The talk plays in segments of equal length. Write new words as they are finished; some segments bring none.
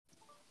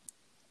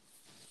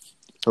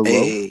Hello?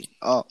 Hey,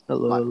 oh,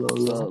 Hello, my, hello, what's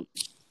hello. up?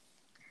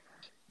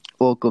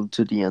 Welcome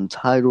to the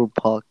Untitled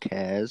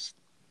Podcast.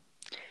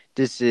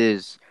 This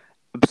is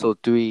episode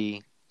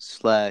 3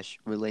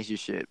 /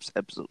 relationships,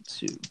 episode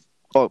 2.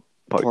 Oh,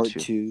 part Part 2,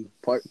 two.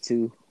 Part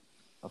two.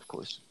 of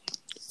course.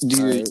 Do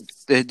you? Alright.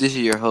 This is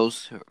your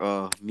host,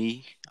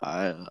 me.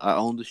 I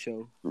own the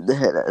show. The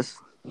head ass.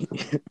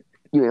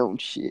 You own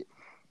shit.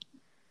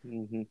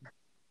 hmm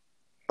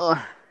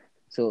Uh,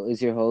 So,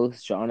 is your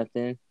host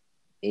Jonathan, and,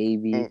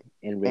 AB, and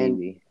and,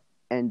 Raby?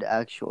 and the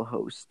actual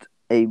host,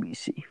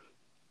 ABC.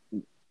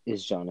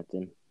 Is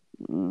Jonathan?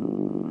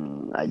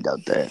 I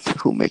doubt that.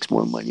 Who makes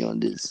more money on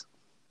this?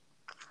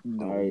 All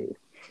No. right.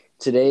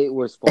 Today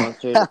we're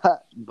sponsored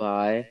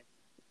by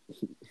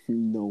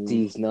No.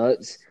 these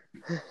nuts.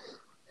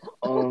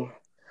 Um.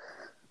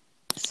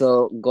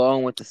 So, go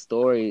on with the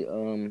story.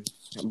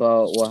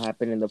 About what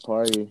happened in the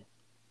party.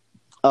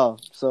 Oh,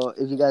 so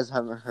if you guys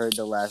haven't heard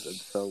the last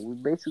episode, we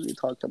basically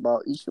talked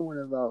about each one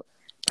of our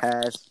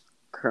past,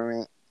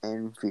 current,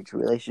 and future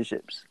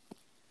relationships,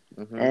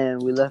 Mm-hmm.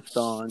 and we left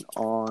on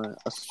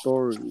a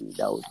story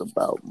that was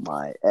about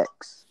my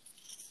ex,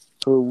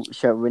 who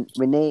should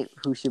rename,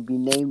 who should be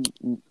named,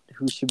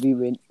 who should be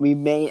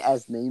remain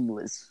as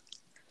nameless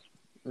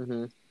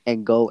Mm-hmm.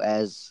 and go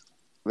as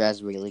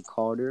Raspberry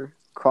Carter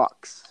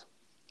Crocs.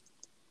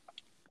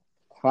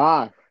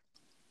 Cross.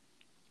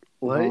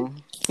 What?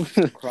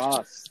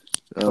 Cross.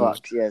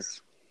 Crocs,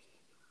 yes.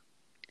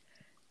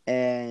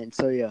 And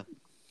so yeah,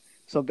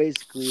 so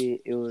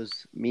basically it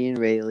was me and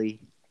Rayleigh.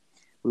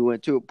 We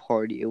went to a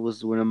party. It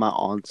was one of my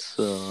aunt's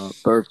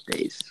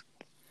birthdays,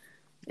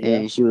 Yeah.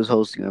 and she was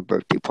hosting a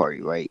birthday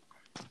party, right?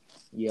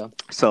 Yeah.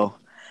 So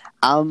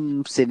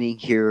I'm sitting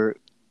here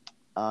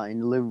in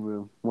the living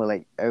room where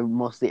like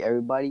mostly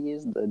everybody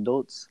is, the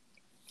adults,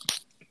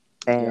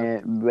 Yeah.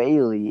 and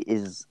Rayleigh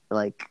is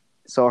like,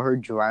 so her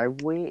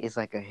driveway is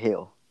like a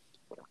hill.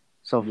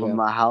 So from Yeah.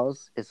 my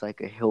house, it's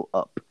like a hill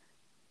up,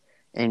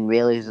 and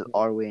Rayleigh's is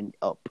all the way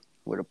up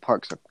where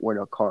where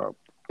the car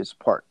is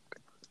parked.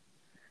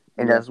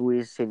 And Yeah. that's where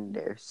he's sitting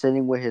there,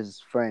 sitting with his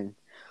friend,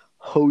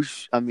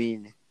 Jose.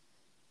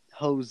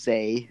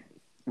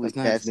 That's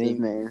not his That's his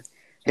name. name.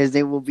 His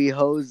name will be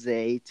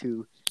Jose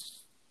to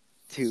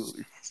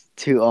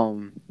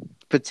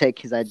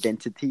protect his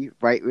identity,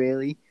 right?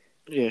 Really?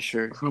 Yeah,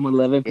 sure. From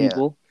 11 Yeah.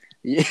 people.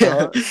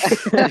 Yeah.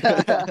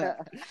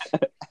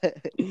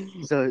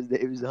 So his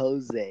name is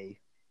Jose,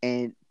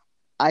 and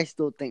I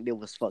still think they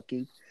was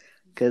fucking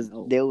because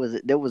No. there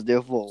was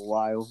there for a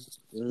while.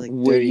 It was like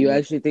Wait, 30 you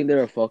minutes. actually think they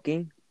were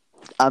fucking?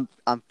 I'm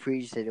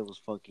pretty sure it was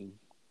fucking.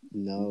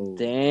 No.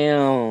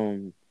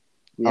 Damn.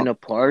 Oh, In a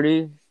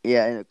party?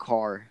 yeah, in a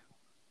car.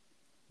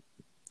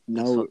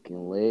 That's So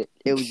fucking lit.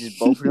 it was just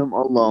both of them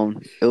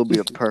alone. It would be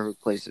a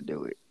perfect place to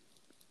do it.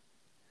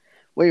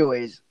 Well,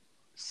 anyways,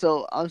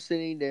 so I'm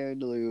sitting there in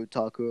the living room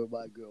talking with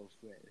my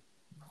girlfriend,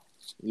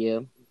 Yeah.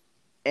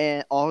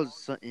 and all of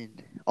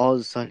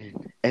a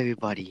sudden,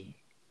 everybody,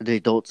 the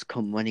adults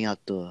come going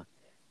out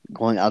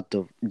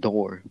the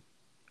door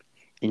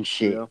and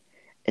shit, Yeah.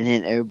 and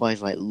then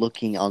everybody's like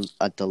looking on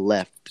at the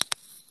left,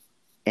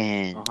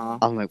 and Uh-huh.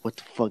 I'm like, what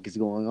the fuck is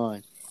going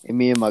on? And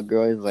me and my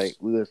girl is like,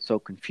 we were so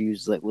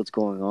confused, like, what's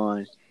going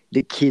on?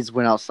 The kids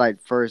went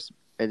outside first,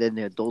 and then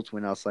the adults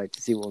went outside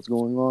to see what was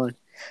going on.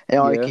 And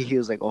all I Yeah. could hear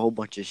was like a whole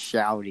bunch of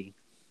shouting.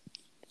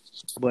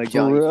 But For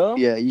John, real?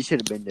 yeah, you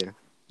should have been there.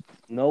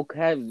 No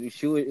cap.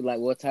 Shoot, like,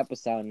 what type of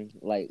sounding?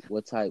 Like,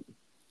 what type?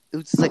 It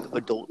was just like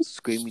adults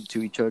screaming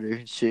to each other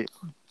and shit.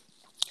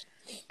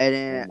 And Oh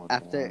then my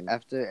god.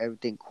 after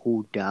everything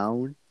cooled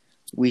down,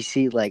 we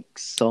see like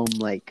some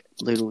like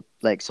little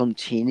like some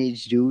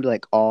teenage dude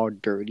like all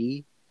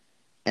dirty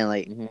and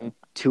like Mm-hmm.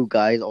 two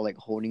guys all like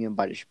holding him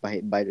by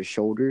the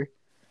shoulder.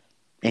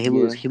 And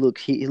Yeah. he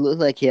looked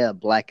like he had a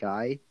black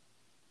eye.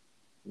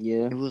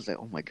 Yeah. It was like,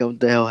 oh my god, what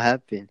the hell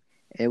happened?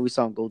 And we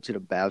saw him go to the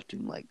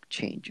bathroom, like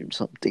change or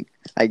something,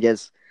 I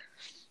guess.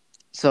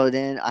 So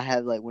then I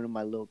had like one of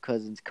my little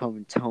cousins come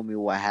and tell me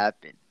what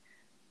happened.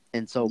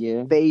 And so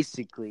Yeah.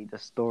 basically, the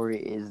story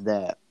is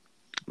that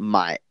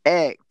my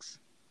ex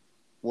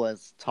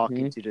was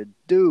talking Mm-hmm. to the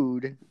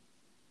dude,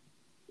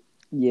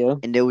 Yeah.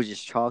 and they were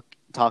just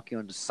talking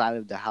on the side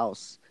of the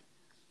house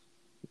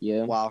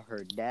Yeah. while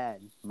her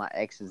dad, my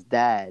ex's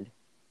dad,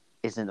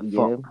 is in the Yeah.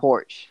 front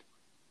porch.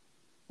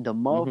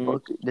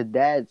 Mm-hmm. The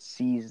dad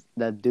sees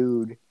the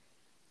dude.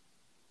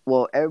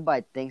 Well,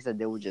 everybody thinks that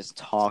they were just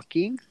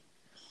talking,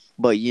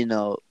 but he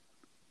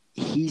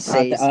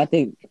says I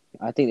think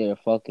they were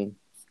fucking.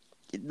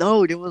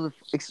 no. There was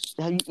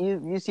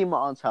you see my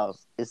aunt's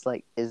house? It's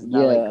like it's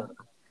not like Yeah.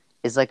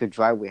 it's like a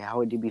driveway. How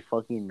would you be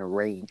fucking in the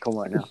rain? Come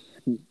on now.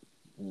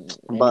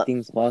 But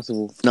Anything's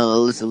possible.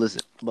 no,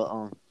 listen. But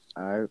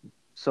Alright.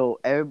 so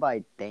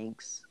everybody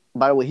thinks.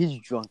 By the way, he's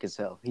drunk as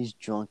hell. He's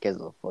drunk as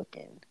a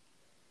fucking.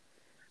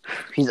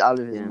 He's out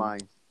of his Damn.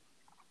 mind,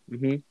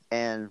 Mm-hmm.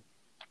 and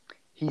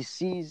he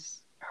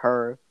sees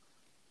her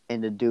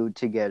and the dude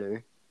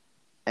together,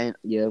 and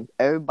Yeah.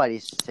 everybody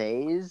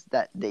says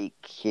that they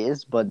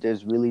kiss, but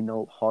there's really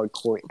no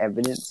hardcore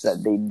evidence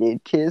that they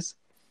did kiss.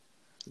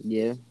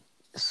 Yeah.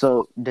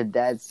 So the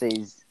dad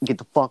says, "Get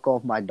the fuck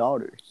off my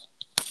daughter,"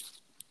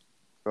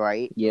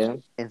 right? Yeah.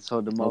 And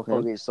so the Okay.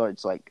 motherfucker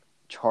starts like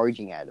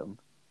charging at him,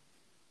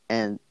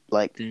 and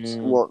like,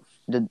 Damn. well,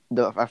 the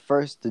at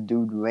first the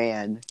dude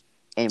ran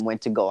and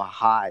went to go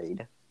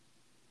hide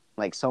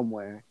like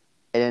somewhere,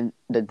 and then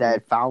the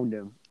dad found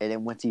him, and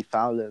then once he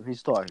found him, he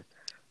started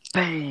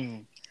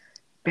bang,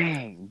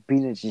 bang,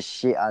 beating the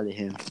shit out of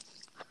him.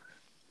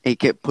 He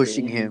kept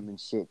pushing Damn. him and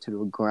shit to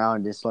the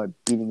ground and started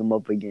beating him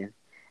up again.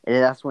 And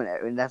that's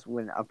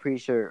when I'm pretty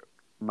sure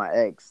my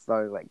ex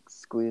started like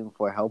screaming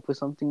for help or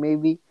something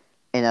maybe,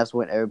 and that's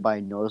when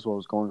everybody noticed what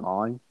was going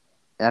on. And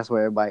that's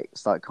where everybody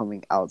started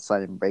coming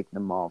outside and breaking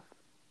them off.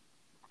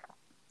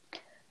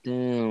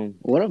 Damn.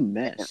 What a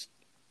mess.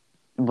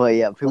 But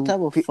yeah, What type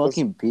of people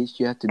fucking bitch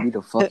you have to be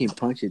to fucking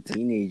punch a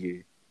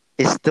teenager?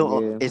 Yeah.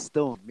 it's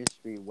still a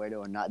mystery whether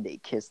or not they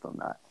kissed or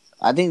not.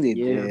 I think they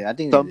Yeah. did. I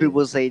think Some they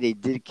people did. say they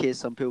did kiss.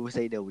 Some people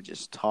say they were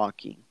just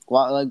talking.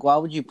 Why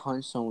would you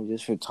punch someone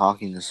just for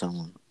talking to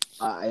someone?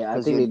 I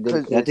 'Cause think they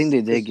did. cause- I think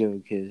they did cause- give a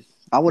kiss.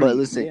 I would. But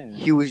listen, Yeah.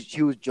 he was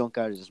drunk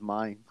out of his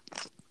mind.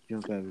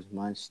 Drunk out of his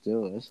mind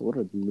still. That's what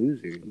a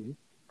loser, dude.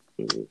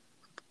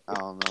 I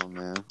don't know,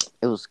 man.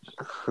 It was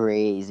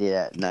crazy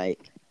that night.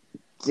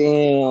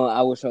 Damn.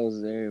 I wish I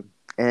was there.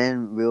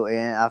 And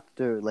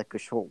after like a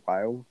short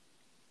while,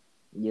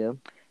 Yeah.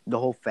 the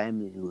whole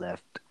family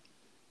left.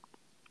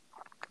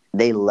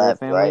 They Their left,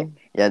 family? right?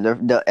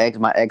 Yeah,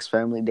 my ex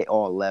family, they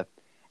all left.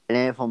 And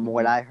then from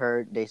what I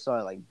heard, they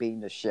started like beating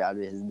the shit out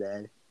of his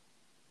dad.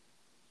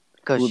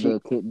 Cause Who,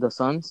 the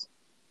sons?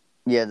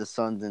 the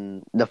sons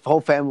and the whole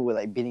family were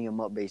like beating him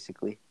up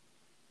basically.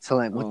 So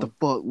like, what the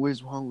Oh. fuck?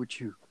 What's wrong with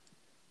you?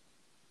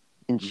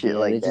 And shit Yeah,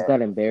 like they that. just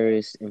got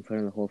embarrassed in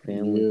front of the whole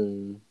family.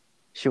 Yeah.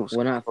 Shit was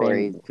Well, not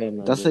crazy.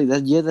 family. That's like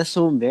that. Yeah, that's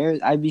so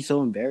embarrassed. I'd be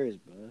so embarrassed,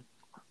 bro.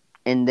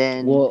 And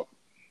then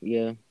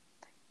yeah.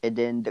 and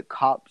then the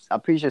cops.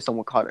 I'm pretty sure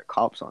someone called the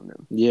cops on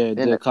them. Yeah,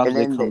 Then the cops and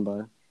they then come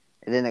by.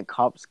 And then the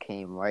cops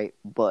came, right?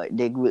 But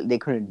they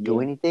couldn't do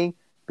Yeah. anything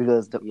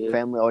because the Yeah.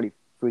 family already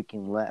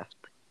freaking left.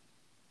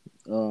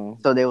 Oh.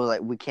 So they were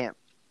like, we can't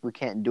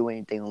do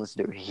anything unless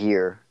they're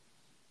here.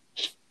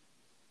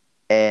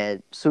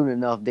 And soon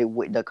enough,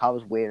 the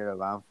cops waited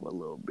around for a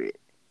little bit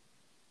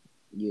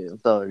Yeah.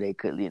 so they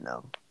could,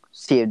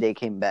 see if they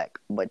came back,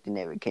 but they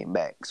never came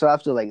back. So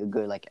after like a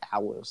good like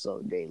hour or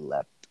so, they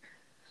left.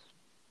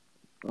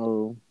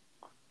 Oh.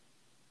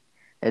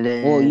 And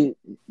then Well,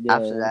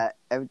 after that,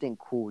 everything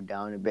cooled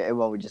down a bit.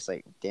 Everyone was just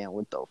like, damn,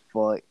 what the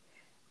fuck?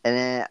 And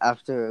then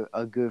after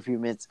a good few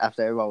minutes,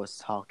 after everyone was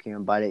talking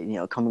about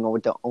it, coming up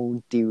with their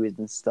own theories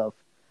and stuff,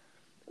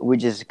 we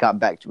just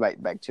got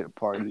right back to the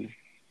party.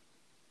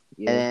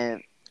 Yeah.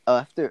 And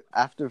then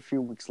after a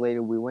few weeks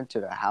later, we went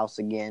to the house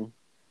again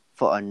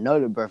for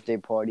another birthday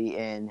party,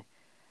 and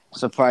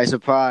surprise,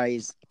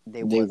 surprise,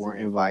 they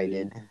weren't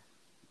invited.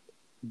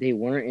 They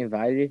weren't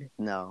invited?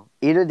 No,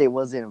 either they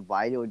wasn't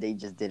invited or they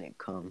just didn't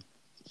come.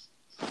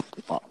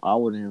 I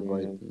wouldn't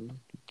invite them.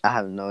 I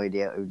have no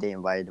idea if they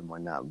invited them or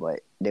not,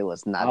 but they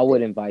was not. I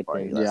would invite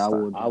party them. last Yeah, I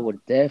time. would. I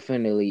would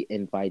definitely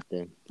invite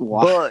them.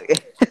 Why?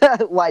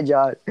 But why,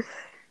 John?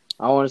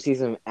 I want to see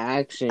some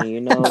action,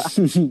 you know?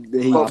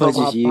 He Pop, punches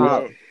pop, you.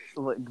 pop.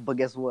 But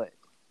guess what?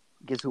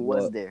 Guess who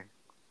was What? there?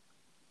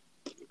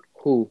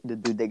 Who? The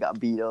dude that got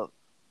beat up.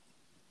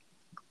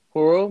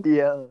 For real?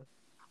 Yeah.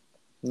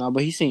 No,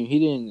 but he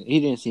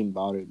didn't seem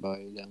bothered by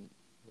it.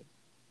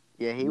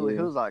 Yeah, he Yeah.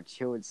 was all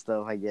chill and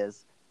stuff, I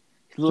guess.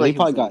 He So looked like he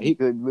probably was got in a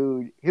good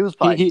mood. He was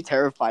probably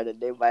terrified that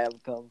they might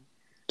have come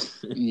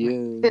Yeah.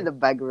 in the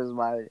back of his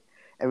mind.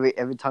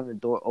 Every time the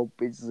door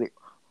opens, like,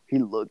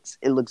 it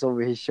looks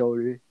over his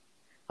shoulder.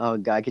 Oh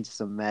God, I can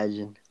just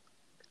imagine.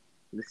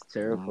 It's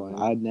terrifying.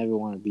 I'd never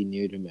want to be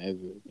near them ever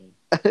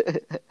again.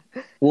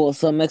 Well,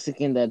 some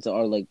Mexican dads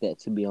are like that,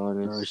 to be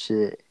honest. Oh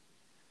shit.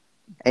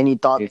 Any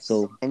thoughts? They're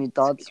so Any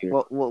thoughts? scared.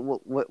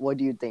 What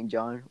do you think,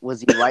 John?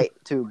 Was he right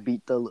to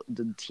beat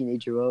the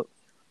teenager up?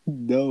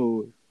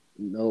 No.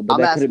 No, but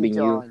I'm that could have asking been you.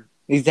 John.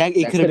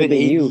 Exactly. It That could have could've been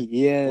been you. AB.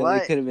 Yeah,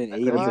 What? it could have been That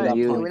AB. could've been What?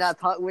 you. We're not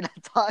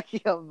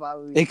talking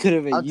about me. It could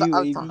have been I'm you,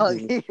 AB.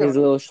 talking. His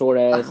little short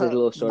ass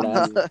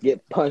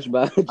get punched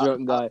by a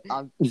drunk guy.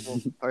 Well,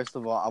 first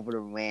of all, I would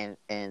have ran,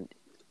 and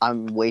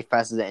I'm way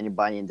faster than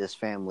anybody in this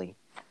family.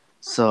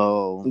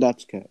 So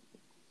That's cap.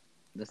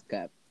 That's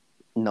cap.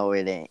 no,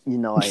 it ain't. You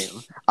know I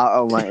am.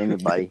 I'll run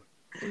anybody.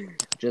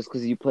 Just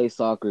because you play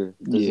soccer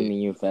doesn't Yeah.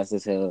 mean you're fast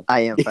as hell.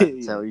 I am fast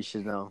as hell. You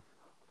should know.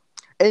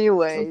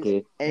 Anyways,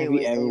 Okay. Have you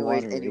ever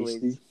won a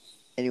race?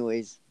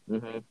 anyways.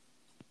 Mm-hmm.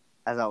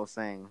 As I was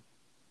saying,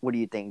 what do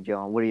you think,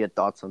 John? What are your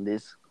thoughts on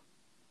this?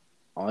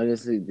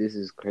 Honestly, this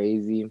is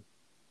crazy.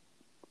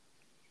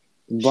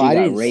 But She I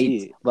got didn't see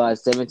raped it. by a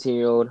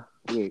 17-year-old.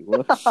 Wait,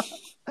 what?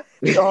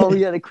 Oh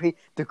yeah,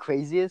 the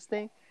craziest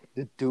thing.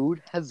 The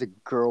dude has a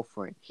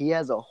girlfriend. He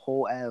has a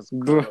whole ass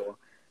girl.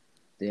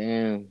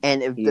 Damn.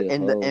 And if He the a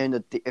and hoe. the and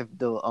the if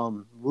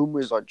the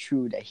rumors are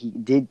true that he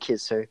did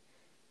kiss her,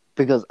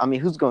 because I mean,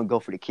 who's gonna go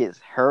for the kiss,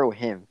 her or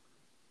him?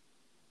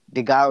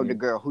 The guy or the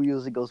girl? Who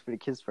usually goes for the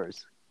kiss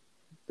first?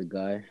 the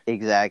guy.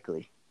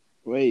 Exactly.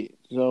 Wait,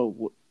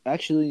 so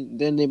actually,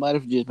 then they might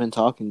have just been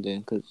talking then,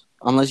 because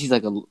unless he's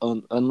like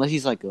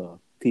a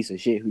piece of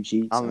shit who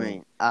cheats. I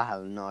mean, I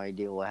have no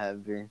idea what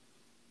happened.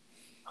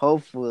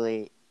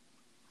 Hopefully,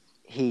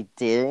 he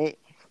did it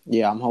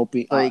yeah, I'm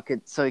hoping.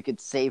 so he could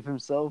save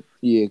himself.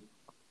 Yeah,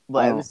 But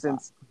I ever don't-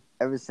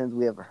 since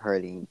we haven't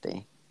heard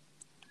anything.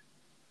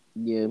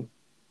 Yeah.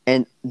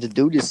 And the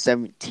dude is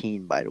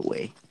 17, by the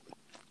way.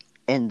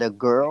 And the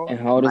girl, And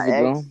how old is my the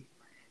ex,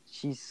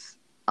 girl?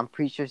 I'm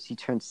pretty sure she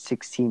turns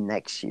 16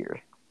 next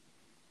year.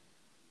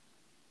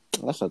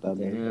 that's not that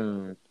bad.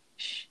 Damn.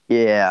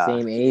 Yeah.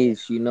 Same age,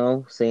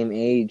 same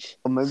age.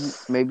 Or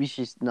maybe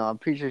I'm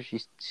pretty sure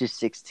she's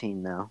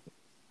 16 now.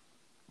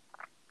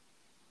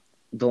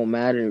 Don't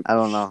matter. I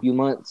don't know. Few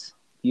months.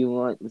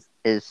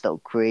 It's so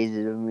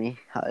crazy to me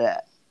how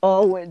that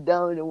all went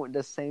down and went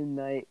the same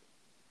night.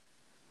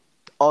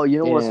 Oh, you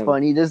know what's Damn.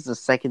 funny? This is the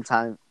second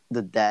time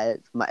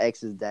my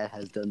ex's dad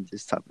has done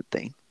this type of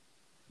thing.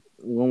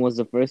 When was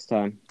the first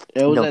time?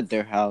 It was No. at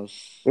their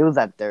house. It was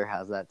at their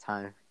house that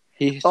time.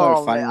 He started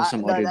Oh, fighting man, with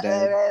some other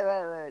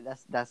dad. Wait.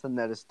 That's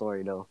another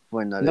story though.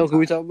 For another No, time. can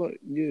we talk about?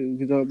 Yeah, we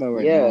can talk about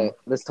right Yeah, now.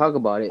 let's talk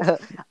about it.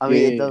 I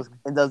mean, Yeah.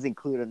 it does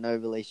include another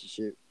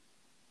relationship.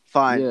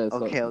 Fine. Yeah,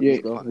 so- okay. Yeah,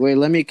 go. Fine.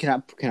 wait.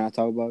 Can I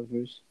talk about it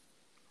first?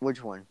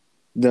 Which one?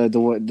 The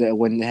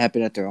when it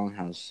happened at their own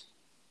house.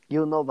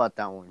 You'll know about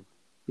that one.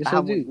 Yes, I I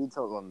have more do.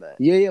 details on that.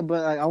 Yeah,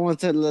 but I want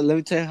to let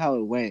me tell you how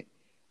it went.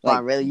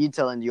 Fine, really, you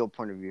telling your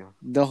point of view.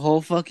 The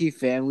whole fucking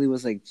family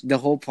was like, the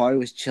whole party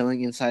was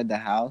chilling inside the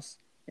house,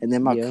 and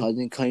then my Yeah.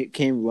 cousin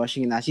came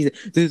rushing, and she said,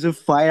 "There's a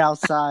fight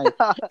outside,"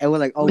 and we're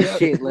like, "Oh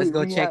shit, let's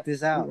go check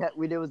this out." It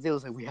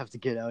was like we have to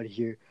get out of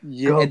here.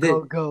 Yeah, Go, and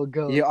then,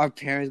 go. yeah, our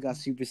parents got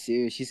super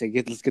serious. She said,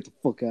 "Let's get the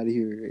fuck out of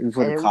here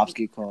before And the cops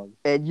get called."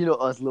 And you know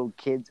us little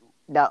kids,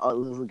 not us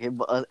little kids,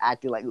 but us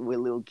acting like we're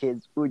little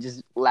kids. We were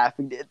just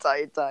laughing the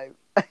entire time.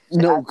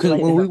 No, Acting because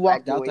like when an we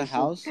walked out the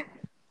evacuation.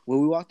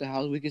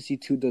 house, we could see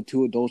the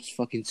two adults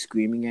fucking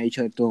screaming at each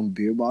other, throwing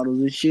beer bottles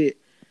and shit.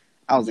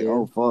 I was like, Yeah.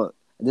 "Oh fuck,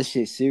 this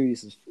shit's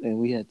serious," and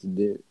we had to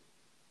do it.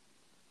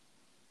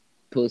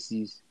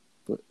 Pussies.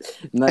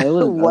 No, it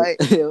was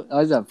What? it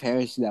was our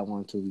parents that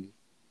wanted to leave.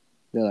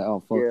 They're like, "Oh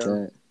fuck Yeah.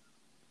 that."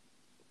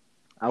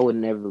 I would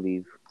never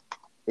leave.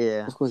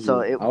 Yeah. Of course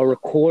So you it I'll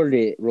record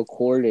it.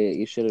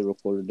 You should have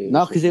recorded it.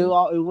 No, because it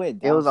went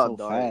down was all so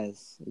dark.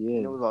 fast.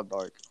 Yeah, was all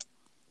dark.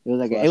 it was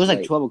like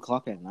Flashlight. 12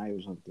 o'clock at night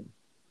or something.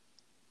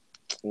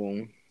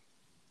 Well,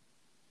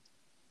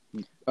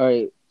 all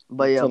right.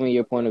 But yeah, Tell me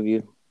your point of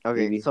view.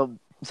 okay. maybe.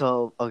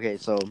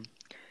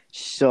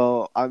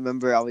 So I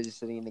remember I was just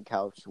sitting in the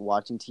couch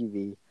watching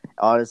TV.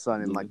 All of a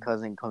sudden, my Yeah.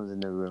 cousin comes in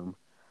the room,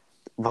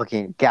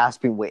 fucking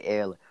gasping with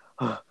air,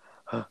 like,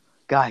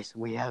 guys,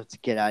 we have to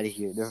get out of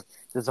here.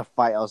 There's a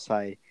fight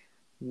outside.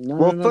 No,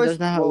 Well, no, first- that's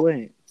not how well- it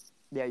went.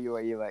 Yeah,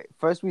 you're right.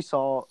 First, we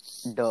saw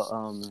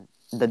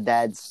the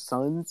dad's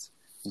sons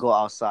go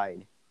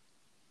outside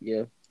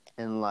Yeah.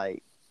 and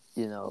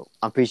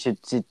I'm pretty sure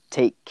to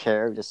take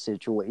care of the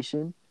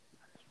situation.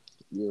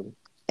 Yeah.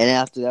 And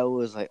after that, it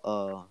was like,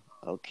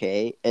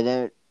 okay. And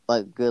then,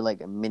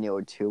 like a minute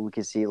or two, we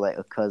could see like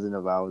a cousin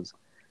of ours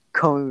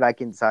coming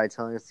back inside,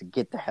 telling us to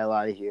get the hell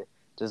out of here.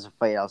 There's a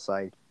fight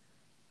outside,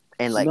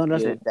 and like no,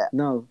 that's yeah. that.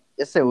 no.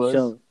 Yes, it was.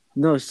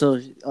 So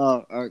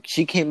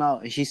she came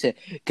out and she said,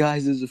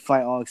 "Guys, there's a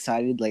fight." All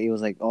excited, like it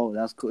was like, "Oh,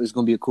 that's cool. It's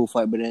gonna be a cool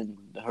fight." But then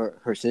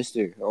her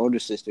older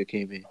sister,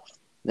 came in.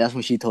 That's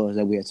when she told us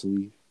that we had to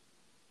leave.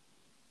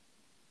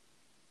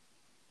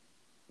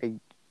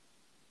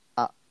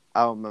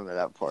 I don't remember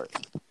that part.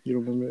 You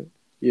don't remember it?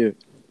 Yeah.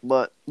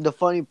 But the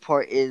funny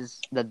part is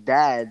the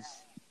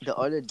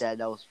other dad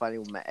that was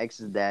fighting with my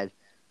ex's dad,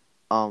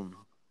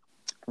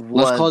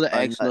 Let's call the a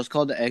ex. nut. Let's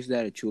call the ex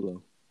dad a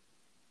chulo.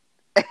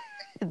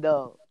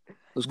 No,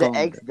 Let's the call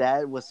him ex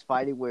dad was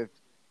fighting with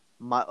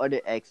my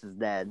other ex's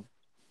dad,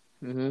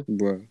 Mm-hmm. that.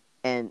 Bro.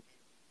 and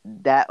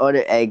that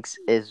other ex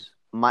is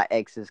my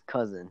ex's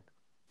cousin.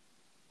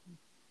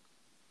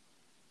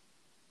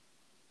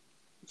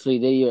 So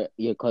they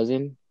your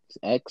cousin's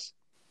ex?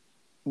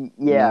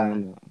 Yeah.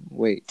 No.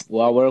 Wait.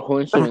 Wow, what a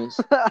coincidence.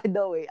 I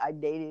know it. I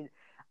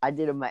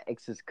dated my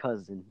ex's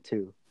cousin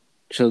too.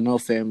 So no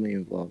family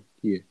involved.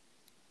 Yeah.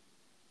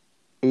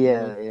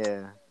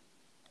 Yeah.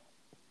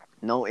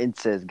 No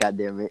incest,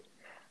 goddamn it.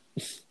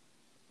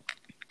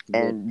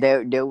 And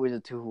there were the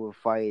two who were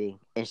fighting,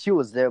 and she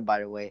was there, by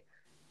the way.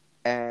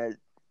 And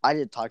I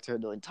didn't talk to her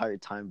the entire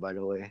time, by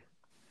the way.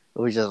 It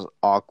was just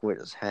awkward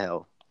as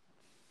hell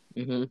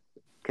Mm-hmm.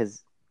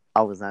 because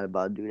I was not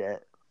about to do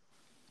that.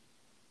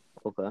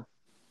 Okay.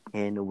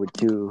 And with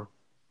two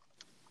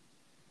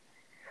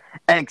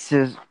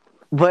exes,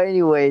 but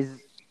anyways,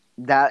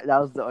 that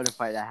was the other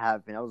fight that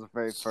happened. That was the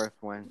very first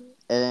one,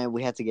 and then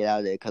we had to get out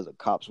of there because the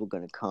cops were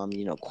gonna come,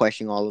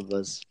 question all of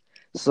us.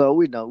 So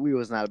we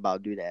was not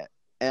about to do that.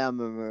 And I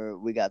remember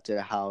we got to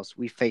the house,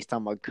 we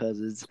FaceTime our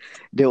cousins.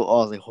 They were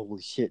all like,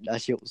 "Holy shit,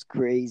 that shit was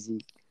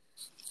crazy!"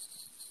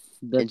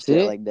 and That's shit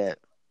it? like that.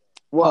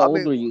 How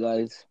old were you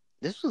guys?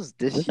 This was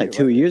This this was year. like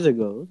 2 wasn't it? years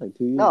ago. It was like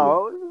 2 years ago.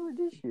 No, it was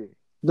this year.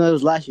 No, it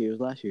was last year. It was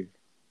last year.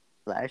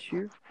 Last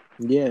year?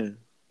 Yeah.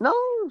 No,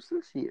 it was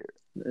this year.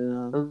 It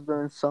Uh, was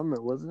during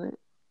summer, wasn't it?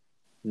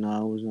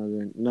 no, it was not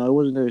during. No, it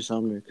wasn't during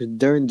summer. Because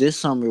during this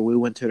summer, we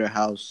went to their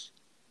house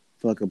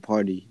for like a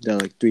party.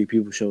 That like 3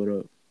 people showed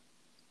up.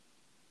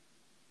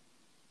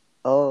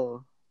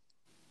 Oh.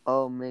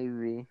 Oh,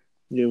 maybe.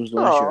 Yeah, it was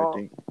last year, I Oh.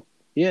 think.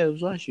 Yeah, it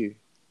was last year.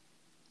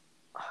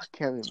 I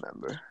can't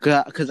remember.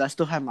 Cause I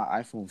still have my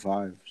iPhone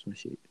 5. Some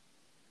shit.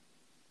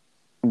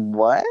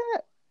 What?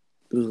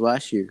 It was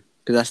last year.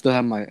 Cause I still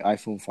have my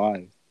iPhone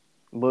 5.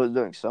 But it was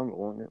during summer,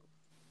 wasn't it?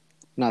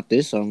 Not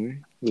this summer.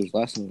 It was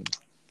last summer.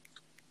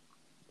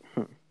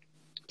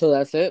 So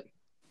that's it.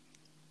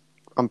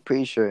 I'm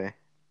pretty sure.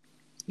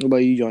 What about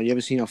you, John? You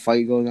ever seen a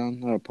fight go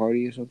down at a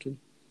party or something?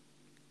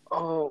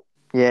 Oh,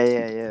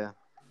 Yeah.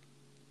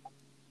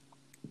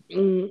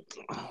 mm,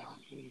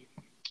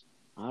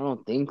 I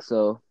don't think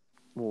so.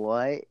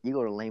 What? You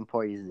go to lame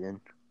parties then.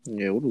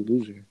 Yeah, what a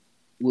loser.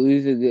 We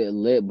used to get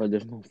lit, but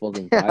there's no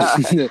fucking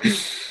fight.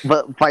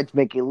 But fights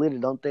make it lit,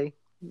 don't they?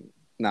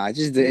 Nah, it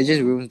just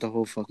ruins the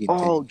whole fucking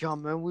Oh, thing. John,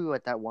 remember we were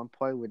at that one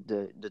party where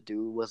the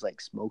dude was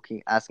like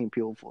smoking, asking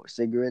people for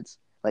cigarettes,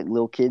 like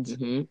little kids.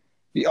 Mm-hmm.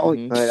 Oh, Mhm.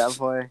 Remember that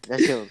party? That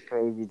shit was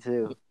crazy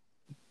too.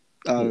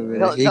 man.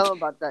 Tell them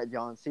about that,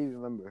 John. See, if you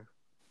remember.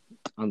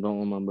 I don't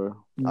remember.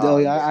 Oh,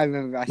 yeah, I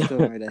remember. I still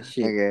remember that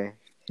shit. Okay.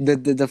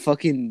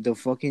 The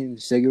fucking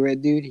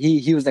cigarette dude.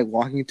 He was like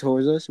walking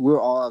towards us. We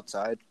were all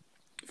outside,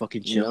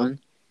 fucking chilling,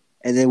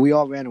 and then we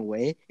all ran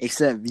away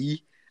except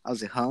me. I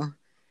was like, huh?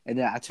 And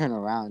then I turned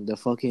around. The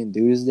fucking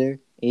dude is there. And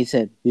he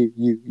said,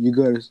 you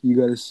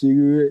got a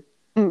cigarette?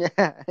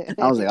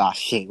 I was like, oh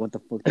shit, what the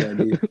fuck did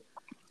I do?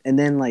 And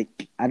then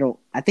like I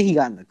think he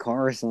got in the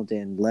car or something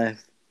and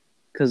left.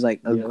 Cause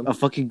like a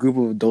fucking group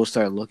of adults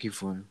started looking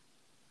for him.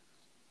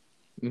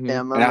 Mm-hmm.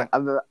 Yeah, I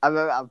remember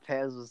our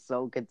parents were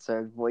so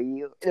concerned for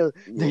you. Did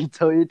he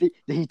tell you? Did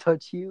he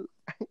touch you?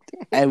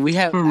 And we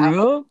have For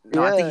real?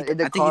 No, I Yeah, think in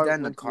the he car died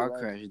in a when car he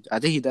left. crash. I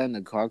think he died in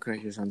a car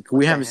crash or something. What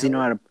We the haven't seen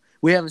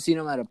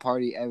him hell? at a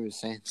party ever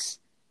since.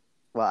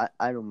 Well,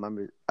 I don't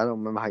remember. I don't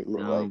remember how you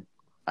look like.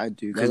 I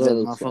do, That because that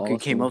looks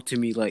motherfucker came awesome. up to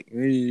me like,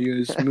 "Hey,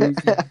 you guys smoking?"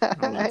 I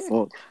was like,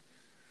 "Fuck."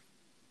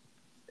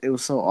 It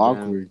was so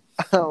awkward.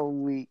 Oh,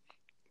 weak.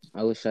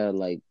 I wish I had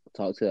like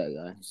talked to that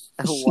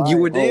guy. Why? You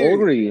were How there. old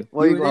were you?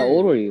 Were you How there?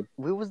 old were you?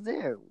 We was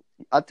there.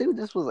 I think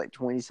this was like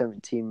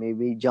 2017,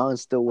 maybe. John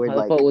still wear How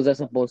like. the fuck was I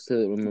supposed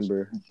to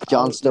remember?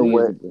 John still 2 years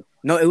wear. ago.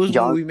 No, it was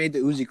John- when we made the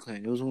Uzi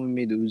Clan. It was when we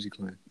made the Uzi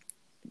Clan.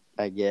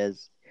 I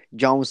guess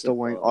John was still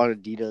wearing all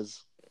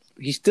Adidas.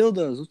 He still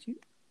does. What you?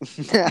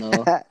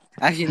 No.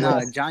 Actually, nah.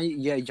 Yes.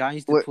 John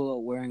used to What- pull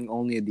up wearing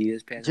only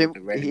Adidas pants, Jim, like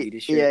the red he,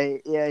 Adidas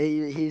shirt.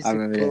 he used I to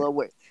remember pull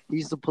that. up. He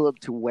used to pull up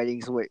to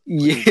weddings with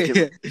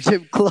Yeah.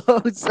 gym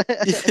clothes.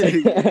 That's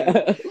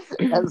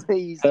what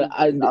he used to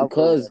do.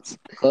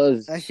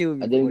 Cause That shit would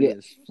be I didn't funny get-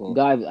 as fuck.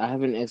 guys, I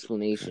have an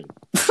explanation.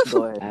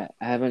 Go ahead.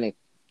 I haven't.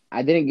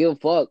 I didn't give a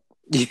fuck.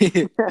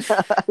 Give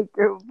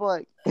a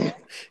fuck.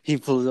 He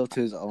pulls up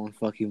to his own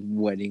fucking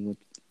wedding with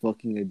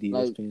fucking Adidas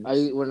Like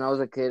pants. when I was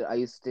a kid, I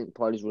used to think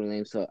parties were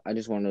lame, so I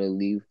just wanted to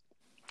leave.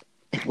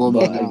 What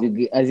But about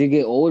now? as you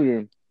get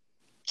older,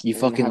 You and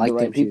fucking have like the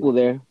right them people shit.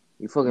 there.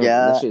 You fucking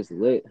Yeah. that shit's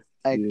lit.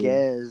 I Yeah.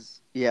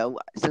 guess. Yeah.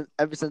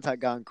 Ever since I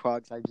got in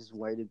Crocs, I just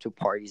wear them to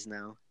parties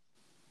now.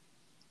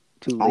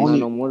 Too I late. only- Not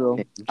no more though.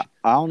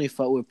 I only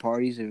fuck with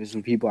parties if it's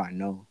with people I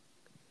know.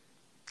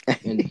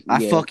 And,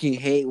 I yeah. fucking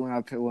hate when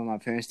my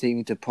parents take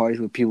me to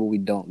parties with people we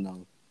don't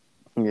know.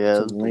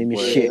 Yeah. It's the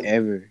lamest shit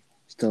ever.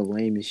 It's the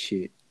lamest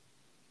shit.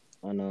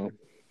 I know.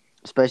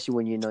 Especially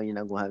when you know you're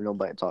not gonna have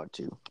nobody to talk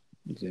to.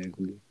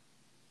 Exactly.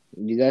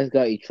 You guys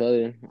got each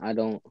other. I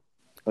don't.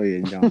 Oh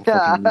yeah, John.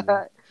 Fucking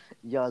loser.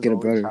 John's Get a the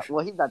only brother. child.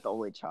 Well, he's not the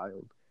only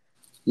child.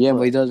 Yeah, But-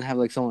 but he doesn't have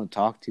like someone to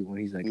talk to when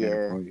he's like at Yeah.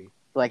 a party.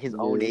 Like his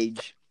own Yeah.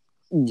 age.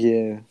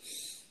 Yeah.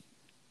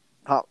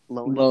 How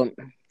lonely. Well,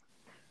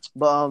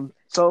 But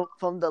so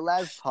from the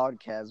last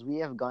podcast, we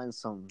have gotten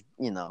some,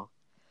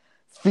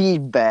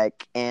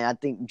 feedback, and I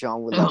think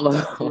John would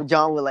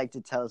like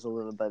to tell us a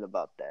little bit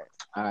about that.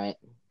 all right.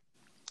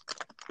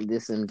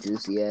 This some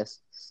juicy ass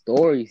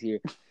stories here.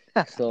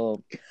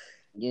 So,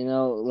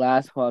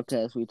 last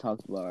podcast we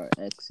talked about our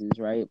exes,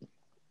 right?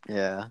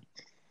 Yeah.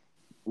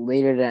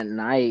 Later that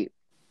night,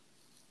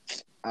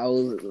 I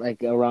was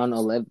like around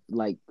 11,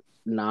 like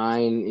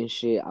 9 and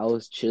shit. I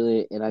was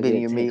chilling, and I get Getting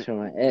a your text meat. from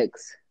my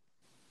ex.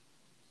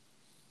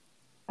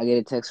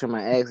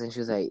 And she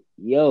was like,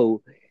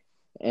 "Yo,"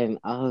 and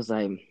I was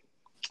like,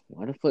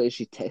 "Why the fuck is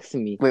she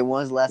texting me?" Wait, when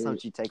was the last time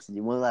she texted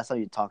you? When was the last time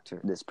you talked to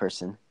this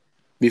person?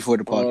 Before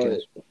the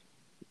podcast.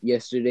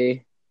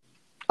 Yesterday.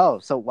 Oh,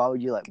 so why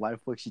the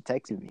fuck she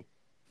texted me?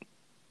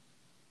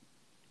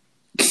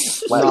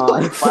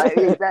 Nah. Why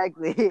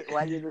exactly?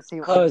 Why did it seem?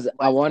 Because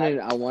why-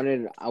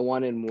 I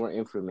wanted more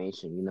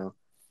information.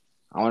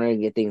 I wanted to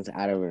get things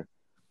out of her.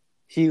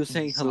 He was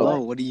saying So-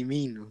 hello. What do you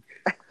mean,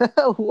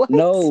 What?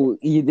 No,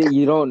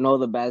 you don't know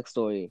the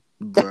backstory.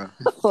 bro?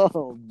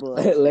 Oh,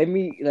 boy. let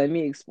me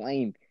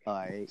explain. All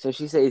right. So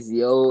she says,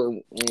 "Yo,"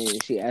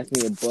 and she asked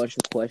me a bunch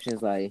of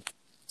questions like,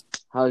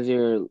 how's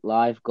your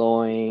life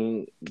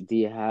going? Do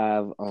you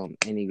have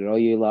any girl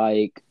you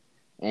like?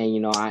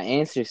 And I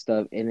answered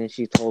stuff, and then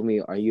she told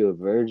me, "Are you a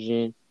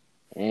virgin?"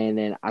 And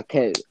then I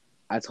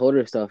told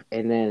her stuff,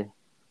 and then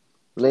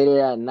later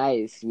that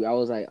night, I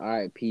was like, "All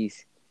right,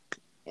 peace."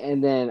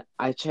 And then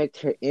I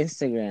checked her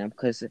Instagram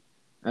because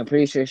I'm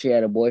pretty sure she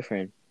had a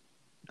boyfriend,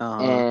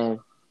 Uh-huh. and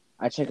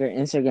I checked her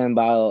Instagram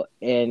bio,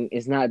 and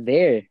it's not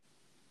there.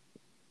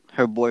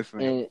 Her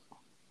boyfriend. And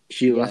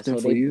She yeah, left him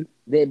so for you?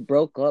 they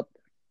broke up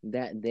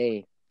that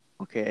day,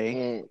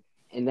 Okay.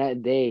 and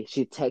that day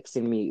she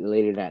texted me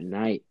later that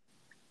night.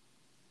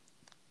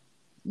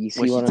 You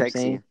see Was she what I'm texting you?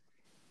 saying?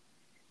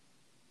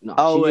 No,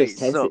 Oh she wait,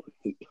 just texted. so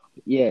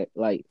Yeah,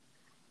 like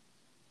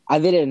I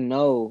didn't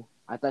know.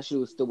 I thought she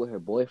was still with her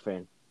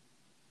boyfriend.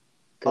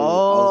 Cause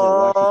I was like,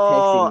 why is she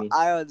texting oh, me?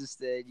 I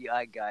understand you.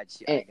 I got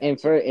you. I And got and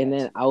you. for I and got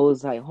then you. I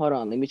was like, hold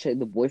on, let me check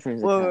the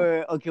boyfriend's account.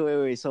 Wait. Okay,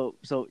 wait. So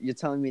you're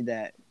telling me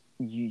that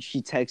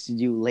she texted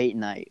you late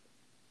night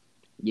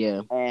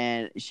Yeah,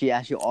 and she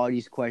asked you all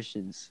these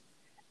questions,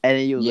 and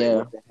then you was like, yeah,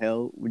 "What the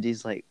hell?" With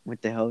these like,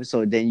 "What the hell?"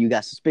 So then you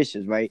got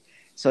suspicious, right?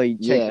 So you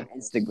checked yeah, her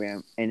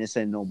Instagram and it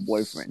said no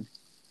boyfriend.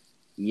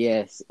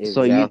 yes,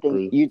 So you think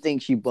exactly.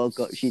 she broke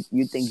up?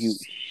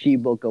 She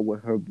broke up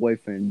with her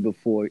boyfriend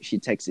before she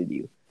texted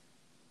you?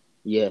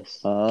 Yes,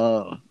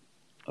 Oh,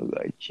 I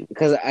got you.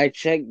 because I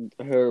checked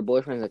her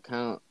boyfriend's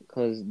account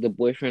because the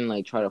boyfriend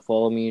like tried to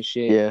follow me and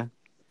shit, Yeah.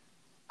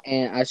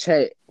 and I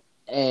checked,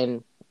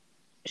 and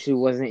she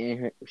wasn't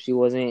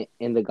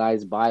in the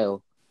guy's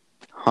bio,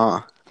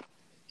 Huh.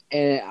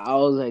 and I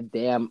was like,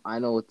 damn, I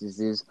know what this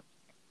is.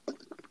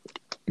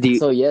 Do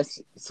you,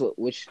 So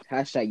which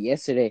hashtag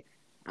yesterday,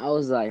 I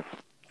was like,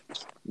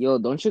 yo,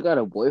 don't you got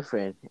a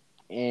boyfriend?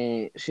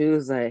 And she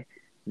was like,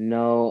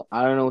 no,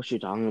 I don't know what you're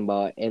talking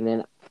about. And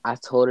then I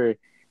told her,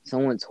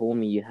 someone told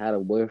me you had a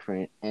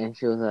boyfriend. And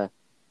she was like,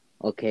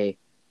 okay,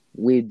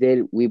 we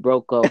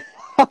broke up.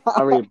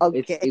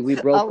 okay. We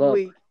broke I'm up.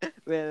 weak.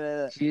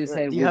 Wait. She just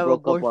said Do you we have a broke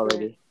up boyfriend?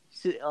 already.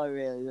 Oh,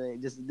 really?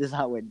 This is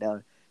how it went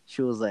down.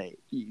 She was like,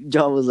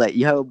 John was like,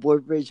 you have a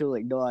boyfriend? She was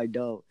like, no, I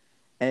don't.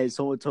 And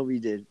someone told me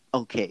this.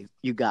 Okay,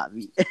 you got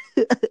me.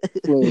 Wait,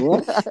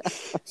 what?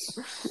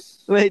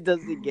 Wait,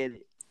 doesn't get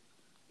it.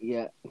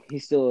 Yeah,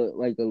 he's still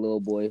like a little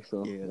boy,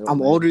 so Yeah. it don't I'm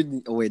matter. older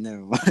than. Oh wait, never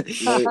mind.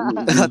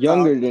 You're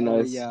younger than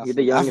us. Yeah, You're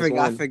the youngest I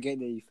one. forget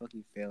that you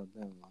fucking failed.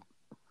 Never mind.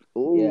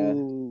 Yeah.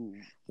 Ooh.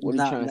 What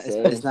are you trying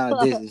to It's say? not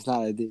a diss. It's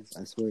not a diss.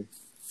 I swear.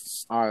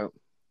 All right,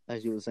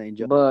 As you were saying,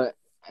 Joe. but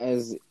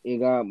as it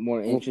got more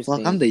Well, fuck,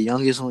 interesting, I'm the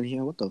youngest one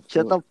here. What the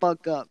Shut fuck? the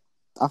fuck up.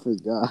 I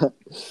forgot.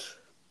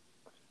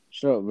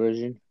 shut up,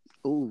 Virgin.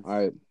 Ooh. All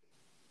right.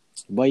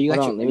 But you Hold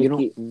got on, your. You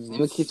don't. let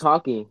me keep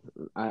talking.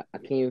 I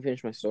can't even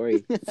finish my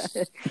story.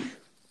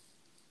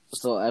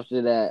 So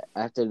after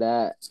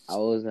that, I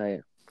was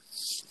like,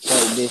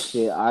 fuck this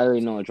shit. I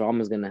already know a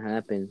drama's gonna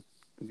happen.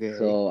 Okay.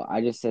 So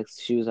I just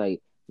text. She was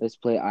like, let's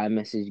play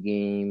iMessage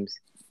games,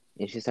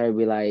 and she started to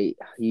be like,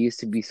 you used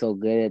to be so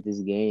good at this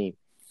game,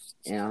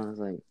 and I was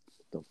like,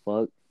 the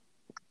fuck.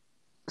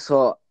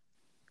 So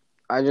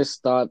I just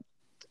stopped.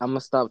 I'm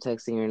gonna stop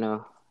texting her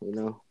now.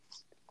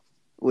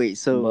 Wait,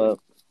 But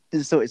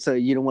so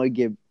you don't want to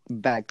get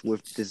back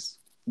with this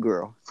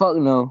girl? fuck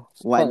no.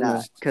 Why Fuck no.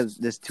 not? Because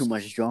there's too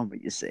much drama,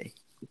 you say.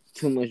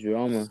 Too much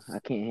drama. I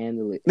can't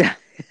handle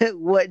it.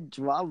 What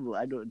drama?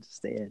 I don't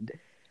understand.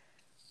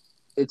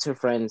 It's her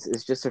friends.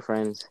 It's just her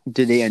friends.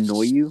 Do they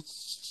annoy you?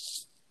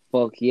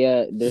 Fuck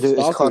yeah, they're Dude,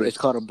 stalkers. it's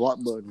called a block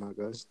button, my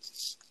guy.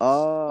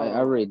 Oh, I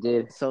already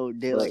did. so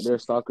they're But like, they're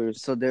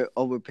stalkers. so they're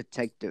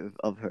overprotective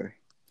of her.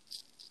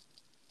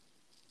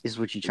 Is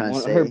what you're trying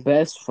to Her say?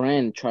 best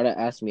friend tried to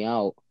ask me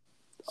out,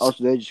 Oh,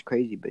 so they're just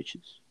crazy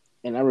bitches.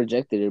 and I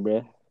rejected it,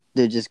 bruh.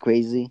 They're just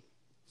crazy.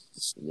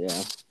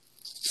 Yeah,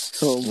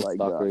 Oh I'm my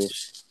god!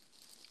 stalkerish.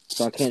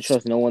 So I can't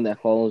trust no one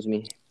that follows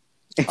me.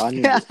 I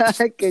knew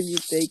it. Can you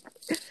think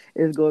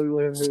it's going to be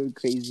one of her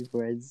crazy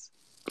friends?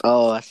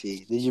 Oh, I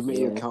see. Did you make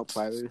your Yeah. account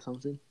private or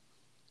something?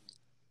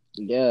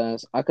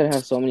 Yes, I could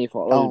have so many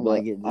followers, Oh my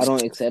but goodness! I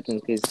don't accept them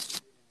because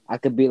I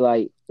could be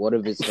like, what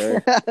if it's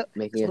her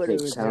making a What fake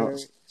it was account? her?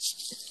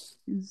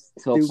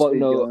 So fuck Stupid,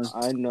 no, John.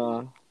 I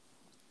know.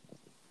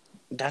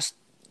 That's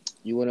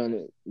You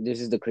wouldn't.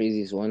 This is the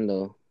craziest one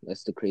though.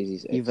 That's the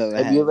craziest You've ex.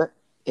 ever have you had.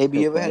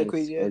 ever Her had a friends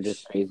crazy are ex?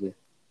 just crazy.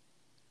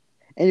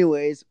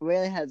 Anyways,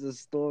 Ray has a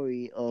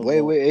story of. Wait,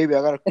 AB,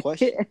 I got a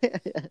question.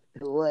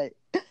 What?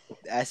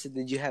 I said,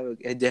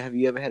 have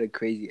you ever had a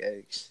crazy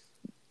ex?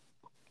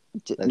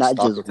 Like Not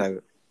stalker just,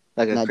 type,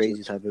 like a not crazy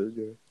just, type of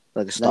girl,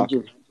 like a not stalker.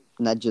 just,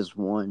 not just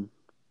one,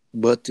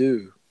 But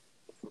two,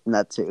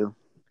 not two,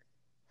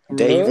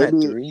 dang, you've had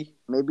maybe, three.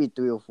 maybe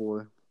 3 or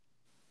 4.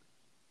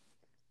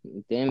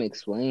 Damn,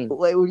 explain.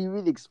 Wait, what do you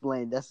mean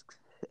explain? That's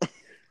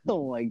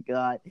oh my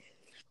god.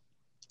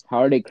 How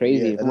are they Yeah,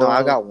 crazy? no, I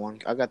Well, got one.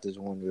 I got this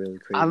one really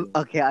crazy. I'm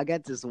okay. I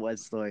got this one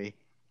story.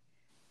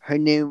 Her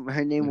name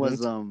was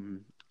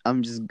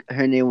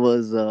her name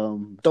was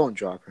Don't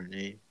drop her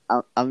name.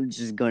 I'm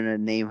just gonna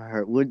name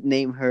her. Would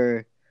name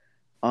her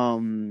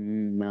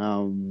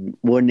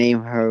We'll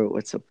name her.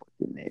 What's her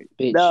fucking name?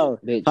 Bitch, No,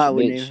 bitch, fine.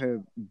 We'll name bitch.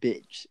 her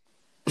bitch.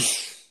 All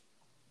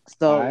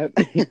So,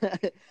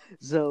 right.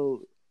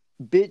 so,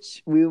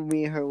 bitch.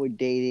 Me and her were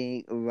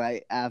dating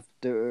right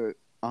after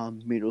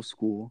middle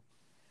school.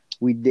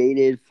 We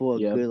dated for a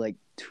Yep. good like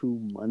 2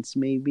 months,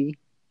 maybe.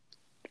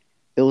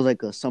 It was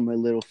like a summer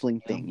little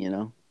fling Yeah. thing, you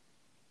know.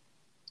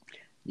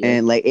 Yep.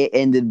 And like it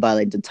ended by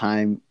like the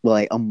time, well,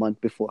 like a month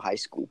before high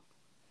school.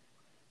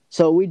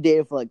 So we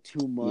dated for like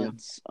 2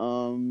 months.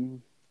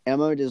 And I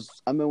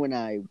remember when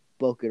I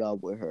broke it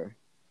up with her.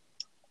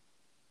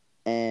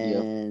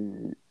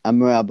 And I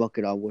remember I broke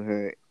it up with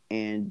her,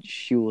 and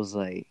she was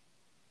like,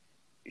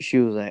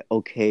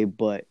 okay,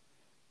 but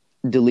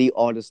delete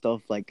all the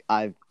stuff like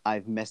I've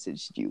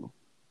messaged you.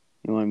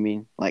 You know what I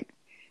mean? Like,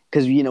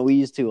 cause we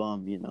used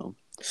to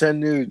Send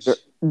nudes.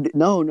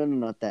 no,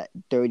 not that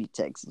dirty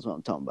text is what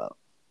I'm talking about.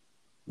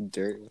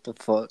 Dirt. What the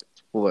fuck?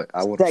 What?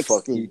 I want to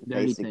fuck you. Sexting,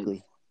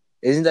 basically.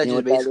 Isn't that You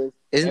know just what that basically? is?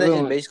 Isn't that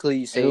Everyone- just basically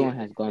you say? Everyone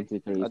has gone through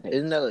 30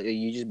 Isn't that like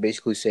you just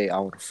basically say I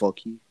want to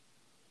fuck you?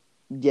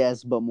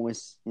 Yes, but more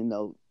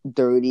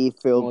dirty,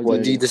 feel More What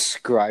good. do you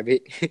describe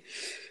it?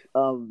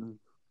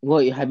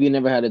 Well, have you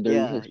never had a dirty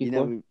Yeah, sex you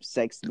before? never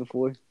sexted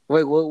before.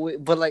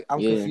 wait, but like I'm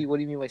Yeah. confused. What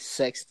do you mean by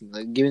sexting?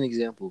 Like, give an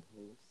example.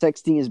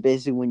 Sexting is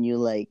basically when you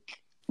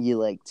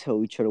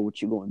tell each other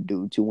what you're gonna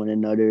do to one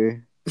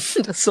another.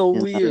 That's so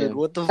Yeah. weird.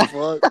 What the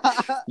fuck?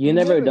 You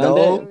never done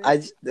No,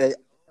 that?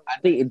 I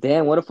think,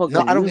 damn, what a fucking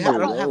no, I don't. loser, I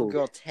don't have a yo.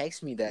 girl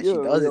text me that. You're She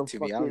a does real it to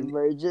me. fucking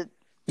virgin.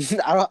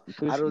 I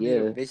don't need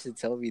a Yeah. bitch to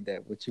tell me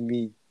that. What you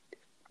mean?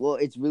 Well,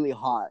 it's really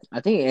hot.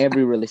 I think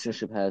every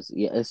relationship has,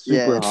 it's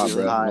super it's hot,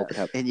 really bro. hot. No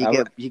cap. And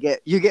I-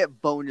 you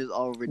get boners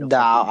all over the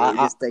Nah, fucking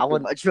day. I Just think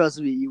wouldn't- about. Trust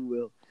me, you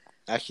will.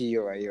 Actually,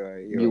 you're right.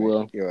 You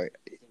will. You're right.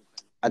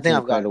 I It's think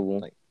I've got incredible.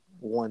 like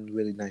one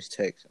really nice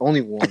text.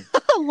 Only one.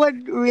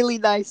 One really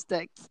nice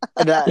text.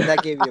 that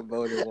gave me a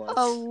boner once.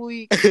 A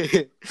week.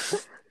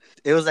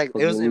 It was in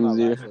my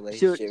Loser. last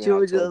relationship. She in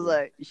was just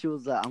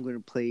October. like, I'm gonna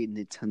play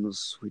Nintendo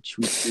Switch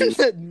with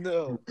you,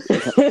 No, I'm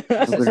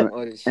that's gonna- some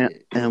other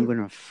shit. and I'm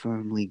gonna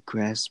firmly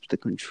grasp the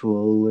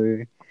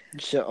controller.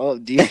 Shut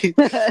up, dude.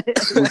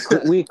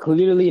 we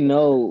clearly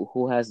know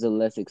who has the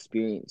less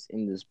experience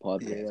in this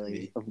podcast. Yeah.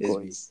 Really, of It's me.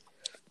 course.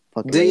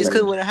 Fucking Dude, it's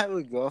because lame. when I have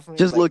a girlfriend,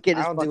 Just like, look at I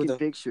his don't do fucking the-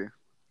 picture.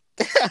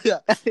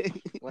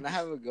 When I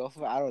have a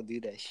girlfriend, I don't do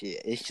that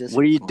shit. It's just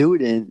What do you fun. do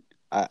then?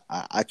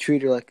 I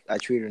treat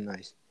her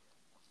nice.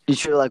 You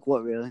treat her like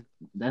what, really?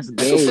 That's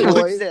gay.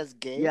 Boy. That's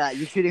gay. Yeah,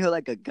 you treating her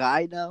like a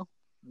guy now?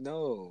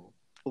 No.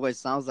 Well, it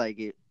sounds like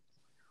it.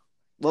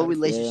 What Yeah.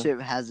 relationship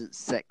hasn't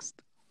sexed?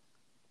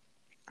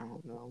 I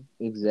don't know.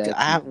 Exactly.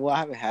 I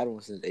haven't had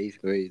one since 8th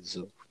grade,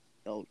 so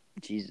Oh,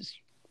 Jesus.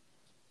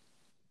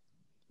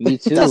 Me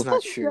too. That's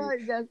not true.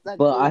 That's not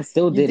But true. I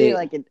still You did did it.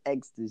 like an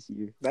ex this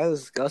year. that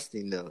was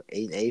disgusting though.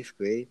 In 8th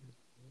grade,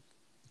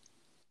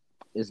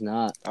 It's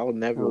not. I would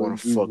never Oh, want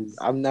to fuck. Jesus.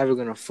 I'm never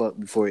gonna fuck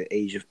before the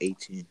age of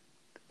 18.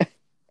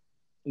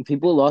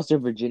 People lost their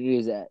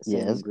virginities at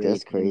Yeah, 7th grade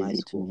that's in my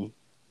crazy to school. me.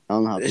 I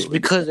don't know how It's people do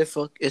because they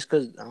fuck. It's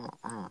because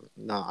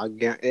no. I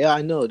guarantee. Yeah,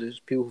 I know. There's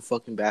people who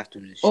fucking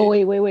bathrooms and shit. Oh,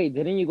 wait.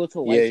 Didn't you go to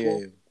a white Yeah,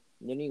 school? yeah,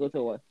 Didn't you go to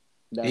a what?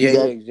 yeah. That-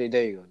 Yeah.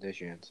 There you go. There's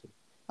your answer.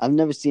 I've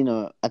never seen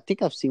I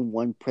think I've seen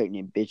one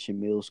pregnant bitch in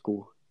middle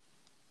school.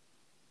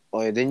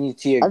 Oh yeah. Then you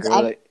see a I've- girl.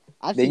 I've-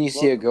 Like, then you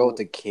see a girl with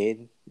a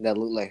kid that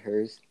looked like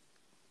hers.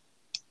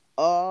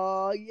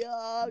 Oh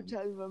yeah, I'm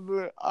trying to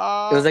remember. It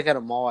was like at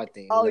a mall, I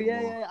think. It was Oh like a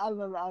yeah, mall. yeah. I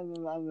remember.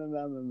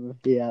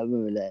 Yeah, I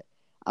remember that.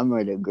 I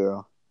remember that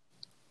girl.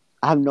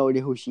 I have no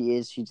idea who she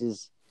is. She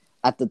just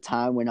at the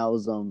time when I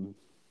was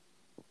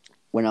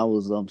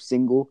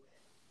single.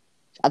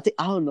 I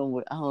don't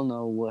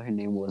know what her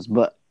name was,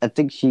 but I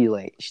think she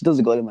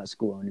doesn't go to my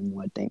school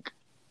anymore. I think.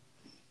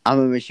 I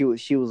remember she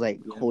was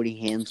like holding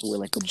hands with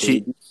like a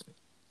baby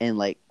and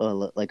like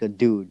a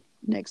dude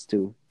next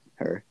to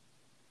her.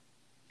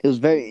 It was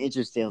very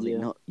interesting. I was like,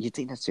 no, you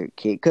think that's her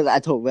kid? Because I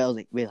told Ray, I was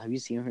like, wait, have you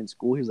seen her in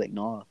school? He was like,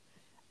 nah.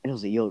 And I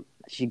was like, yo,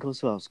 she goes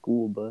to our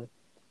school, bud.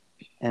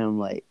 And I'm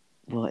like,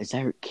 well, is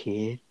that her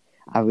kid?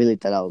 I really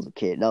thought I was a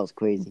kid. That was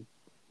crazy.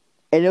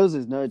 And there was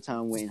this another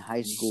time when in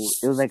high school,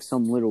 it was like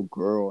some little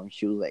girl, and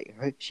she was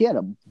like, she had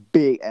a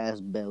big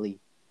ass belly.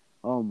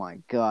 Oh my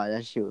god,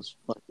 that shit was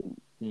fucking.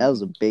 That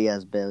was a big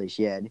ass belly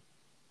she had.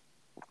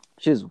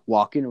 She was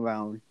walking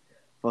around,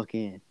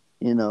 fucking,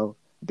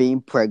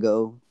 being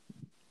preggo.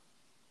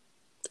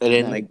 And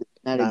then Not- like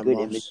Not a good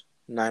image.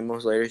 9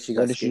 months later, she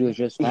got What if she was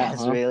skinny. just fat, Yes,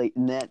 huh? really.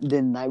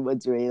 Then 9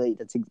 months later,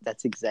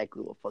 that's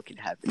exactly what fucking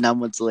happened. 9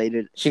 months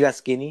later, She got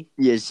skinny.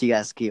 yeah, she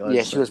got scared.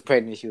 Yeah, she was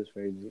pregnant. She was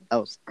pregnant. That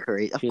was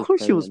crazy. She Of was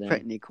course, she was pregnant then.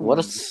 pregnant. Come What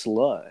a on,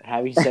 slut!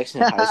 Having sex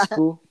in high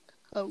school.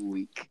 a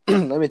week.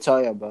 Let me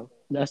tell you, bro.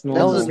 That's That No,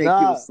 normal. doesn't it's make you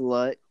a not.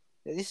 slut.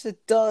 Yes,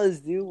 it does,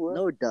 dude. What?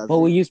 No, it doesn't. But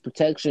we use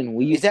protection.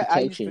 We use Is that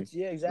I use protection.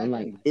 yeah, exactly.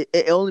 Unlike-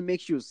 It only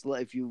makes you a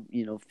slut if you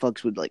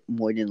fucks with like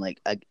more than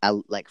like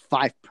like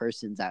 5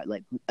 persons out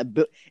like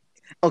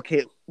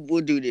okay,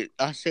 we'll do this.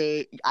 I'll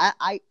say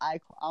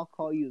I'll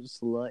call you a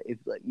slut if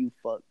like you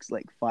fucks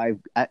like 5.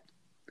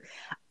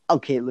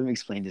 Okay, let me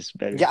explain this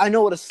better. Yeah, I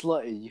know what a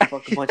slut is. You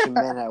fuck a bunch of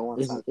men at one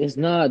time. It's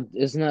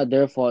not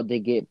their fault they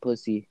get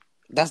pussy.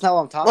 That's not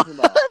what I'm talking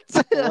about.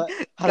 What?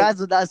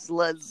 Guys are not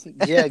sluts.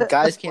 Yeah,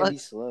 guys can't be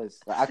sluts.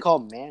 Like, I call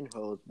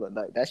manholes, but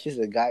like that's just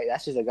a guy.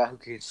 That's just a guy who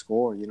can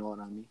score. You know what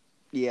I mean?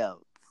 Yeah,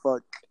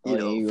 fuck. You Oh,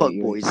 know, yeah, fuck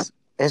you're right. boys.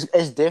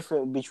 It's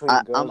different between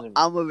girls and.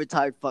 I'm a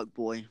retired fuck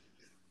boy.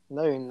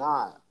 No, you're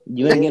not.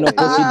 You ain't get no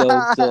pussy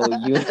though, so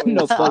you ain't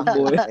no fuck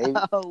boy.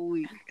 Baby.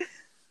 Weak.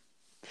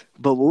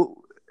 But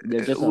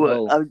You're just a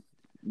hoe.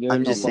 You're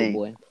I'm no just fuck saying.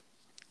 boy.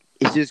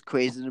 It's just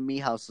crazy to me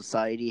how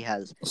society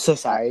has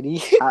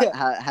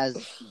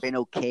been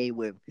okay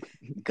with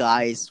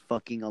guys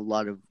fucking a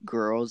lot of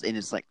girls, and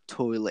it's like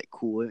totally like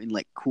cool and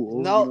like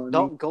cool. No, you know what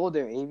don't I mean? go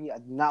there, Amy. I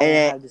do not want to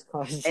have this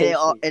conversation.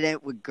 And then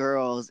with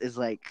girls, it's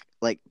like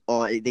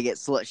oh, they get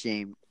slut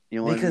shamed. You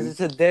know what I mean?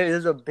 Because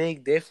there's a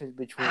big difference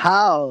between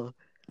How?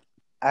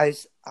 let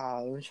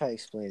me try to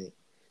explain it.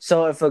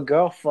 So if a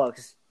girl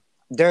fucks,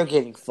 they're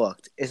getting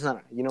fucked. It's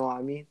not, you know what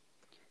I mean?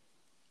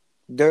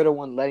 They're the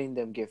one letting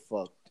them get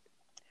fucked.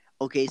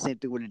 Okay, same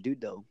thing with a dude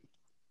though.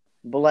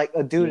 But like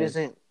a dude Yeah.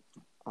 isn't.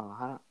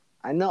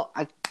 I know.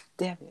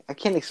 Damn it. I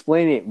can't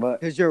explain it, but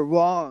Because you're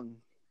wrong.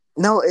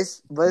 no,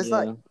 it's Yeah.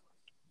 like.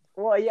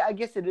 Well, yeah, I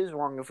guess it is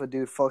wrong if a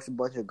dude fucks a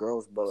bunch of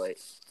girls, but like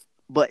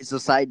But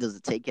society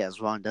doesn't take it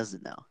as wrong, does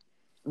it now?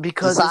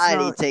 because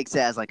Society takes it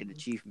as like an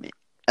achievement.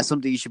 As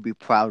something you should be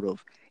proud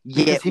of.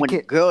 Yet he when a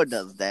can't- girl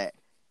does that,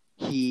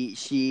 she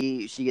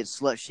gets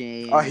slut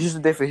shamed. All right, here's the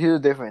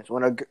difference.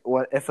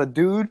 If a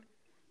dude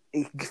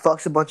he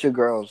fucks a bunch of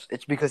girls,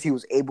 it's because he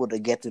was able to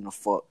get them to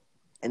fuck,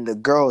 and the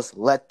girls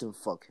let them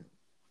fuck him.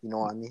 You know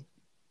what I mean?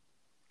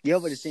 Yeah,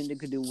 but the same thing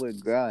could do with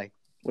a guy.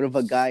 What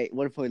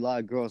if a lot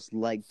of girls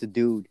like the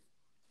dude?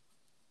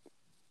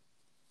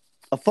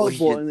 A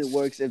fuckboy only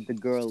works if the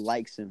girl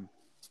likes him.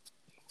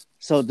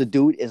 So the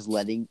dude is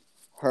letting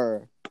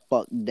her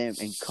fuck them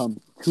and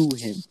come to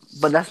him.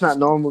 But that's not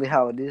normally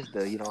how it is,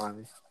 though. You know what I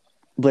mean?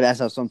 But that's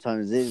how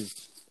sometimes it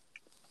is.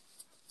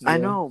 I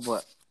Yeah. know,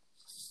 but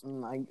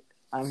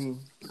I mean,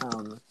 I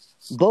don't know.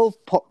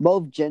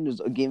 Both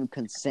genders are giving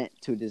consent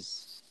to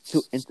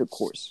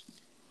intercourse.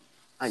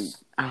 I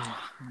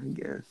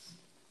guess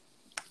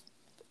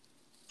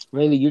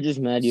Really, you're just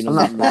mad you I'm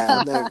don't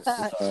not get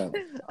mad.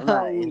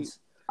 Alright.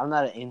 I'm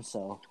not an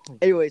incel.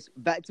 Anyways,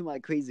 back to my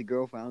crazy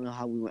girlfriend. I don't know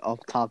how we went off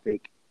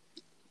topic.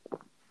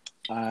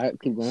 Alright,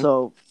 keep going.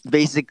 So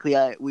basically,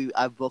 I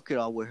broke it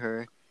all with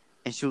her,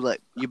 and she was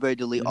like, "You better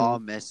delete all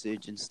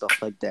message and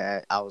stuff like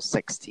that." I was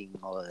sexting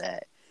all of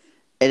that,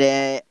 and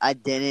then I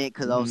didn't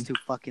because I was too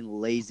fucking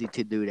lazy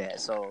to do that.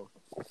 So,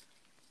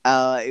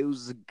 I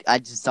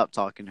just stopped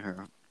talking to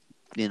her.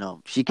 You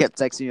know, she kept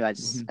texting me. I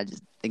just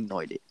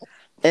ignored it.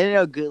 And then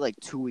a good like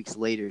 2 weeks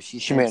later, she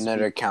made sends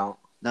another me, account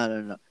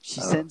No. She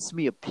sends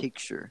me a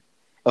picture.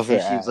 of her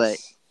And she's ass. like,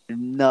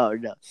 no.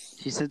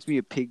 She sends me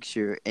a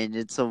picture, and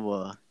it's of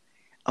a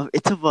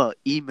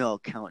email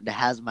account that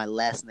has my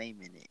last name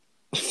in it.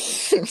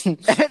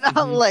 And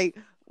I'm like,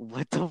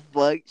 what the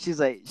fuck? She's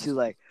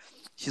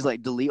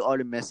like, delete all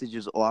the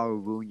messages or I will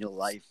ruin your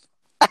life.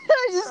 I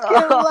just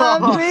kept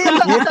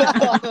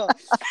laughing.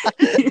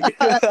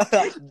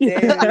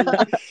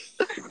 Damn.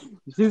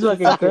 She's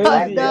fucking I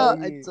crazy. know,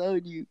 yo. I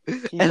told you.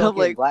 She's And I'm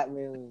like,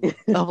 blackmailing.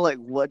 I'm like,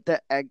 what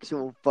the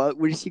actual fuck?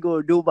 What is she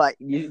gonna do by?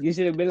 You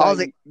should have been I like, was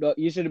like- no,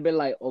 you should have been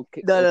like,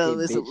 okay, No, okay,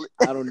 listen. bitch,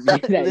 I don't need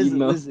that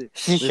email. Listen.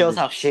 She shows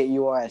how shit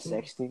you are at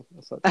sexting.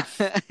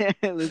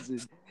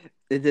 Listen.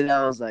 And then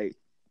I was like,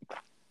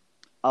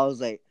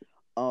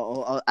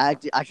 I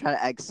tried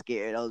to act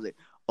scared. I was like,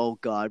 oh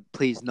God,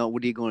 please no,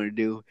 what are you going to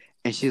do?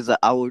 And she's like,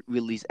 I will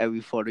release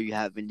every photo you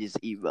have in this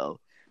email.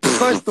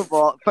 First of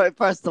all,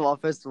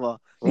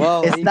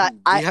 Well, it's not.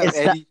 do you have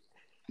any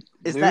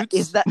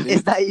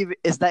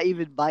It's not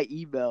even my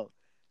email.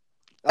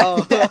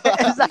 Oh,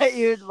 It's not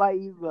even my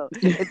email.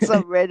 It's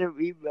some random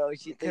email.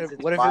 She thinks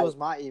it's what if mine. it was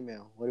my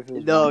email? What if it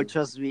was No, mine?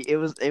 trust me, it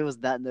was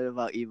not none of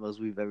our emails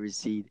we've ever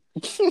seen.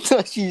 She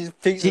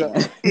just picks She- up.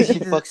 She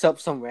fucks up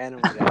some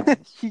random guy.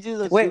 She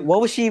just Wait, assumed-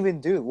 what would she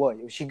even do? What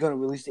was she gonna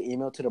release the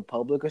email to the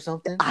public or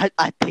something? I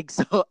think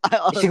so.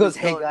 She goes,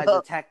 "Hey don't guys, know.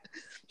 attack!"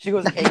 She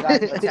goes, "Hey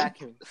guys, attack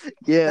him."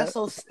 Yeah, That's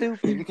so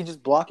stupid. You can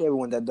just block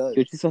everyone that does.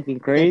 Dude, she's fucking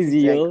crazy,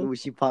 exactly yo. what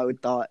she probably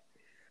thought.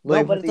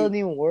 No, but it it doesn't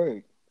even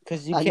work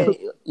because you I can't.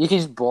 know. You can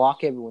just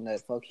block everyone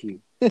that fucks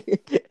you.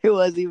 it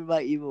wasn't even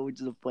my email, which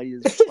is the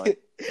funniest part.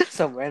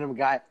 Some random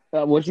guy.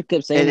 What you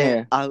kept saying And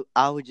there? then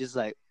I was just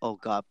like, oh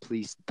God,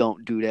 please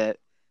don't do that.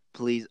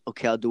 Please,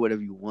 okay, I'll do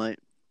whatever you want.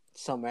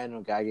 Some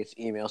random guy gets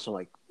emails from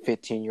like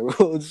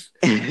 15-year-olds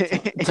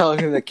telling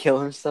him to kill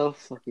himself.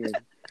 Fucking.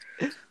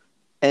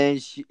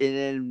 And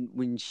then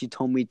when she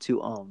told me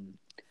to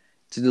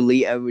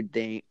delete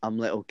everything, I'm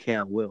like, okay,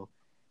 I will.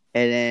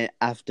 And then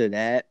after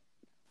that,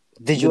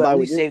 Did you By at the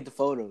least way- save the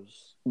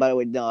photos? by the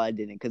way, no, I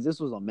didn't, because this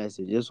was on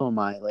message. This was on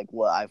my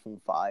iPhone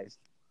 5.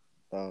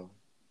 Oh.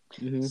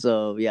 Mhm.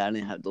 So yeah, I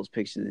didn't have those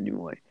pictures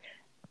anymore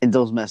and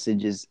those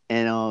messages.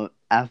 And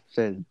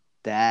after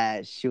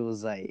that, she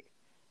was like,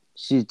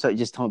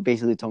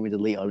 basically told me to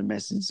delete all the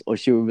messages, or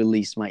she would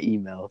release my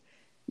email,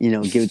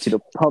 give it to the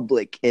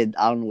public, and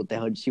I don't know what the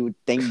hell she would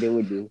think they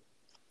would do.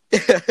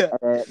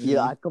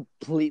 I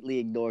completely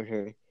ignored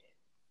her.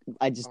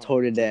 I just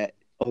told her that,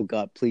 oh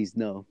God, please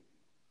no.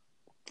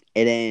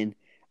 And then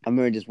I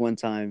remember this one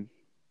time,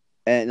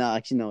 no,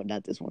 actually no,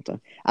 not this one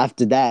time.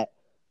 After that,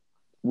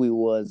 we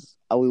was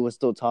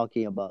still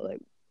talking about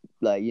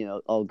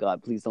oh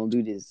God, please don't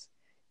do this.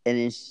 And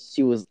then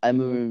she was, I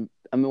remember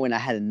when I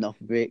had enough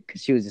of it,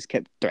 because she was just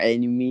kept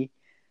threatening me,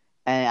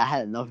 and I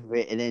had enough of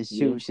it. And then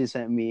she just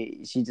sent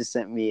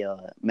me a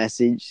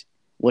message.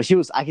 Well,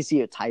 I could see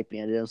her typing,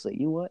 and then I was like,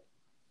 you know what,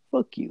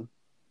 fuck you.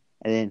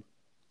 And then,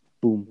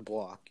 boom,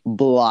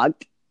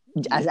 blocked.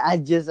 I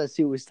just as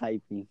she was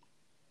typing.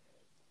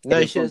 No,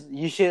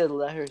 you should have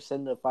let her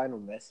send the final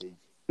message.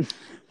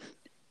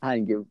 I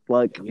didn't give a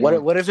fuck.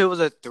 What if it was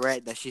a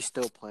threat that she's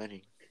still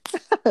planning?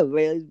 Man,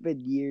 it's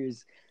been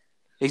years.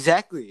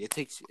 Exactly. It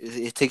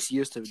takes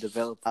years to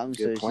develop. I'm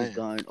sure she's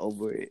gone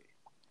over it.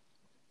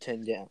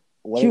 10 down.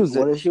 She was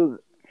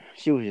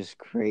just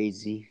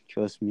crazy.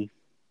 Trust me.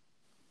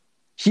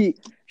 She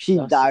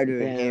dyed her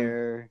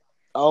hair.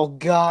 Oh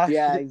God.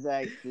 Yeah,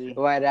 exactly.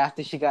 Right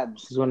after she got.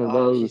 She's one of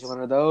those. She's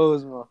one of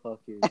those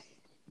motherfuckers.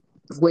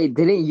 Wait,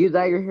 didn't you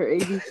dye your hair,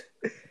 AB?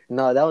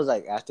 No, that was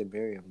like after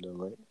Miriam,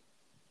 though,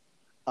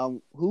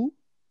 right? Who?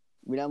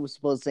 We're not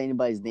supposed to say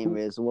anybody's name,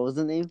 right? So what was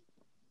the name?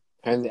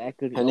 Her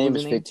name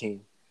is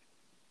 15.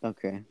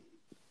 Okay.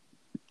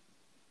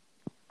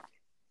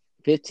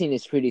 15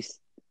 is pretty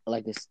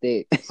like a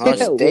stick.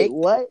 Steak? Wait,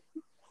 what?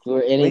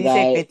 For any When you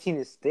guy. say 15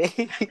 is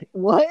steak?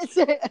 What?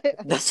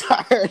 That's what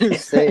I heard you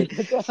say.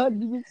 What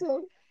did you say?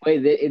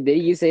 Wait,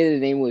 did you say the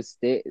name was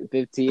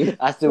 15?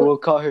 I said we'll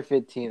call her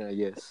 15, I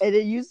guess. And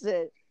then you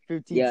said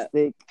 15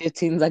 stick.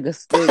 15's like a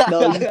stick.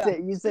 No,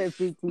 you said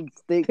 15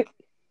 stick.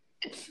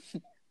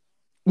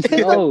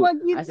 No,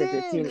 I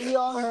said 15. We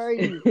all heard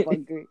you,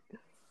 fucker.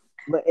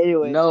 But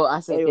anyway. No, I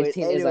said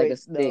 15 is like a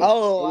stick. No.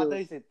 Oh, I thought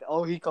he said.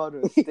 Oh, he called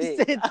her a stick. He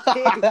said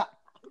thick.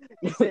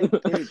 He said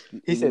thick.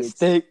 He said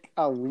stick.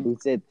 He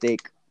said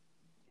thick.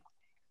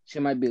 She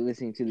might be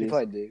listening to He this.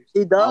 probably did.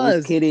 He does. I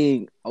was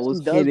kidding. I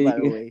was kidding. By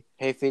the way.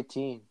 Hey,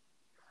 15.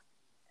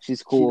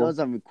 She's cool. She knows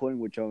I'm recording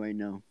with y'all right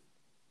now.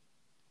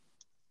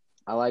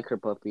 I like her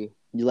puppy.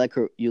 You like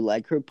her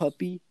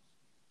puppy?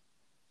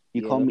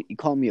 You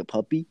call me a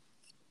puppy?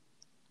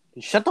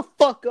 Shut the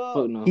fuck up.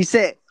 Oh, no. He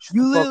said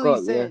you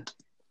literally said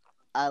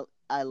I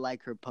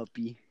like her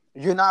puppy.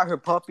 You're not her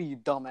puppy, you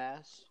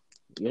dumbass.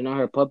 You're not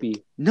her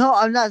puppy. No,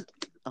 I'm not.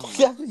 Oh,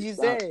 That's what you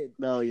said.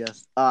 No,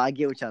 yes. I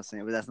get what y'all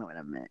saying, but that's not what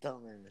I meant.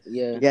 Dumbass.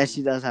 Yeah. Yeah,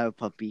 she does have a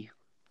puppy.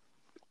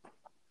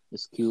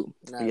 It's cute.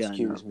 Nah, Yeah,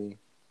 excuse me.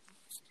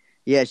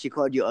 Yeah, she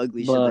called you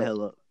ugly. Shut the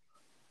hell up.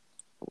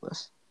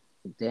 What?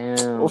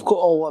 Damn. Of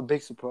course. Oh, what a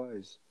big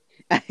surprise.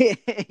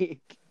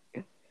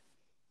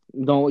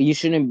 No, you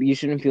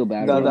shouldn't feel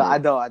bad. No, I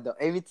don't.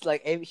 Amy,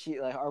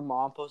 her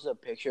mom posted a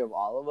picture of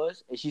all of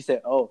us, and she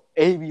said, "Oh,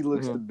 Amy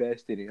looks the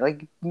best in it."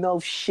 Like, no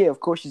shit.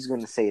 Of course she's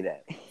gonna say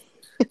that.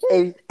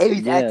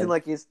 Amy's acting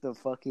like it's the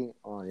fucking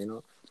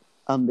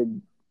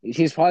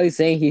She's probably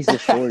saying he's the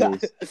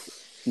shortest.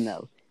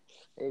 No.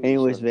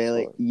 Anyways,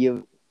 Bailey,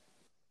 you.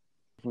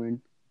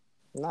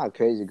 Not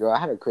crazy, girl. I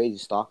had a crazy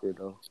stalker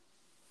though.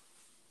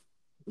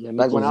 Yeah,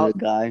 Like when I was a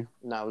guy.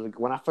 No, it was like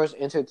when I first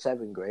entered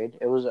 7th grade.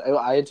 I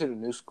entered a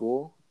new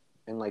school,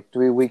 and like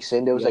 3 weeks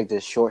in, there was like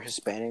this short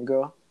Hispanic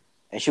girl,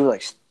 and she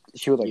would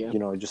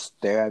just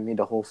stare at me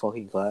the whole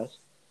fucking class.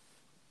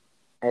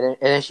 And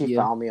then she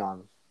found me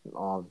on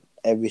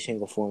every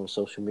single form of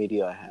social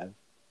media I have.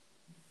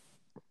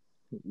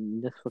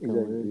 That's fucking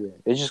weird. Yeah.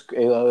 It was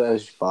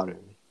just bothering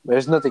me. But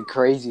there's nothing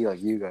crazy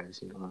like you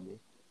guys, you know what I mean?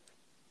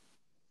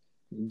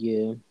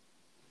 Yeah.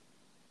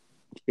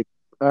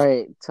 All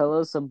right, tell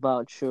us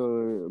about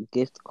your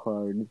gift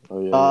card.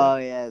 Oh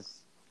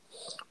yes.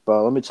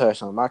 Bro, let me tell you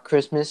something. My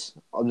Christmas,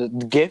 the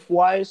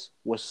gift-wise,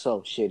 was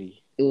so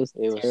shitty. It was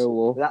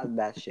terrible. Not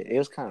that shit. It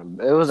was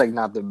like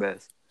not the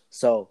best.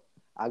 So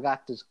I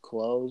got this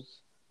clothes.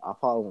 I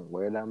probably won't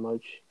wear that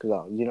much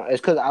because it's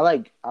because I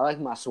like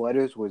my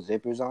sweaters with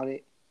zippers on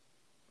it.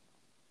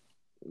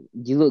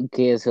 You look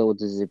gay as hell with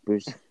the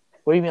zippers.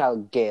 What do you mean I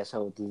look gay as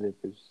hell with the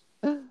zippers?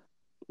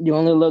 You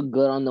only look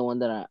good on the one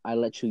that I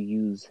let you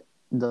use.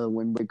 The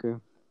windbreaker.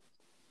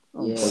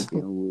 Yeah.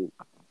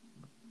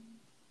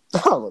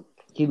 Oh,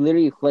 he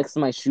literally flexed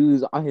my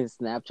shoes on his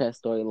Snapchat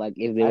story like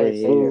if they were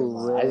his.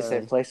 I just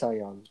said flex on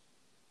y'all.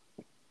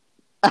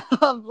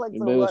 I'm flexing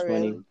But it was what,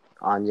 funny. really?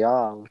 On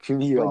y'all. What you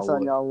mean Flex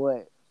on y'all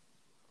what?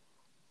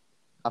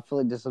 I feel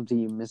like there's something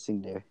you're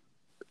missing there.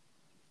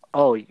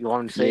 Oh, you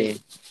want to say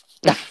it?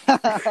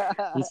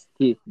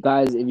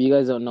 Guys, if you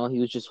guys don't know, he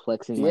was just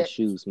flexing my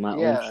shoes, my own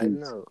shoes. I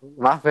know.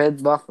 My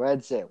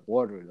friend said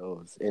water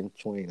those in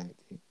 2019.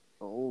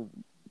 Oh,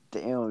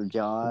 damn,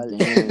 John.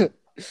 Damn.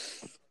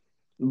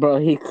 Bro,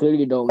 he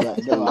clearly don't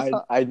got those.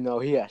 I know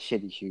he has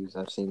shitty shoes.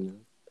 I've seen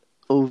them.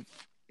 Oh.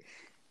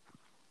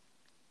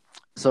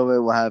 So wait,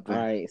 what All happened?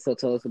 right, so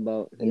tell us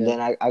about. And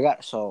then I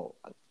got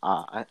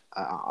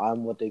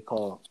I'm what they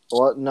call.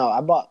 Well, no,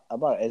 I bought an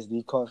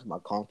SD card for my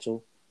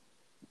console.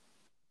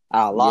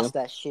 I lost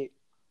that shit,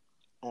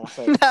 and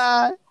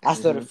I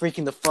started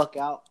freaking the fuck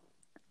out.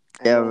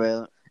 Yeah,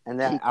 man. And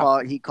then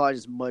He called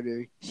his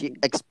mother. She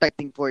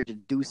expecting for her to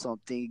do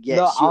something. Yeah,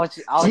 No, she, I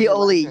was she just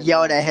only letting her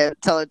yelled know. at him,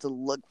 tell her to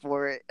look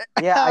for it.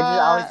 Yeah,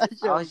 I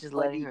That was shit just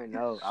funny. letting her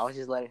know. I was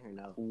just letting her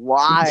know.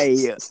 Why?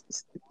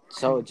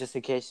 So just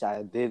in case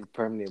I did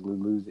permanently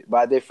lose it, but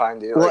I did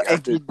find it. Well,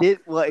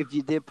 Like, if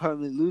you did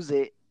permanently lose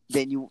it,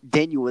 then you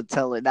would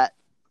tell her that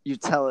you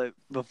tell her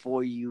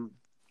before you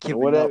give it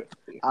whatever.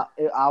 up.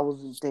 I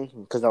was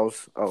thinking because I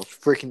was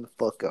freaking the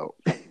fuck out.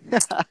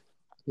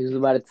 He was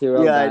about to tear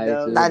up, Yeah, I guys.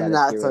 know. He was I about did to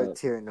not tear start up.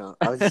 tearing up.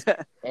 I was just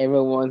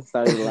Everyone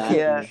started laughing.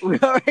 Yeah, we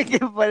were making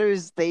fun of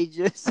his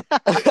stages.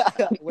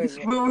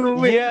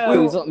 wait. Yeah,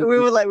 we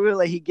were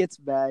like, he gets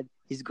mad.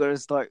 He's gonna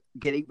start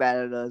getting mad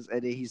at us,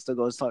 and then he's still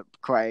gonna start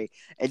crying,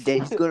 and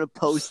then he's gonna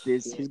post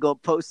this. Yeah. He's gonna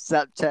post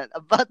Snapchat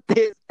about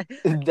this,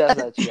 That's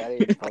not true. I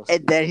didn't post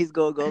and it. then he's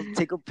gonna go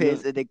take a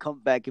piss, and then come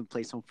back and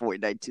play some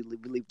Fortnite to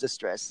relieve the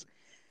stress.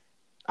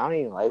 I don't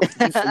even like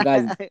it.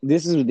 Guys,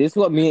 this is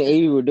what me and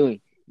Avi were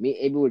doing. Me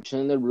and Avi were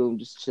chilling in the room,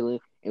 just chilling,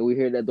 and we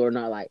hear that door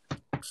knock. Like,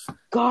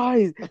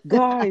 guys,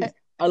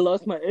 I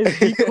lost my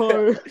SD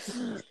card.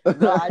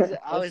 No,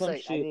 I was some like, I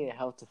shit. needed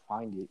help to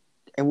find it.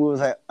 And we was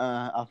like,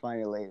 I'll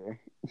find it later.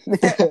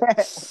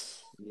 Yeah.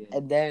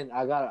 And then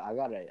I got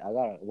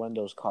one of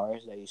those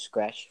cards that you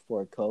scratch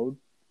for a code.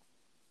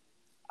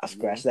 I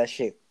scratched that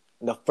shit.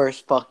 The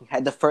first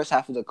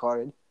half of the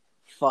card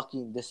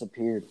fucking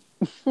disappeared.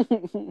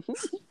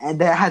 And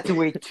then I had to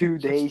wait 2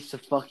 days to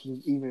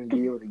fucking even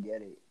be able to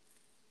get it.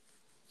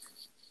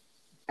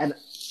 And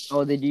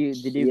Oh, did you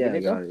yeah, get I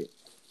it? got it.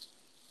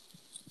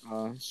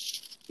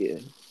 Yeah,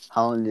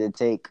 How long did it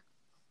take?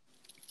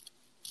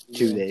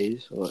 2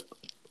 days. What?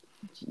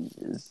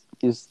 Jesus,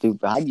 you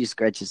stupid. How'd you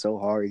scratch it so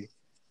hard?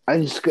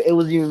 It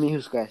wasn't even me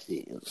who scratched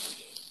it.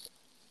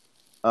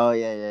 Oh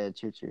yeah,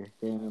 true.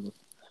 Damn.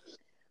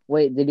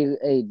 Wait, did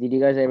you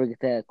guys ever get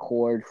that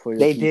cord for the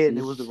They PC? did.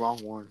 It was the wrong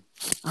one.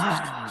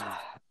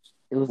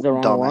 It was the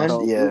wrong Dumbass.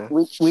 one. Yeah.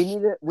 We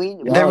need it. We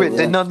Never-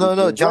 they-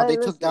 No, John. They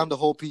Listen. took down the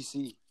whole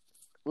PC.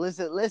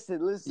 Listen. For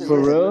listen.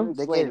 real? Let me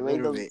They explain. get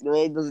rid of it.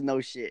 Wade doesn't know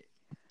shit.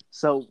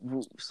 So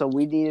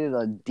we needed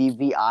a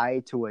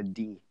DVI to a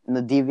D, and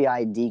the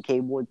DVI D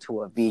cable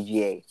to a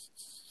VGA,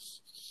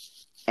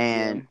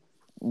 and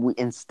we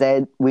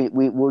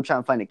were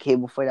trying to find a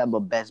cable for that,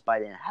 but Best Buy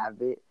didn't have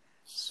it,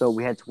 so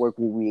we had to work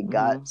with what we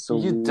got.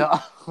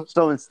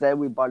 So instead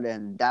we bought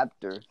an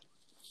adapter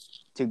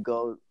to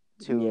go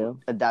to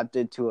adapt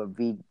it to a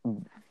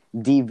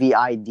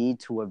DVI-D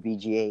to a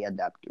VGA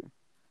adapter.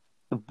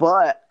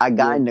 But I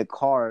got in the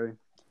car,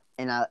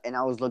 and I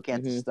was looking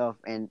at the stuff,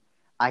 and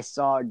I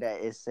saw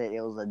that it said it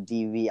was a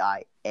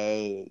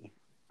DVI-A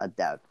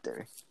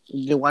adapter.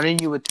 Then why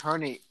didn't you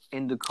return it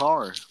in the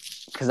car?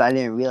 Because I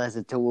didn't realize it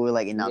until we were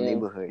like in our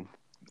neighborhood.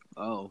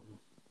 Oh.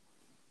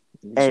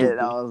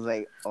 And I was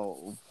like,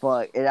 "Oh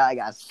fuck!" And I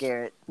got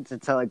scared to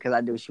tell her because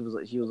I knew she was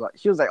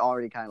like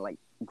already kind of like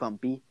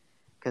grumpy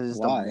because it's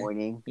Why? the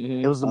morning.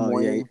 Mhm. It was the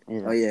morning. Yeah.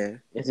 You know, Oh yeah.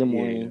 It's the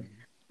morning.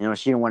 you know,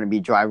 she didn't want to be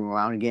driving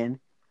around again.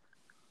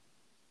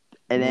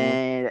 And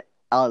then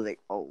I was like,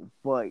 "Oh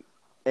fuck!"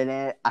 And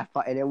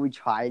then we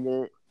tried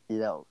it, you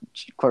know,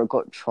 quote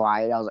unquote,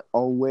 try it. I was like,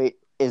 "Oh wait,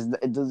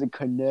 it doesn't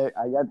connect.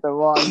 I got the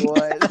wrong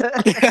one."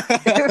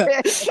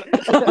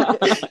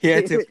 He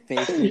had to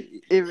fake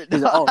it.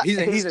 He's like,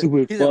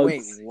 he's like,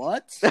 wait,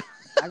 what?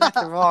 I got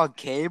the wrong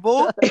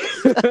cable?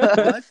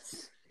 What?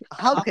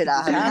 How could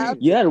I have?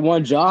 You had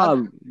one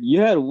job.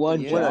 You had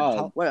one Yeah.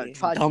 job. What a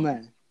tragedy.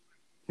 Dumbass.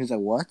 He was like,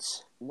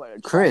 what? What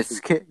a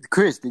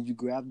Chris, did you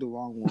grab the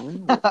wrong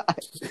one?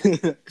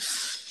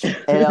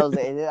 And I was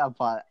like, and then I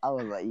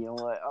was like, you know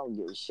what? I don't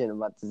give a shit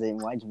about this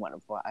anymore. I just want.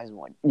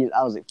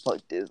 I was like, fuck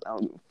this. I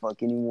don't give a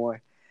fuck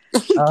anymore.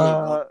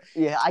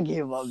 Yeah, I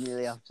gave up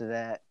really after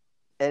that.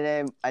 And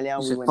then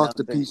we went fuck out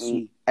the to PC.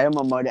 eat. And then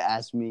my mother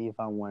asked me if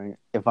I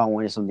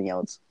wanted something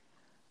else.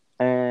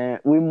 And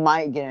we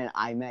might get an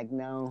iMac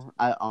now.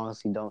 I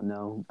honestly don't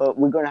know, but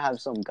we're gonna have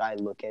some guy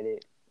look at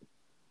it.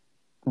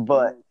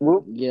 But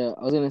Yeah,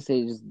 I was gonna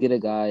say just get a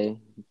guy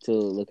to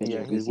look at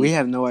your PC. we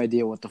have no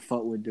idea what the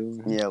fuck we're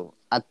doing. yeah,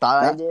 I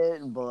thought I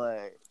did,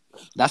 but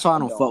That's why I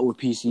don't fuck with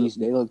PCs.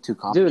 They look too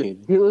Dude,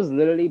 complicated. he was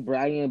literally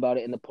bragging about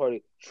it in the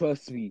party.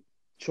 Trust me.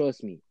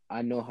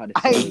 I know how to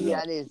set it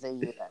up. I didn't say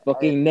that.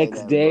 Fucking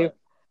next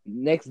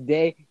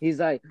day, he's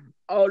like,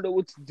 I don't know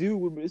what to do.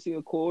 We're missing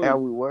a cord. Yeah,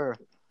 we were.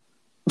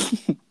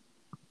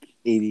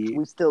 Idiot.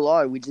 We still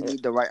are. We just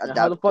need the right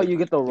adapter. How the fuck you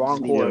get the We wrong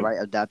just need the cord? right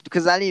adapter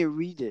because I didn't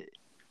read it.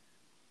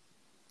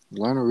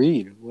 Learn to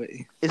read. What?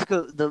 It's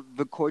because the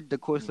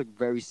cords look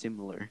very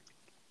similar.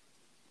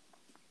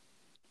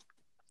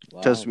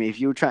 Wow. Trust me, if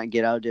you were trying to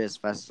get out there as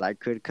fast as I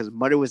could, because my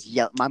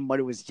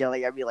mother was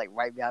yelling at me like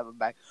right behind my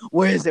back.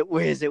 Where is it?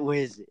 Where is it? Where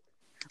is it?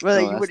 Well,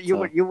 Oh,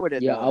 you would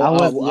have Yeah, known. I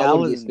would I be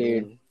wasn't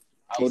scared.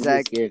 I would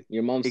get scared.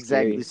 Your mom's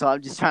Exactly. scary. So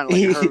I'm just trying to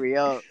like hurry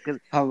up because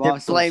Her they're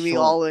mom's so blaming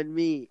short. all on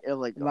me. And I'm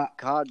like, oh, My-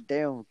 God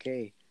damn,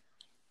 okay.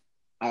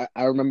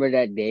 I remember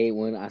that day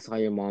when I saw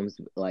your mom's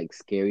like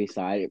scary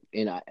side,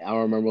 and I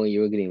remember when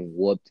you were getting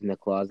whooped in the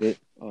closet.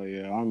 Oh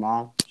yeah, our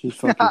mom. She's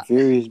fucking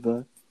furious,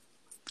 bro.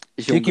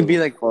 She She don't can give be a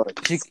like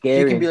fuck. she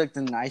Scary. can be like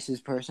the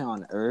nicest person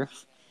on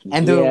earth,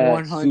 and do a Yeah,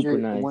 100 super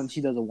nice. when she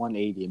does a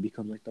 180 and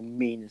becomes like the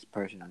meanest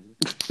person on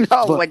earth.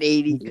 Oh, But-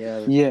 180.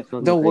 Yeah, Yeah,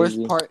 something the worst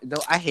crazy. part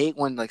though, I hate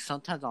when like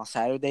sometimes on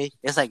Saturday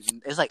it's like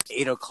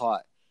 8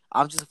 o'clock.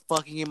 I'm just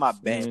fucking in my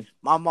bed. Mhm.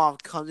 My mom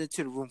comes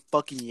into the room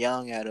fucking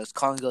yelling at us,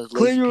 calling us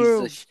Clean lazy your pieces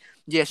room. of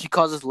yeah, she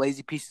calls us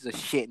lazy pieces of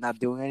shit, not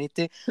doing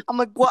anything. I'm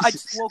like, what? I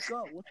just woke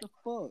up. What the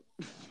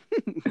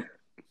fuck?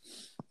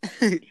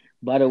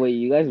 By the way,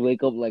 you guys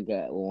wake up like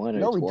at 1 or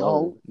No, we 12.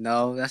 don't.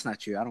 No, that's not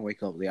true. I don't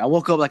wake up late. I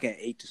woke up like at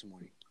 8 this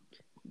morning.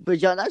 But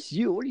John, that's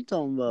you. What are you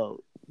talking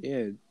about?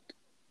 Yeah,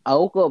 I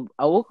woke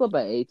up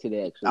at 8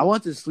 today. Actually, I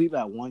went to sleep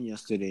at 1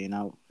 yesterday, and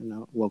I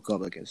woke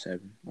up like at 7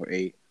 or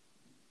 8.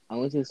 I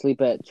went to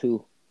sleep at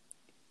 2,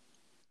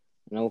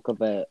 and I woke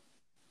up at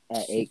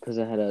 8 because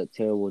I had a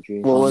terrible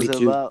dream. What was me it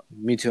too. about?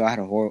 Me too. I had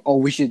a horror. Oh,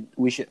 we should.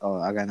 Oh,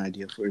 I got an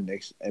idea for the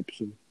next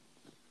episode.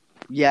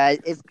 Yeah,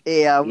 it's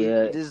Yeah.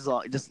 This is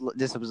long. This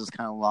episode's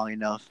kind of long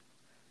enough.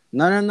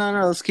 No.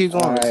 Let's keep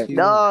going. Alright. Let's keep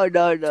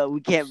going. No. We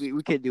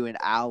can't do an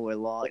hour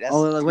long. That's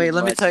Wait. too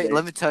Let me much, tell you. man.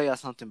 Let me tell y'all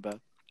something, bro.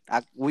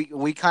 We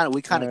kind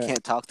of Alright.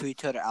 can't talk to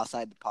each other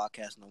outside the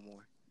podcast no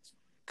more,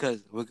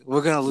 cause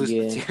we're gonna lose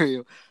Yeah.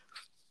 material.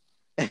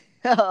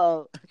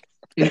 Oh,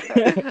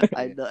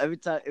 I know. Every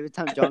time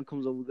John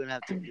comes over, we're gonna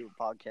have to do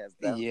a podcast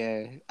now.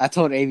 Yeah, I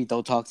told Amy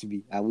don't talk to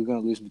me. We're gonna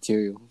lose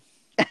material.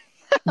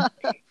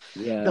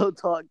 Yeah. Don't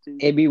talk to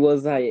me. AB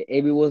was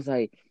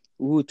like,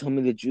 ooh, tell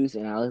me the juice,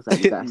 and I was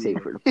like, gotta save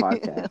it for the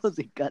podcast. I was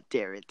like, God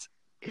damn it.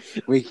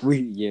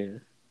 Yeah.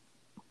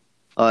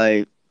 All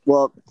right.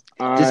 Well,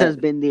 All this right. has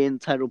been the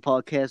Entitled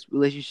Podcast,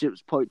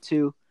 Relationships Part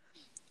 2,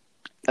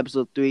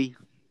 Episode 3.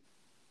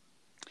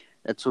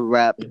 That's a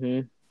wrap.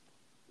 Mhm.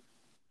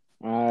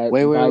 All right.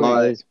 Wait, bye, wait.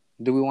 guys.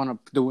 Do we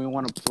want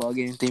to plug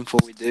anything before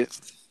we do?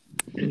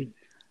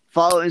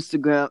 Follow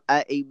Instagram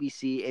at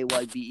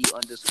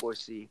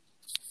ABCAYBE_C.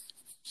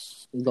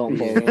 Don't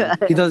follow Yeah.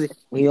 him. He doesn't.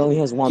 He only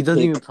has one. He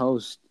doesn't pic. even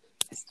post.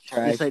 It's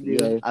trash. Yes, I do.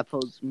 Yeah. I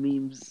post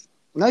memes.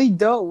 No, you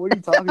don't. What are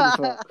you talking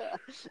about?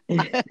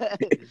 I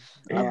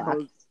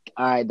post.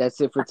 All right, that's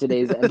it for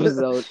today's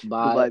episode.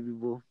 Goodbye, Bye.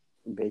 people.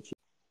 Bitch.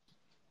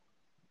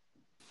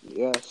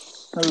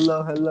 Yes.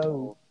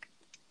 Hello.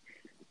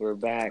 We're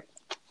back.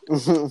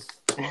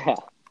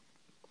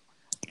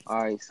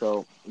 All right,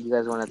 so you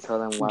guys want to tell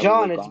them why?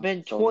 John, we were it's gone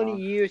been so 20 long?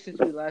 years since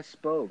we last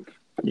spoke.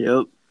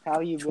 Yep. How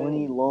you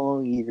 20 been?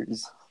 long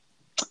years.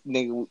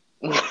 Nigga,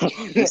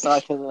 we saw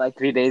each other like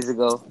 3 days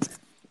ago.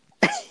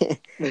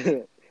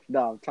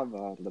 No, I'm talking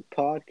about the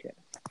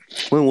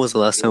podcast. When was the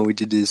last time we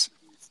did this?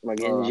 Like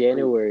in in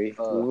January.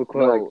 We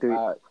recorded like 3.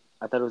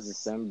 I thought it was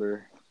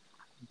December,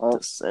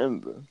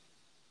 December.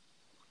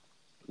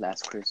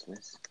 last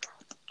Christmas.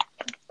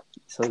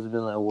 So it's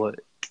been like, what,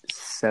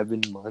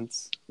 7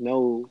 months?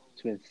 No,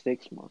 it's been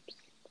 6 months.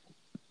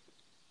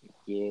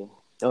 Yeah.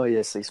 Oh,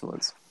 yeah, 6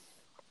 months.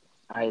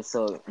 All right,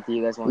 so do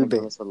you guys want to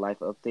give us a life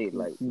update?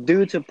 Like,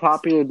 Due to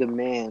popular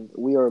demand,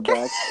 we are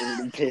back in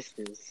the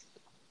business.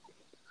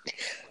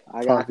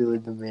 Popular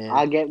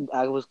demand.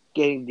 I was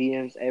getting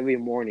DMs every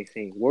morning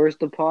saying, "Where's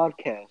the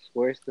podcast?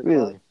 Where's the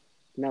Really?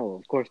 No,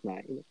 of course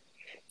not.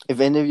 If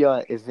any of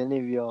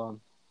y'all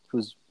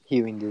who's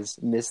hearing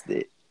this missed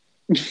it,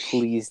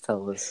 please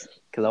tell us,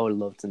 because I would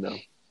love to know.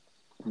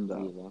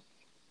 No.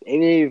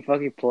 Amy didn't even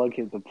fucking plug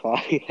him the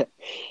podcast.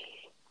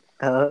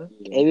 Huh?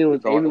 Amy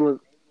was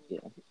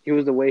he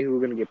was the way we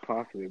were gonna get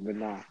popular, but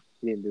nah,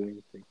 he didn't do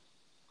anything.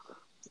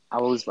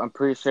 I'm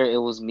pretty sure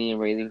it was me and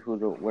Rayleigh who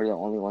were the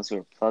only ones who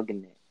were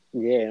plugging it.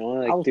 Yeah,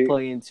 only like I was 3.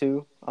 plugging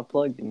too. I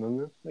plugged it,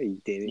 remember? No,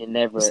 you didn't. You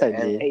never Yes, I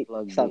ever did. Hey,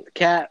 plugged stop it. the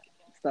cat.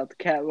 Stop the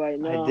cat right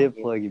now. I did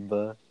plug it,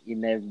 bud. You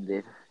never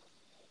did.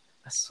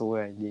 I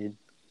swear I did.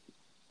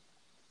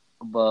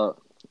 But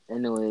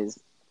anyways,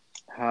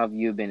 how have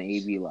you been,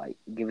 AB? Like,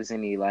 give us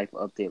any life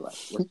update. Like,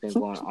 what's been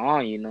going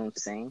on? You know what I'm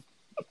saying?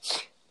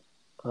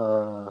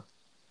 I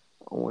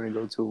want to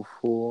go to a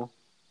pool,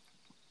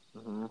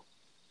 Mm-hmm.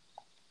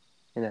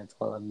 and that's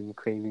all I've been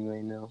craving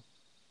right now.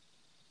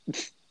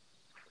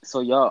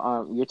 So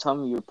y'all, you're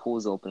telling me your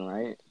pool's open,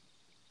 right?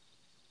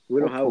 We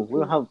don't have a We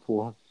don't have a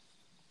pool.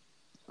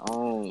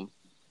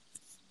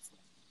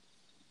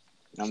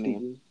 I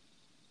mean,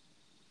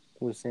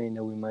 We're saying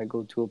that we might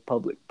go to a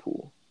public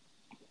pool.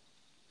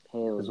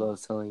 hell, That's what I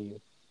was telling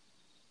you.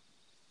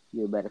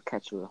 you better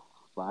catch a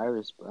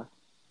virus, bro.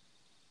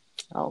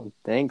 I don't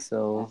think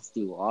so. That's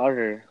the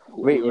water.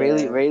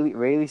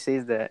 Rayleigh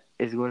says that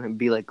it's going to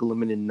be like a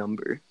limited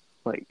number,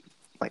 like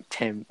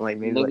 10, like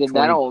maybe Nigga, like 20.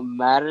 that don't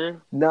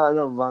matter.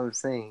 No, but I'm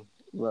saying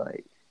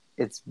like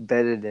it's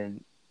better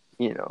than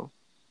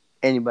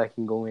anybody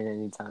can go in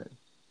anytime.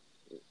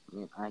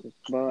 I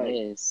But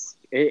guess.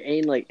 it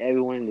ain't like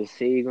everyone in the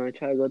city gonna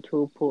try to go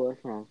to a pool.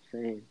 That's what I'm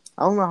saying.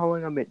 I don't know how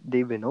long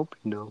they've been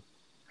open though.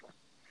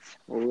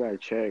 Well, we gotta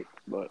check,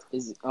 but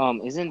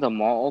Isn't the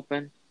mall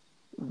open?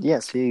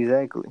 Yes,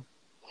 exactly.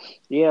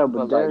 yeah, but But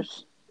like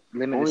there's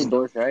limited only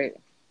stores, right?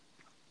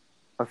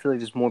 I feel like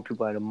there's more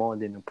people at the mall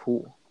than the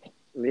pool.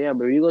 yeah,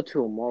 but if you go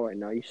to a mall right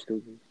now, you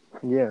stupid.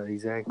 Yeah,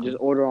 exactly. Just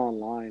order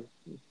online.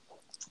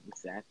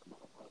 Exactly.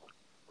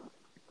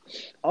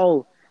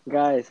 Oh,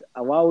 guys,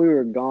 while we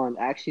were gone,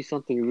 actually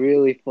something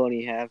really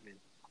funny happened.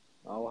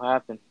 Oh, what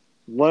happened?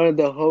 One of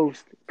the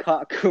hosts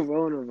caught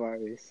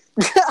coronavirus.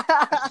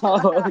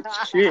 Oh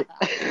shit!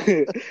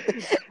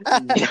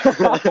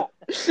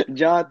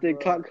 Jonathan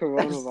caught That's so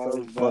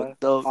coronavirus, bro.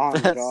 fucked up. On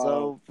That's job.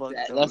 so fucked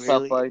up. That's so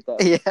Really? fucked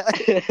up. Yeah.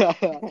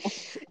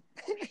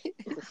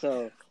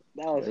 So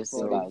that was That's Listen,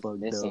 so funny. guys.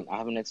 fucked Listen, up. I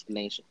have an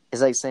explanation.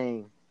 It's like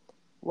saying,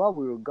 while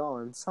we were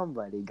gone,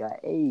 somebody got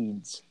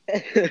AIDS.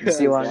 You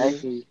see what I mean?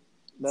 Exactly.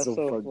 That's so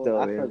so fucked funny.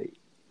 up, I really.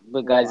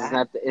 But Well, guys, it's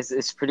not.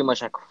 It's pretty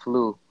much like a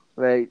flu.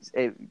 Right?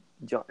 Hey,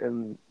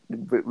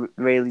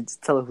 Rayleigh,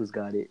 tell her who's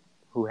got it.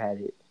 Who had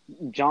it?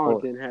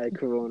 Jonathan had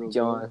corona.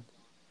 John.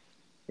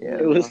 Bro. Yeah.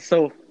 It was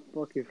so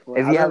fucking funny.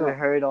 If I you don't haven't know.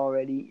 heard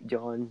already,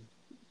 John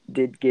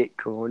did get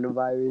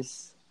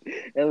coronavirus.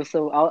 It was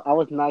so. I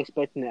was not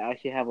expecting to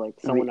actually have like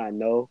someone I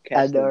know I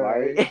catch the know,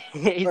 virus. right?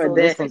 He's Or the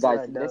they- only person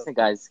I know. Listen,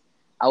 guys.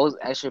 I was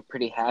actually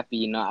pretty happy.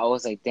 You know, I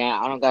was like,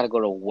 damn, I don't gotta go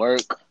to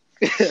work.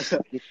 Get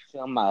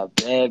on my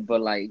bed,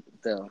 but like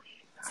the.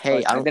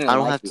 Hey, I didn't don't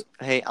like have it.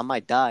 to. Hey, I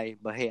might die,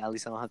 but hey, at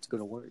least I don't have to go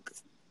to work.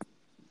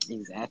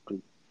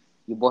 Exactly.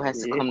 Your boy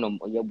has to Yeah. come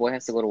to. Your boy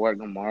has to go to work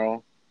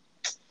tomorrow.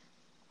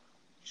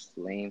 Just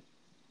lame.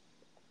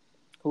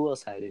 Who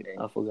else had it?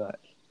 I forgot.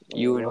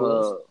 You and who Uh,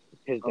 else?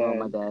 His oh, dad.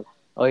 my dad.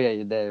 Oh yeah,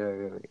 your dad.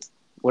 Right.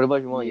 What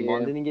about your mom? Your mom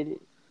Yeah. didn't get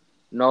it.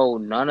 No,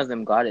 none of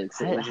them got it.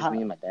 Except it was just How- me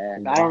and my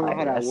dad. I don't know Why?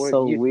 how that That's works.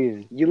 so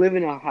weird. You live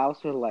in a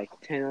house with like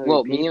 10 other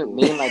Well, people.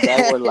 me and my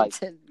dad were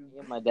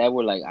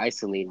like,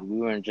 isolated. We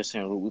weren't just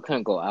in. We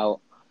couldn't go out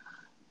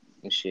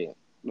and shit.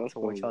 That's So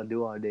what y'all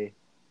do all day?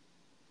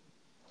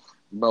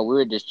 But we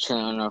were just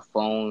chilling on our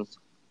phones.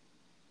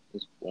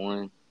 It's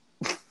boring.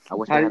 I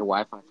wish I How- had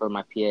Wi-Fi for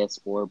my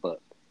PS4,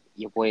 but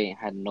your boy ain't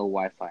had no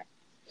Wi-Fi.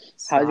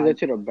 How'd you go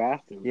to the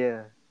bathroom?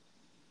 Yeah.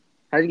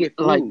 How'd you get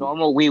food? Like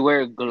normal, we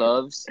wear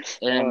gloves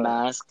and a Oh.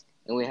 mask,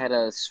 and we had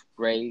a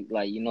spray,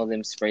 like you know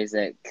them sprays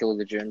that kill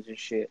the germs and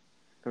shit.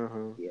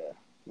 Yeah,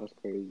 that's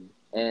crazy.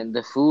 And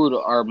the food,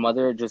 our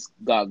mother just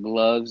got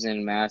gloves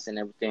and masks and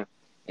everything,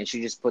 and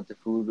she just put the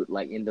food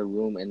like in the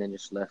room and then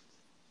just left.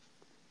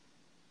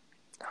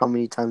 How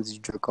many times did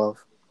you jerk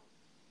off?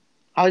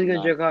 How's he gonna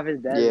Nah. jerk off his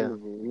dad Yeah. in the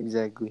room?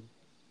 Exactly.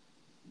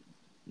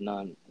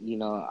 None. You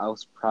know, I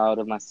was proud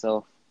of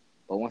myself,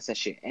 but once that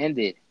shit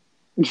ended,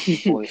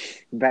 boy,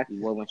 Back. the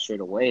boy went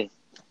straight away.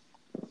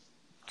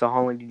 So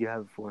how long did you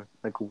have it for?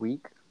 Like a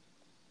week?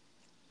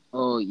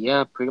 Oh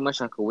yeah, pretty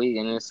much like a week,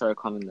 and then it started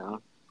coming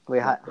down.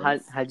 Wait, how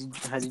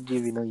did you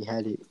even know you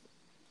had it?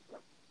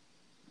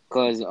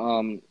 Cause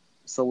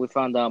so we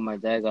found out my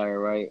dad got it,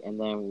 right, and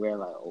then we were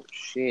like, oh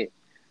shit.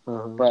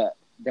 Uh-huh. But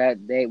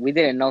that day we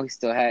didn't know he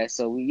still had it,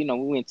 so we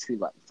went to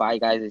like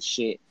Five Guys and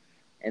shit,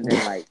 and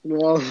then like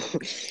Well,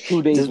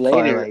 2 days This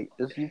probably, later,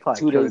 you probably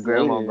 2 killed a days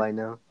grandma later. by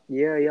now.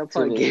 yeah, y'all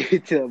probably Two gave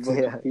it to a bunch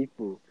Yeah. of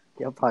people.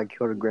 Y'all probably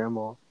killed a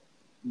grandma.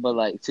 But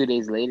like 2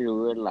 days later,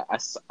 we were like,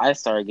 I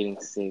started getting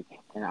sick,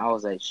 and I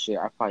was like, shit,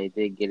 I probably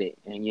did get it,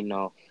 and you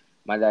know,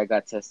 my dad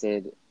got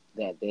tested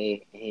that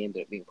day, and he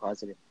ended up being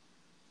positive.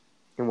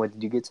 And what,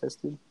 did you get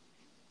tested?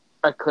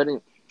 I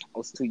couldn't. I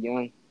was too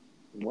young.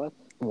 What?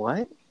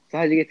 What? So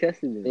how'd you get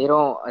tested then? They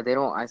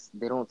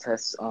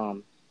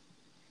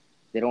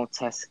don't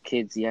test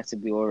kids. You have to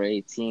be over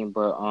 18.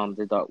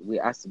 But we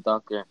asked the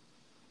doctor,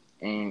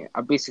 and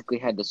I basically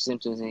had the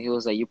symptoms, and he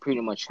was like, "You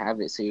pretty much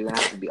have it, so you're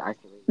gonna have to be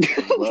isolated."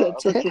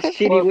 That's such a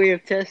shitty way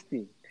of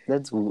testing.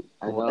 That's I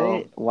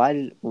know. what?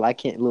 Why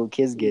can't little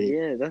kids get it?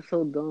 Yeah, that's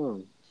so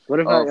dumb. What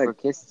if Oh, I for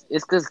kids,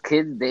 it's because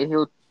kids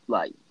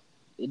like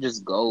it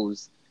just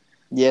goes.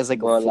 Yeah, it's like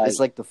But, it's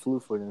like the flu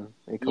for them.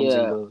 It comes Yeah.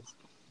 and goes.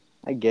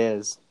 I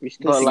guess. we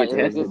still But should like get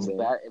if tested?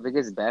 it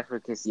gets bad for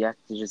kids, you have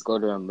to just go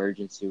to an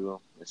emergency room.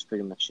 That's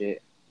pretty much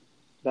it.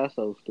 That's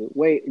so stupid.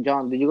 Wait,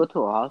 John, did you go to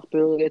a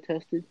hospital to get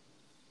tested?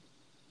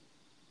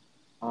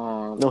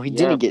 No, he yeah,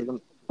 didn't get.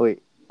 pretty-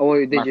 Wait. Oh,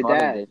 wait, did My your father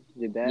dad? did.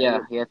 Your dad? Yeah,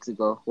 he had to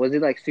go. Was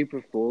it like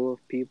super full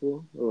of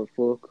people or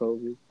full of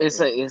COVID? It's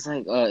like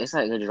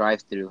a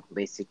drive-through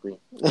basically,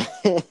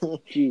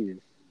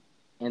 Jesus.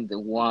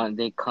 and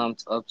they come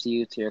up to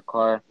you to your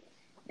car,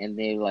 and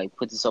they like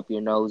put this up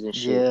your nose and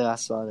shit, Yeah, I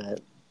saw that.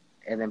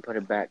 and then put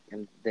it back,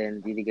 and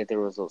then you get the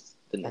results.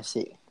 That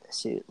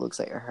shit looks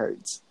like it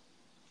hurts.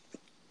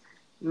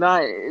 No,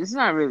 it's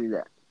not really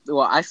that.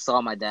 Well, I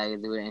saw my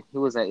dad do it, and he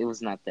was like, it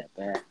was not that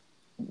bad.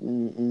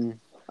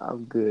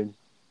 I'm good.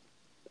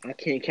 I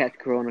can't catch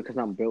corona because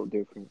I'm built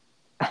different.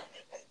 I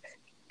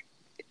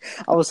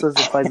was so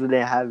surprised when they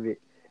have it.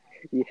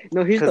 Yeah.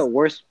 No, here's 'Cause- the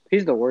worst.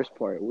 Here's the worst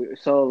part.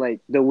 So like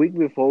the week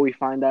before we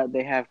find out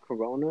they have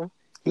corona,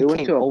 He We went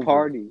came to a over.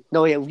 party.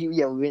 No, yeah, we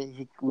We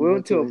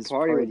went to a his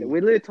party with it.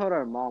 We literally told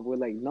our mom, we're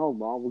like, no,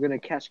 mom, we're gonna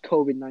catch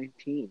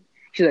COVID-19.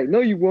 She's like, no,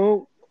 you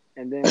won't.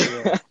 And then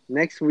Yeah.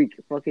 next week,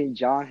 fucking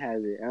John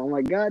has it. And I'm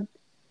like, God.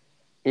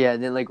 Yeah,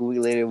 and then like a week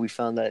later, we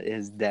found out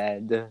his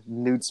dad. The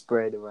news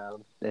spread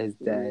around that his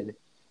dad.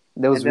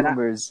 There was And then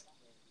rumors.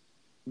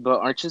 But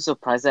aren't you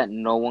surprised that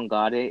no one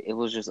got it? It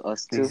was just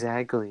us two.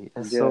 Exactly.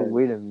 That's Yeah. so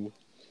weird to me.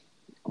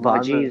 My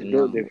I'm genes not-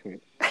 built no.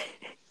 different.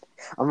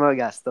 I remember I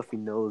got stuffy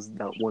nose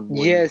that one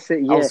morning. Yes, I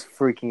yeah. was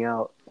freaking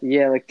out.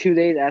 Yeah, like 2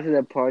 days after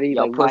that party,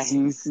 Yo, like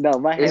pussies.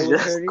 my head It's was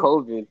just hurting.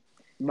 COVID.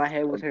 My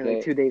head was hurting like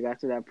Okay. 2 days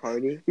after that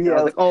party. Yeah, I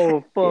was like, oh yeah.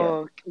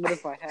 fuck, what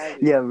if I have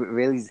it? Yeah,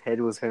 Rayleigh's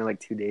head was hurting like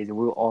 2 days, and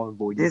we were all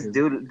avoiding This him.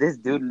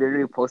 dude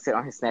literally posted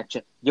on his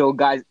Snapchat, "Yo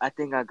guys, I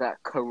think I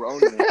got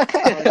corona."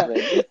 I was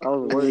like, I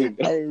was worried.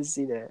 I didn't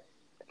see that.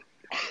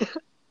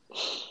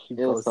 He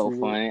it was so posted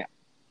it. funny.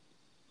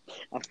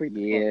 I freaked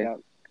the Yeah. fuck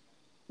out.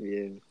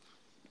 Yeah.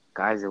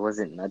 Guys, it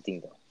wasn't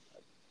nothing though.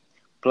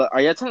 But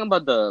are y'all talking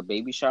about the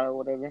baby shower or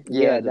whatever?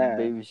 Yeah, Yeah, the that.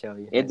 baby shower.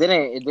 Yeah. It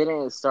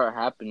didn't start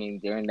happening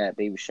during that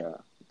baby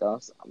shower.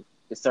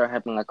 It started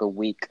happening like a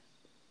week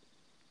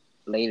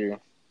later.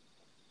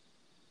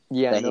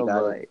 Yeah, that I he know,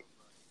 got but it. like,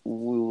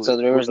 we, So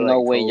there we was were, no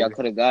like, way told, y'all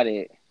could have got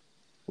it.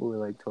 We were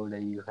like told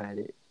that you had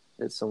it,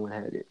 that someone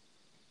had it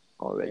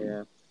already.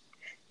 Yeah.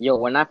 Yo,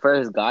 when I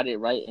first got it,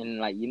 right, and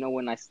like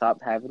when I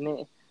stopped having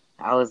it,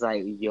 I was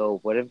like, yo,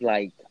 what if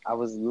like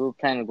we were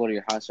planning to go to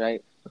your house,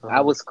 right? Uh-huh.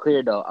 I was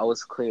clear though. I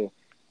was clear.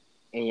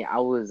 And I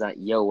was like,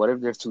 yo, what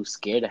if they're too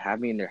scared to have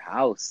me in their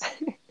house?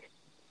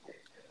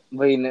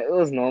 But it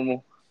was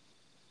normal.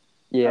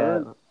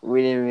 Yeah,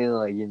 we didn't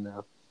really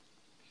like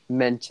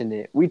mention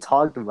it. We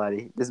talked about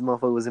it. This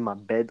motherfucker was in my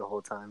bed the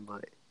whole time,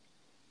 but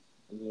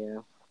Yeah,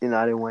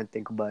 I didn't want to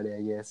think about it.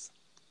 I guess.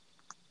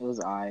 it was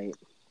alright.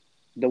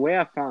 The way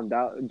I found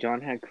out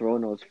John had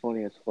corona was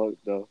funny as fuck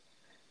though.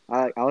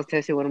 I was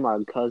texting one of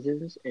my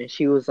cousins and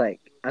she was like,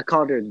 I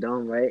called her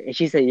dumb, right? And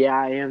she said, yeah,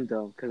 I am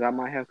dumb because I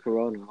might have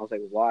corona. I was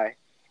like, why?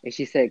 And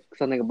she said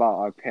something about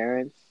our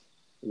parents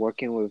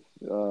working with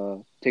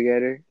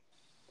together,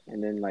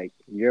 and then like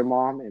your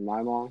mom and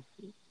my mom,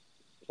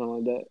 something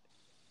like that.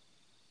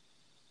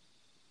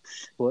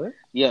 What?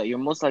 Yeah, you're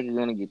most likely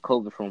gonna get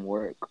COVID from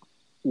work.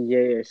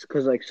 Yes,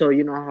 because like, so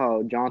you know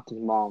how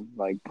Jonathan's mom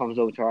like comes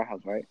over to our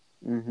house, right?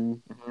 Mm-hmm.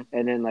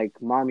 And then like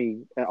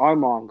our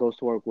mom goes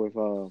to work with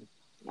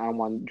I don't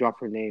want to drop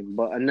her name,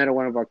 but another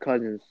one of our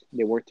cousins,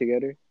 they work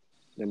together,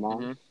 their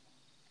moms. Mhm.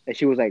 And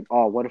she was like,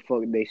 oh, what the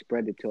fuck, they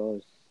spread it to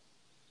us.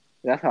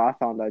 That's how I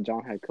found out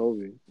John had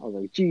COVID. I was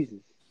like, Jesus.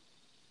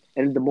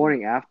 And the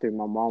morning after,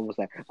 my mom was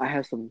like, I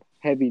have some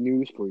heavy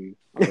news for you.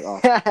 I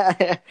was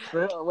like,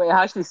 oh. Wait,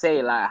 how'd she say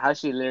it? Like, how'd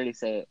she literally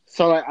say it?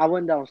 So like, I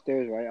went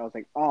downstairs, right? I was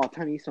like, oh,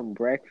 time to eat some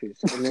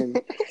breakfast. And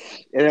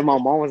then my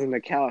mom was on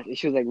the couch, and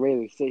she was like,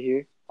 Rayleigh, sit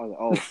here. I was like,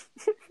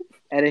 oh.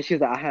 And then she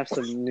was like, I have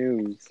some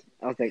news.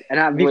 I was like,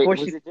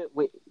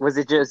 was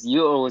it just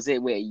you, or was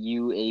it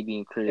you, AB,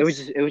 and Chris? it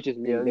was just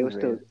me. Yeah, It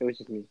was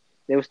just me.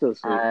 They were still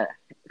sick.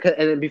 And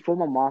then before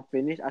my mom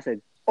finished, I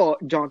said, oh,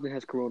 Jonathan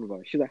has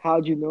coronavirus. She's like,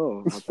 how'd you know?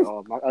 I was like,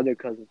 oh, my other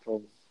cousin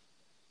told me.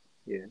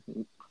 Yeah.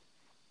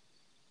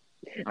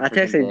 I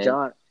texted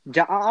John.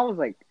 I was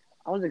like,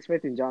 I was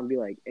expecting John to be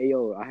like, hey,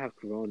 yo, I have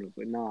corona.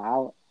 But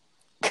no,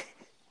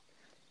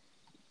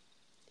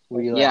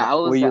 Were you yeah,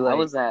 like,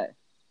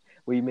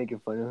 were you making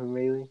fun of him,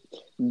 Rayleigh?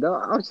 no,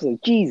 I was just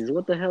like, Jesus,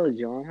 what the hell,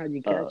 John? How'd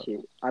you catch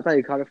it? I thought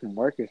you caught it from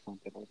work or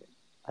something. I was like,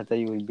 I thought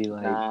you would be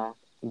like, Nah.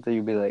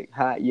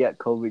 ha, yeah,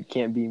 COVID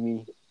can't be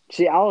me.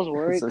 see, I was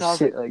worried Some because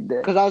shit like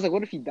that. I was like,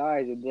 what if he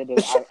dies? And then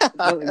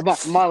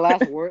my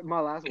last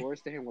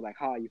words to him were like,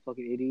 ha, you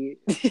fucking idiot.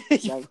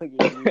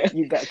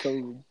 You got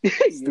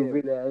COVID.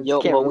 Stupid ass.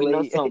 Yo, Can't but we know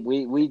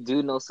relate. we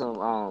do know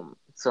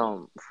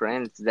some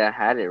friends that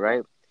had it,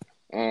 right?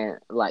 And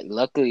like,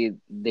 luckily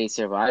they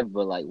survived,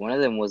 but like one of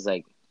them was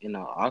like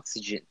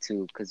oxygen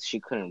too, because she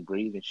couldn't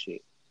breathe and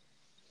shit.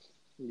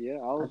 Yeah,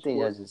 I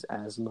think that's just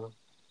asthma.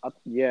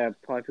 Yeah,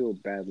 probably people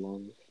with bad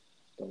lungs,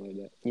 stuff like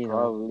that. You know,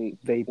 Probably.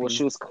 vaping. Well,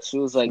 she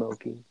was like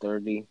smoking.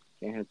 30,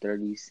 in her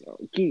 30s.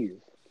 Jesus.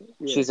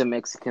 Yeah. She's a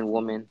Mexican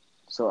woman,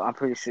 so I'm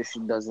pretty sure she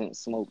doesn't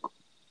smoke.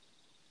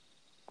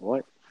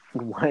 What?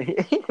 What?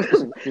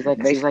 She's like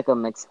a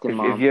Mexican if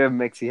mom. you're a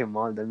Mexican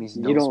mom, that means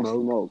You don't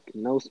smoke.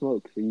 No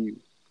smoke for you.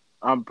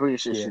 I'm pretty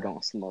sure she Yeah.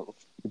 don't smoke.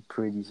 You're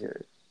pretty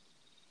sure.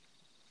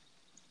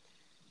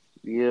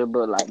 Yeah,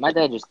 but like my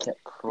dad just kept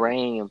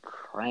praying and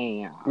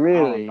praying. I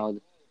Really? don't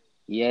know.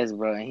 Yes,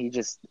 bro, and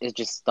it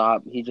just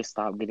stopped. He just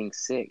stopped getting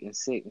sick and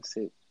sick and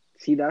sick.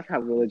 See, that's how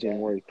religion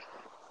works.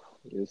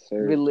 Yes,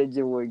 sir.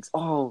 Religion works.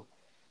 Oh,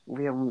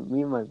 me and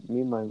my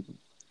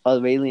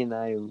Rayleigh and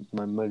I,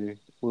 my mother,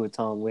 we were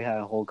talking. We had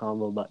a whole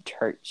convo about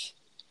church.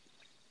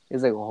 It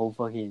was like a whole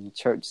fucking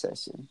church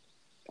session.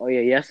 Oh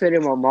yeah, yesterday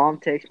my mom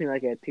texted me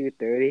like at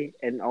 2:30,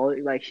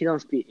 and she don't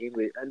speak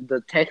English. And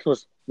the text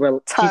was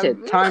she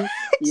said time.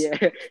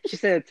 Yeah, she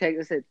said a text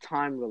that said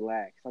time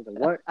relax. I was like,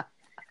 what?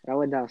 And I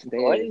went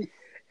downstairs. What?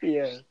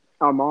 Yeah.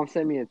 Our mom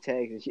sent me a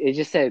text. And it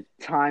just said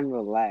 "time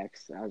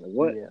relax." I was like,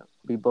 "What?" Yeah,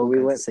 we both We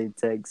got went- the same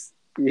text,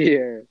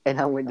 Yeah, and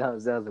I went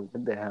downstairs. I was like,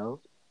 "What the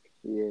hell?"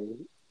 yeah.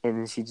 And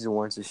then she just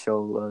wanted to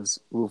show us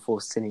Rufo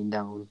sitting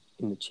down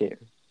in the chair.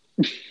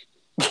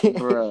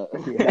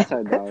 Bruh. Yeah. That's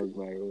our dog,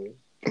 by the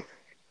way.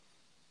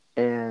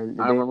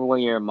 And I they, remember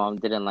when your mom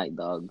didn't like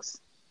dogs.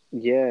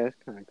 Yeah, that's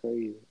kind of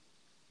crazy.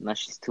 Now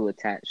she's too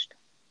attached.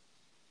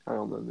 I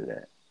don't remember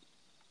that.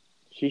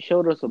 She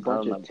showed us a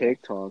bunch of remember.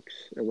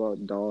 TikToks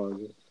about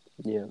dogs.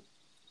 Yeah.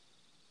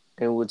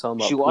 And we're talking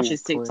about She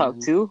watches pool TikTok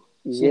cleanse. too?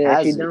 Yeah,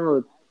 has she it.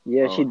 downloaded.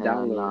 Yeah, Oh, she hell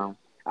downloaded. no.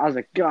 I was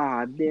like,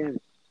 God damn.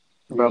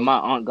 Bro, Yeah. my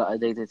aunt got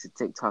addicted to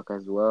TikTok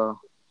as well.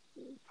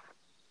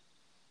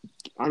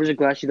 I'm just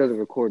glad she doesn't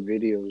record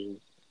videos.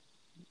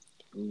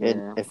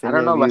 Yeah. if I any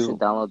don't know of if I you- should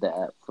download the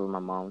app for my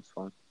mom's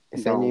phone.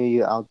 If No. any of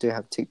you out there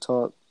have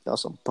TikTok, y'all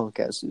some punk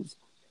asses.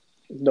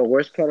 The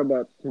worst part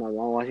about my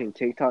mom watching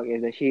TikTok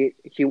is that she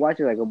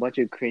watches like a bunch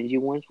of cringy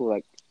ones for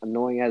like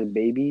annoying ass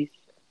babies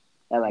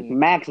at like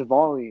max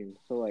volume,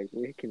 so like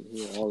we can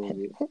hear all of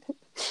it.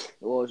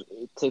 Well,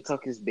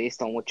 TikTok is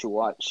based on what you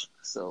watch,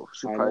 so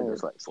she I probably know.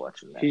 just likes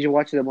watching that. She just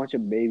watches a bunch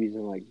of babies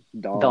and like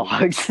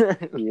dogs. Dogs.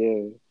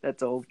 Yeah,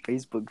 That's a whole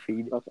Facebook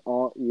feed. that's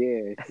all.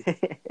 Yeah,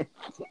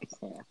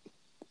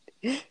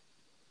 And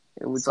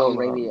we're So,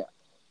 talking about- Rayleigh,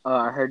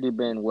 I heard you've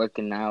been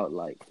working out.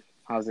 Like,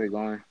 how's it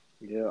going?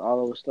 yeah.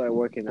 All of us started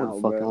working what a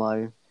out, fucking bro.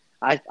 liar.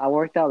 I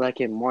worked out like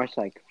in March,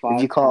 like 5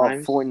 If you call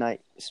times.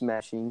 Fortnite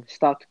smashing,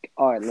 Stopped.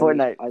 All right,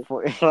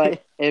 Fortnite. So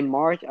like in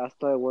March, I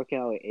started working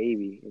out with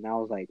Avy, and I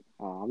was like,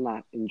 "Oh, I'm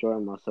not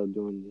enjoying myself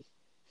doing this."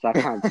 So I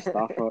kind of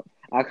stopped for.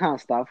 I kind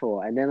of stopped for a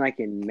while, and then like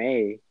in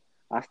May,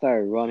 I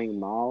started running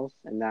miles,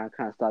 and then I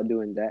kind of stopped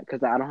doing that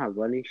because I don't have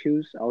running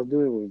shoes. I was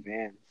doing it with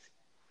Vans,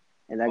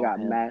 and that got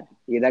hell mad.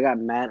 Yeah, that got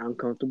mad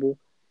uncomfortable.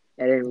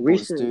 And then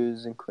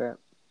Boosters and crap.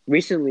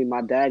 recently,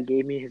 my dad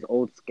gave me his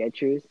old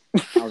Skechers.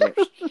 I was like,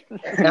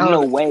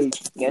 No way,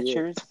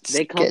 Skechers.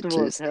 they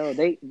comfortable as hell.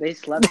 They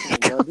slept on,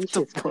 bro. These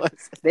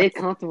shits they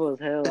comfortable as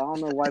hell. I don't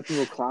know why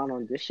people clown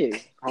on this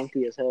shit.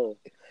 Comfy as hell.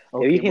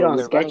 Okay, if you hit but on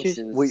They're running Skechers,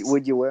 shoes.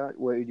 would you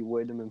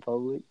wear them in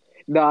public?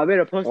 no, I made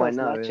a post Why on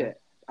not, Snapchat. really?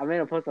 I made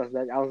a post on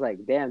Snapchat. I was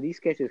like, damn, these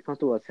Skechers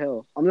comfortable as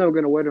hell. I'm never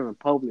gonna wear them in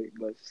public,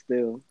 but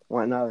still,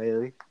 Why not,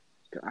 really?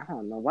 I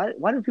don't know. Why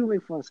do people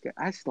make fun of Skechers?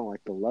 I just don't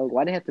like the logo.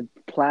 Why they have to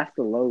plaster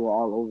the logo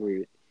all over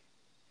it?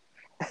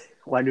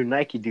 Why do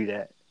Nike do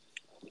that?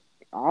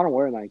 I don't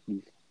wear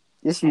Nikes.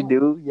 Yes, you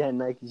do. Yeah,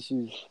 Nike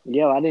shoes.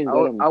 Yeah, I didn't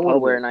wear them. In I would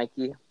public. wear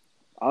Nike.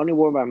 I only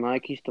wore my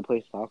Nikes to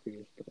play soccer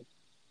and stuff.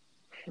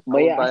 I But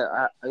would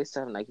yeah, I used to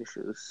have Nike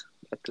shoes.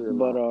 I threw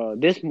them out.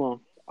 but this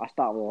month I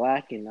stopped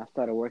lacking. I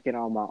started working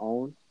on my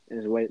own, and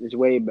it's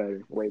way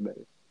better, way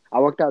better. I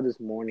worked out this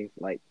morning,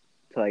 like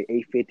to like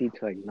 8:50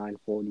 to like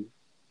 9:40.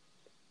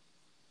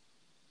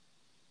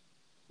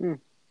 That's You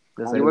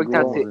You like worked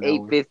out goals to and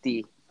all.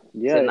 8:50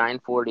 Yeah, to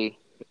 9:40.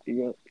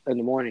 yeah, in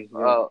the morning.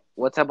 Yeah.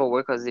 What type of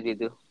workouts did you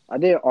do? I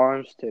did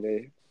arms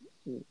today,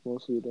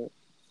 mostly that.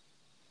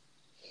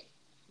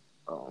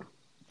 Oh,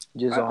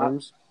 Just I-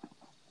 arms.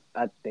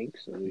 I think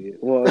so. Yeah.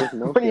 Well, it was mostly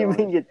What do you arms.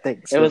 mean you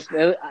think It so?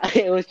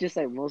 was just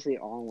like mostly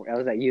arm work. I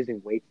was like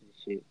using weights and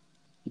shit.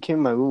 You came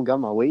in my room and got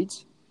my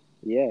weights?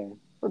 Yeah.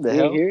 What the You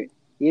hell? didn't hear it?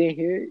 You didn't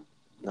hear it?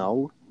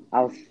 No.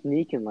 I was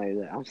sneaking like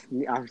that.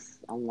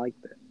 I'm like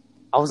that.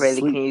 I was Rayleigh,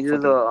 asleep. can you do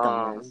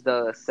Fucking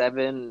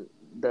dumbass.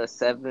 the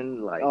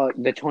seven like Oh,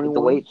 the with 21. the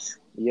weights?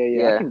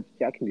 Yeah.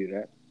 I can do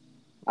that.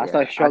 I Yeah,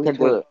 started struggling I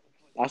can do it.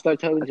 I started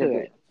struggling I can to do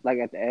it. Like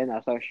at the end, I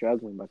started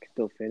struggling, but I could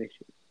still finish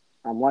it.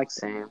 I'm like that.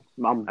 Same.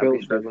 I'm I'd built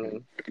be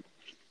struggling. different.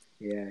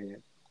 Yeah.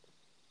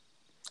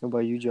 What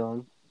about you,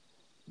 John?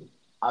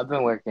 I've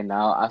been working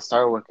out. I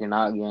started working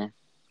out again.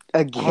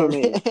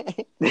 Again.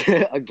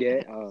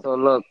 Again. So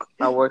look,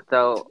 I worked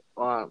out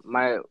on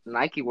my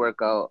Nike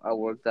workout. I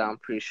worked out, I'm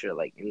pretty sure,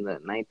 like in the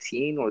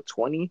 19 or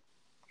 20.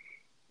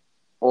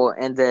 Or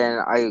and then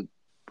I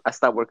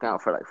stopped working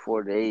out for like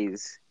 4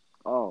 days.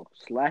 Oh,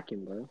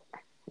 slacking, bro.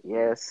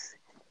 Yes,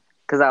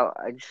 cause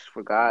I just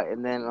forgot.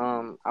 And then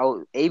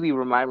AB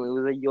reminded me. He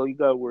was like, "Yo, you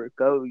gotta work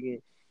out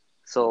again."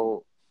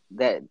 So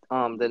that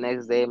the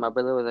next day, my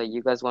brother was like,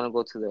 "You guys want to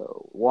go to the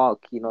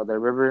walk? You know, the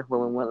river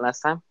when we went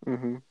last time."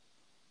 Mm-hmm.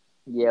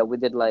 Yeah, we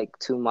did like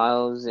 2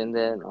 miles, and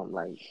then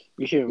like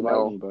You should invite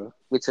know, me, bro.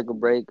 we took a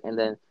break, and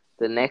then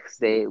the next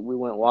day we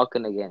went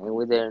walking again, and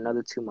we did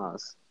another 2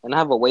 miles. And I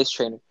have a waist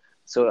trainer,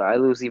 so I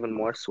lose even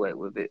more sweat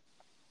with it.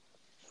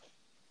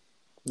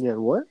 Yeah,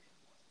 what?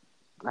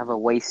 I have a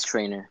waist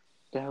trainer.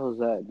 What the hell is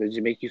that? Did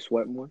it make you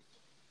sweat more?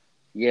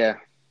 Yeah,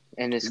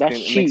 and it That's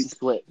makes cheap. you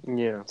sweat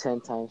Yeah.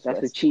 10 times. That's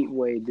a faster. cheap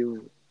way of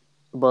doing it.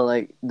 But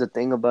like the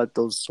thing about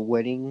those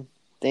sweating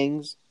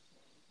things,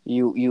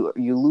 you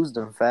lose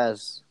them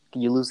fast.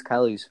 You lose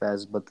calories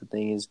fast, but the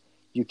thing is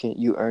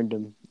you earn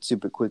them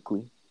super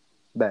quickly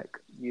back.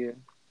 Yeah,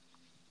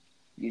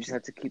 you just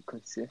have to keep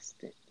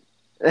consistent.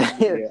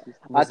 Yeah.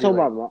 But I see, told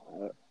like, my mom.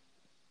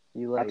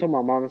 you like I told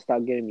my mom to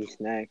stop getting me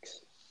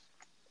snacks.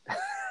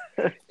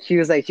 She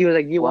was like, do you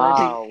want to take?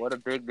 Wow, what a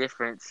big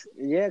difference.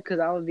 Yeah, because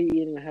I would be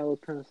eating a hell of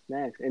a ton of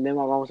snacks. And then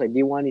my mom was like, do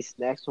you want any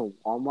snacks from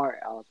Walmart?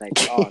 I was like,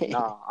 oh,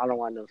 no, I don't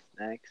want no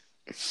snacks.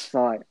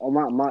 So, like,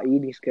 on my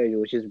eating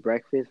schedule, which is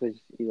breakfast, which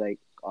is like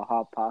a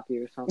hot poppy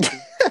or something.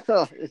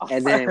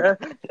 And then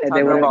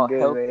Talking when about good,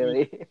 healthy.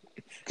 really.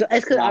 So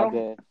it's because I Not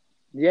don't. good.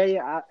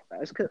 Yeah.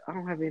 It's because I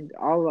don't have any.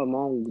 All my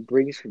mom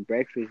brings for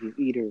breakfast is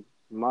either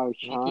Make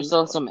Maruchan.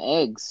 yourself some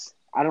eggs.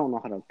 I don't know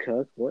how to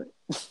cook. What?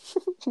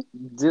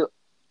 Do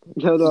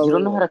No, you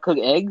don't know how to cook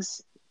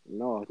eggs?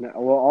 No.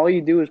 Well, all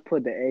you do is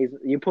put the eggs.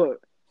 You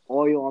put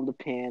oil on the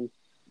pan,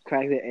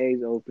 crack the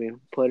eggs open,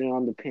 put it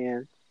on the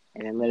pan,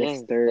 and then let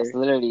it stir. That's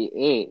literally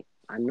it.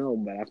 I know,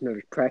 but I've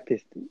never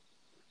practiced it.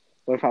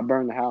 What if I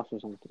burn the house or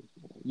something?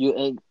 You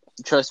ain't.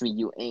 Trust me,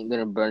 you ain't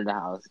gonna burn the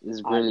house.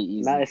 It's really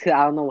easy. Nah, it's 'cause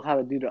I don't know how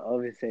to do the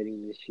oven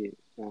setting this shit.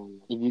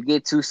 If you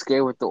get too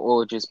scared with the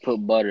oil, just put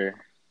butter.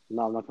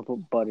 No, I'm not gonna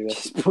put butter.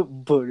 Just put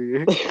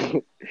butter.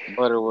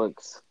 Butter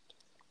works.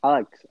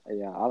 I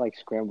like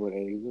scrambled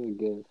eggs. Really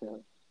good as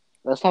hell.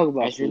 Let's talk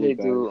about I usually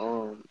food,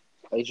 guys.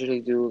 I usually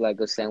do like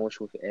a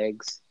sandwich with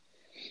eggs,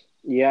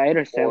 Yeah, I ate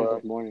a sandwich Or-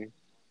 this morning.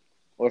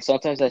 or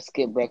sometimes I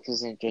skip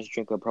breakfast and just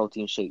drink a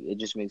protein shake. It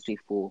just makes me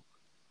full,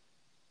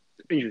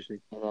 Interesting.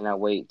 and then I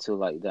wait till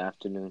like the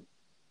afternoon.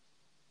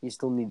 You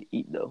still need to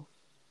eat though.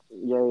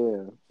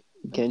 Yeah.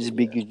 You can't just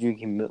be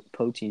drinking milk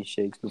protein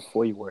shakes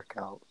before you work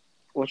out.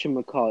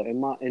 Whatchamacallit?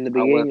 In the I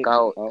beginning, work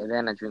out oh, and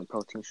then I drink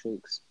protein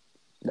shakes.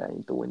 That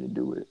ain't the way to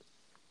do it.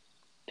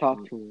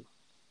 talk to me.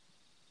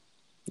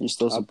 You're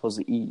still supposed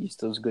to eat. You're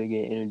still going to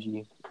get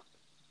energy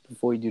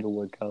before you do the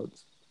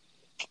workouts.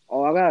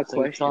 Oh, I got a So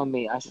you're question. telling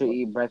me I should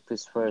eat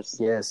breakfast first,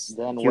 Yes.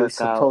 then You're work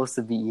out, supposed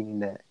to be eating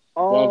that.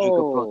 then drink a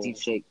Oh, protein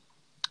shake.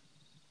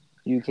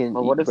 You can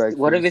But eat what if breakfast.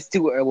 what if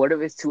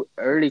it's too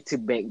early to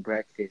make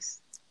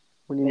breakfast?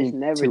 What do you it's mean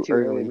never too too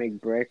early early? to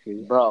make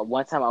breakfast. Bro,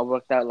 one time I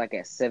worked out like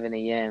at 7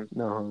 a.m.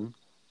 No.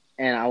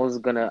 and I was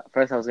gonna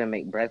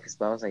make breakfast,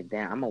 but I was like,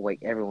 damn, I'm gonna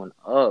wake everyone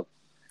up.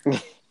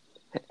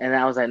 And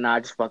I was like, nah,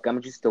 just fuck,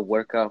 I'm just to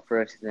work out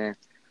first. And then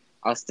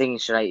I was thinking,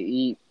 should I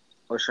eat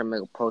or should I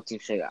make a protein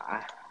shake?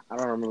 I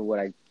don't remember what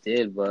I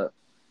did, but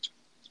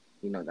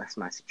you know, that's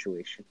my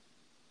situation.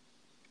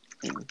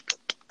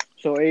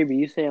 So, AB,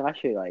 you saying I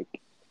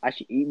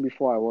should eat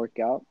before I work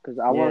out? Because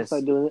I want to Yes.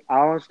 start doing it.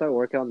 I want to start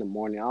working out in the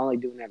morning. I don't like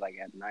doing that like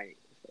at night.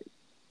 It's like,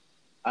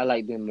 I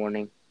like doing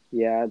morning.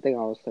 yeah, I think I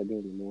will start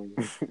doing it in the morning.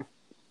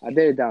 I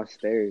did it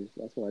downstairs.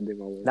 That's what I did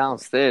my work.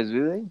 Downstairs,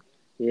 really?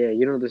 Yeah,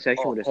 you know the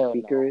section Oh, where the hell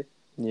speaker no. is.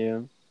 Yeah.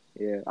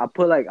 Yeah, I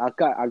put like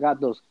I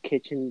got those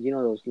kitchen, you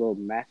know, those little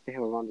mats they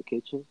have around the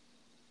kitchen.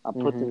 I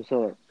put them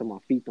so my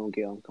feet don't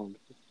get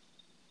uncomfortable.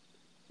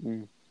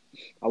 Mm.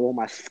 I want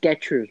my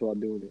Skechers while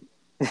doing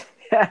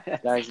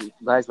it.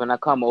 Guys, when I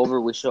come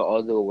over, we should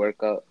all do a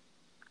workout.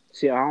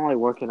 See, I don't like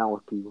working out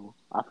with people.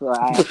 I feel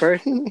like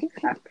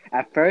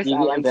at first You I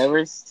get like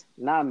embarrassed?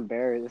 not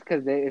embarrassed. It's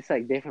because it's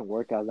like different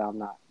workouts that I'm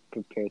not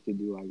prepared to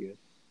do. I guess.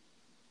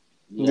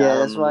 Yeah, I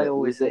that's why I remember.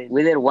 always say-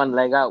 we did one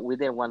leg out. We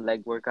did one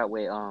leg workout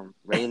with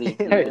Rayleigh.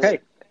 Hey,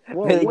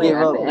 whoa, Really wait, gave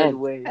at up the right end.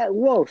 away. hey,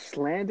 whoa,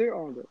 slander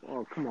on the.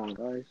 Oh, come on,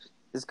 guys.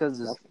 It's because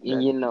That's-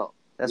 And you know,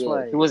 that's yeah,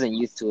 why he wasn't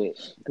used to it.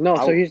 No,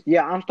 so I-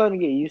 I'm starting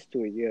to get used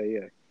to it.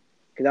 Yeah.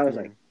 Because I was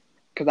Yeah. like,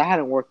 because I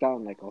hadn't worked out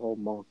in like a whole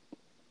month.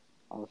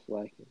 I was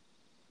slacking.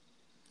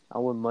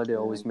 our mother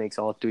always makes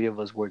all three of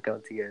us work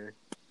out together.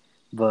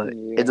 But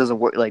Yeah. it doesn't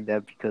work like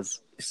that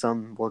because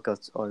some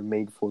workouts are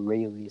made for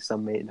Rayleigh,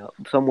 some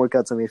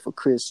workouts are made for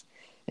Chris,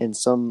 and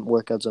some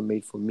workouts are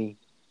made for me.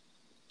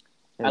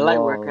 And I like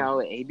while- working out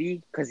with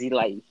AB because he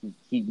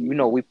you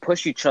know, we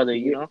push each other.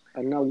 You know,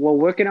 I know. Well,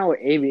 working out with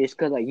Avi, it's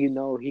because like you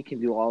know he can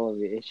do all of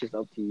it. It's just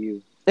up to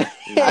you.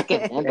 I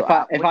can handle.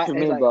 What you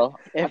mean, bro?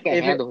 I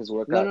can handle his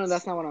workouts. No,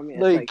 that's not what I mean.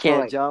 No, It's you like, can't, so,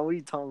 like, John. What are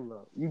you talking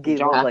about? You gave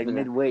John- up like After that.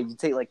 midway. You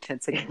take like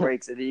 10-second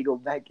breaks and then you go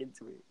back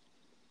into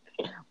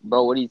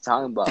Bro, what are you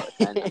talking about?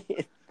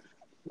 it.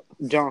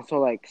 John. So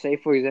like, say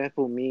for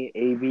example, me,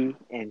 Avi,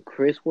 and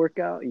Chris work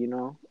out. You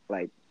know,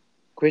 like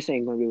Chris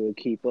ain't gonna be able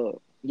to keep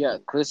up. Yeah,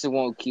 Chris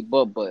won't keep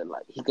up, but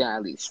like he can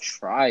at least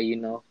try. You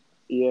know.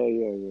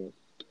 Yeah.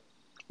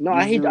 No,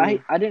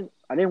 Usually- I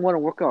didn't want to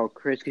work out with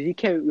Chris because he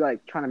kept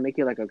like trying to make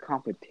it like a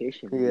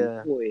competition.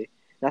 Yeah. Boy,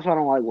 that's why I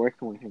don't like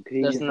working with him. Cause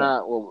he's That's just,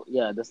 not what.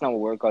 Yeah, that's not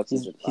what workouts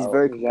is He's about.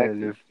 very Exactly.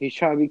 competitive. He's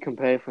trying to be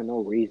competitive for no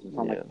reason. So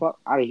I'm Yeah. like, fuck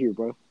out of here,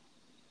 bro.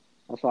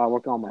 That's why I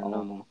work on my I own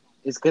know. now.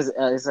 It's because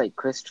it's like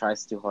Chris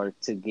tries too hard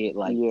to get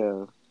like,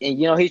 Yeah. and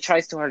you know he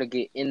tries too hard to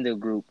get in the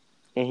group.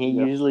 And he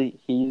Yeah. usually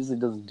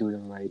doesn't do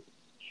them right.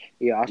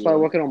 Yeah, I started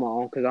Yeah. working on my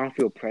own because I don't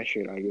feel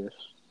pressured, I guess.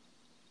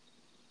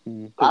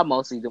 I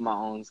mostly do my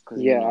own. Cause,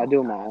 Yeah, you know, I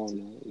do my have own. to.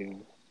 Now. Yeah.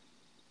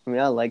 I mean,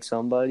 I like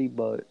somebody,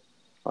 but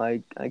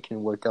I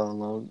can work out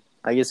alone.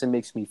 I guess it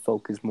makes me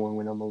focus more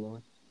when I'm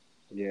alone.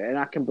 Yeah, and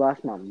I can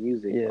blast my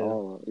music. Yeah.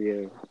 Oh,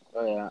 yeah.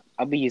 Oh yeah,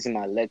 I'll be using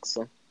my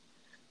Alexa.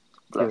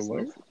 Your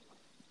what?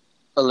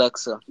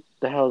 Alexa.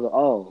 The hell's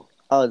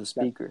Oh, the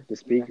speaker. the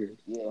speaker.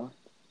 Yeah,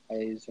 I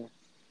use her.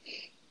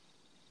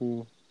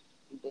 Hmm.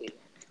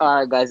 All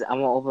right, guys, I'm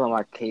gonna open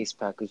my case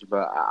package,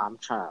 bro. I'm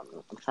trying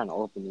to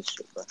open this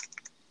shit, bro.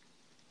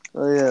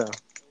 Oh yeah.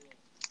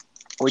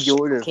 Where'd you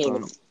order it Can't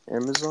from?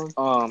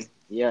 Amazon?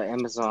 yeah,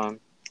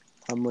 Amazon,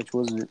 How much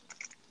was it?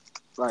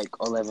 like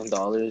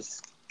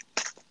 $11.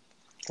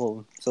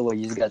 Oh, so what?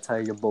 You just got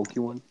tired of your bulky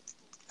one?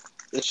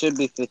 It should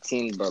be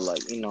 15, but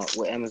like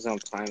with Amazon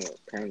Prime,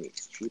 apparently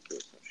it's cheaper or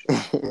some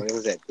shit. Or it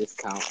was at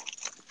discount,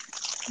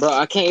 bro.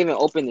 I can't even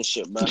open this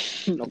shit, bro.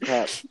 No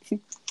cap.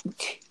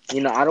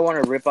 I don't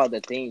want to rip out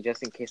the thing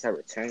just in case I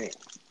return it.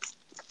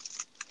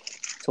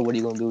 So what are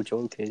you gonna do with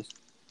your case?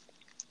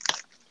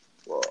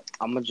 Well,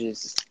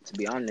 to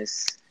be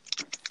honest,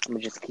 I'm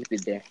gonna just keep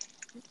it there.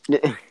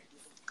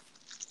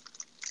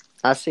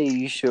 I say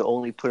you should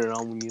only put it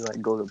on when you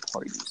like go to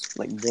parties,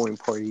 like boring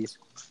parties.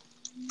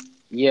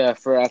 Yeah,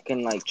 I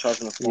can like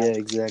charge my phone. Yeah,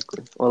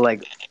 exactly. Or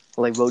like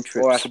road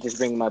trips. Or I could just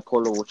bring my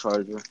portable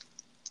charger.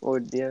 Or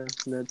yeah,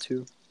 that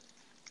too.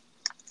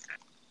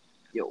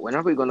 Yo, when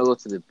are we gonna go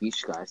to the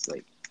beach, guys?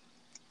 Like,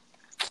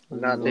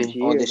 Not this all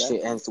year. this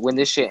shit ends. When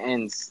this shit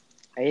ends,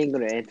 I ain't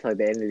gonna end till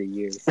the end of the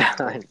year.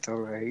 I know,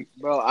 right?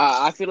 bro,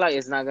 I feel like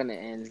it's not gonna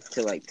end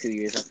till like 2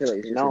 years. I feel like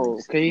it's just No, gonna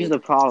because here's the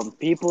problem.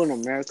 People in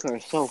America are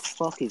so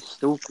fucking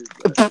stupid,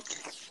 bro.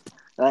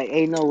 Like,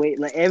 ain't no way.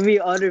 Like, every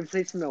other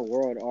place in the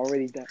world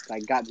already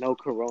got no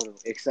corona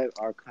except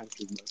our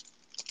country, bro.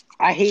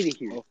 I hate it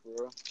here. Oh, for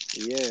real?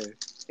 Yeah.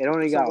 It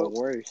only So got what-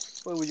 worse.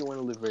 Where would you want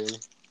to live, Ray?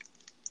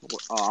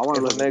 Oh, I want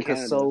to If live in America's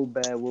Canada. so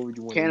bad, where would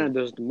you want to live?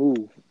 Canada's the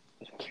move.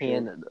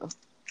 Canada.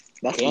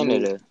 That's the move.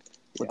 Canada.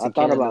 What's I in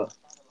thought Canada? about,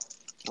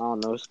 I don't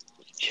know, it's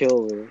chill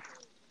over there.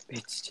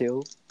 It's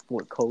chill.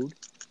 What, cold?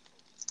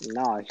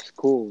 Nah, it's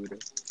cool over there.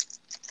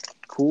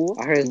 Cool?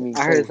 I heard, You mean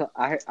I heard, cold?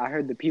 I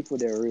heard the people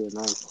there are real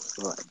nice.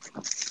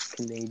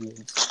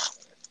 Canadians.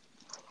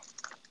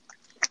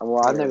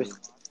 Well, Yeah.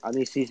 I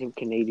need to see some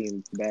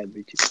Canadian bad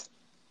bitches.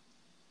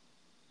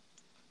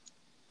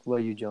 What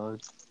are you, John?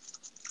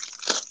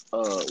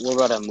 Where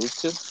about I move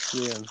to?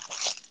 Yeah.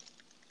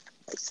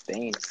 Like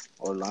Spain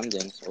or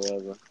London or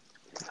wherever.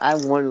 I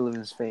want to live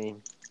in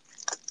Spain.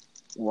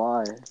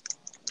 Why?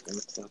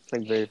 It's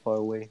like very far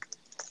away.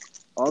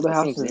 All the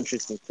That seems houses.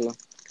 interesting too.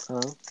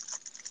 Huh?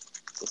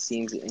 It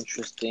seems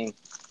interesting.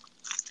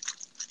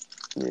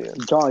 Yeah.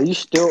 John, you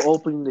still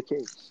opening the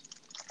case?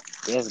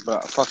 Yes, bro.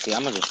 Fuck it.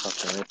 I'm gonna just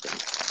fucking rip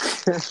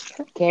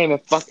it. Can't even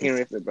fucking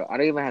rip it, bro. I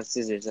don't even have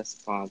scissors. That's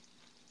the problem.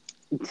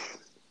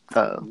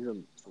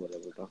 Uh-oh.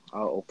 Whatever, bro.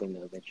 I'll open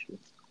it eventually.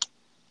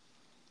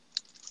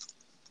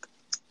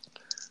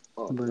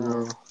 Oh, But,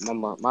 no.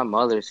 My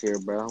mother's here,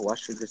 bro. Why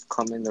should just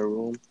come in the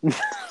room?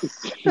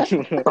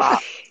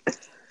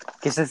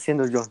 ¿Qué estás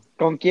haciendo, John?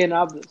 ¿Con quién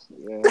hablas?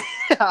 Yeah.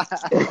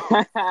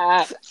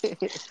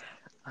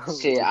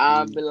 Shit,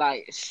 I'll be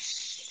like,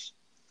 shh.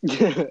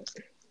 Yeah.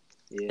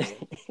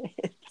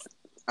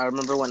 I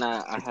remember when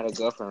I had a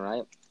girlfriend,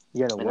 right?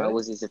 You got a And I what?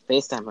 was used to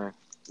FaceTime her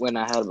when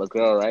I had a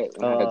girl, right?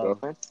 When I had a Oh.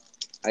 girlfriend,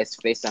 I used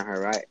to FaceTime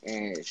her, right?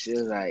 And she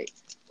was like,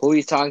 "Who are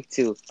you talking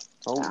to?"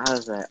 Oh. And I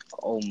was like,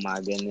 "Oh my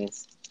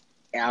goodness!"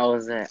 And I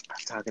was like,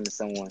 "I'm talking to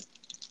someone."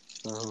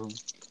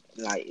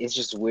 Like, it's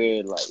just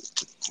weird. Like,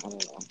 I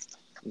don't know.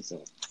 It's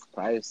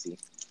privacy.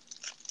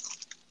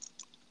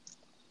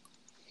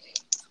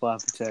 What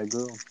happened to that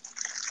girl?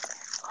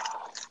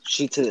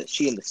 She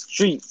in the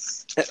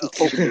streets.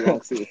 She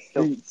belongs to the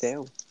Oh, streets.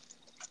 damn.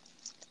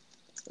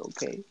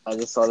 Okay. I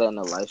just saw that in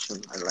the live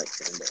stream. I like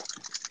saying that.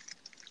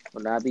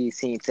 When I be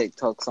seeing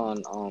TikToks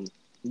on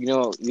you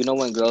know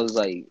when girls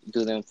like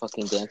do them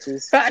fucking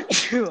dances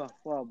Well,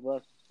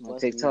 on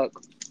TikTok,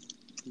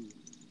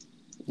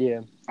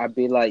 Yeah. I'd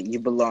be like, you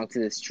belong to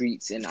the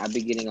streets, and I'd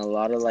be getting a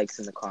lot of likes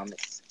in the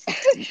comments.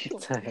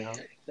 What the hell?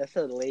 That's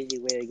a lazy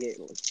way to get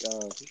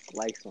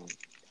likes on.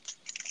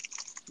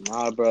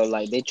 Nah, bro,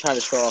 like they try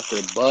to show off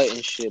their butt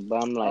and shit,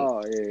 but I'm like,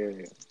 Oh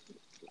yeah.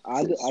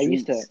 the I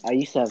used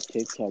streets. to have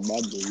TikTok.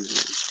 My baby.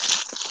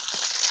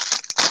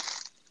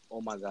 Oh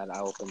my god, I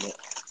opened it.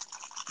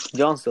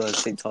 John still has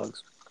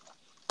TikToks.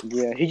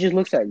 Yeah, he just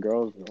looks at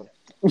girls, bro.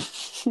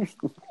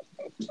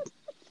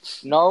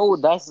 No,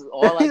 that's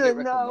all I get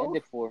No.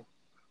 recommended for.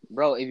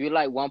 Bro, if you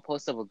like one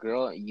post of a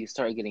girl, you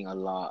start getting a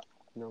lot.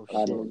 No I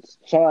shit. know.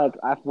 So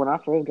like, when I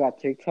first got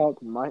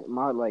TikTok, my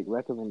like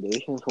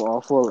recommendations were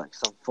all for like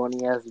some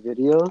funny ass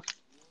videos.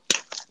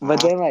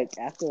 But then like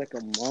after like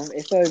a month,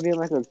 it started being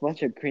like a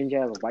bunch of cringe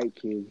ass white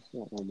kids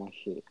on my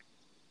shit.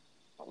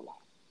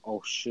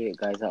 Oh shit,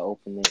 guys, I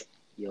opened it.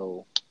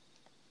 Yo,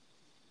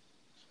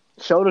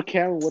 Show the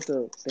camera what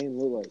the thing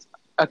look like.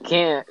 I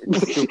can't.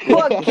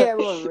 What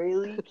camera,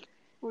 really?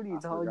 What are you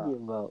I talking forgot.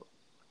 about?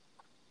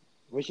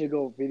 We should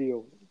go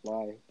video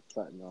live.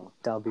 But no.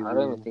 That'll be I don't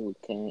even weird. think we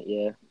can.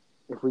 Yeah.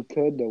 If we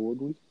could, though, would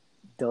we?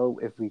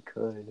 Dope if we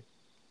could.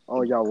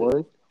 Oh, y'all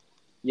would?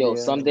 Yo,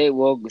 Yeah. someday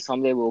we'll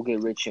get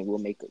rich and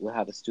we'll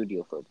have a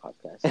studio for a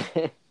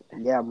podcast.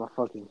 Yeah, my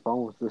fucking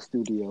phone's the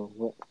studio.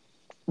 What?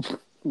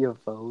 Your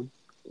phone.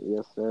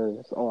 Yes, sir.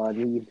 That's all I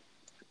need.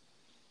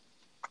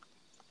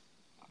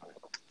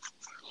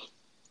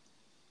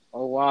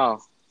 Oh wow,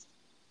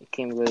 it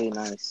came really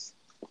nice.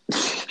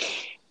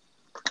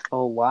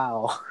 Oh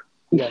wow,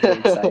 you guys are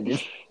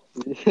excited.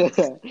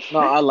 No,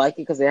 I like it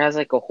because it has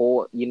like a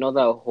hole. You know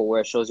that hole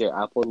where it shows your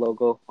Apple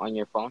logo on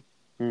your phone?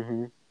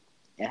 Mm-hmm.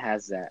 It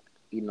has that.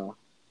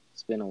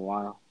 It's been a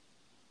while.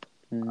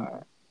 Mm. All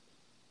right.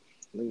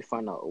 Let me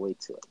find out a way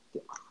to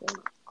get my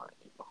phone. All right,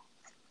 here we go.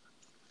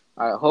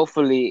 All right.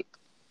 Hopefully,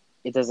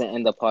 it doesn't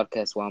end the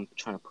podcast while I'm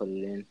trying to put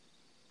it in.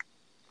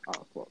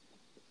 Oh, fuck.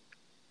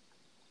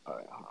 All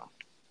right. Hold on.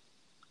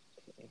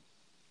 Okay.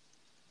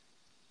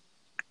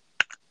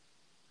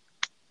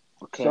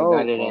 Okay, I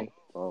got it in.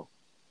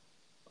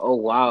 Oh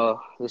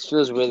wow, this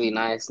feels really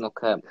nice. No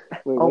cap.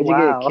 Wait, Oh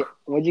wow,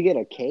 what'd you get?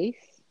 A case?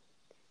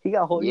 he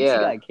got whole. Yeah. He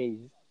got a case.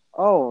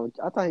 Oh,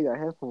 I thought he got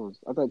headphones.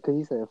 I thought because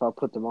he said if I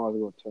put them on, I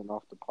was gonna turn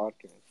off the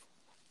podcast.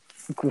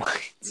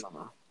 What?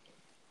 No.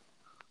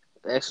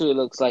 It actually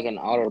looks like an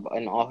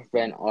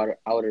off-brand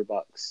outer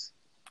box.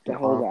 The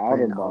hell's the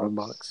outer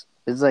box?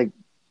 It's like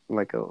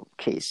a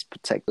case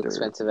protector.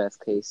 Expensive ass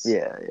case.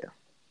 Yeah.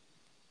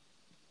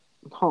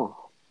 Huh?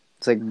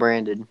 It's like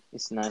branded.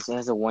 It's nice. It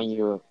has a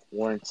 1-year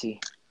warranty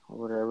or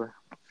whatever.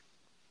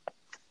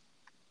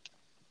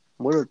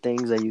 What are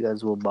things that you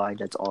guys will buy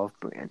that's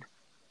off-brand?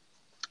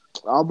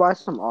 I'll buy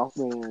some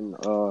off-brand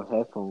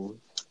headphones.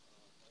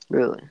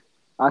 Really?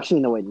 Actually,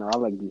 no, wait, no, I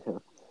like these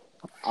headphones.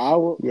 I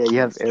will. Yeah, you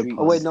have Street- AirPods.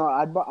 Oh wait, no,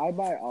 I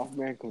buy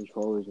off-brand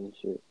controllers and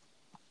shit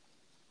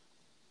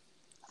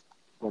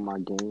for my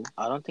game.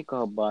 I don't think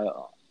I'll buy.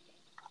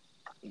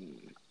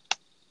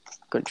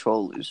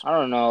 Controllers. I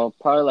don't know.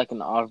 Probably like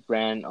an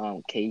off-brand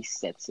case.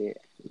 That's it.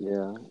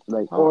 Yeah,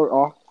 like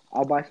Oh.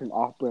 I'll buy some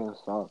off-brand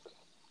socks.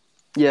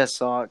 Yeah,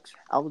 socks.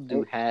 I would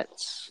do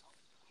hats,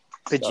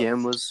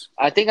 pajamas.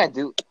 I think I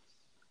do.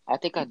 I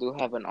think I do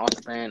have an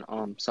off-brand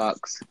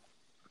socks.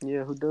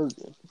 Yeah, who does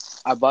it?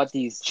 I bought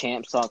these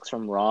champ socks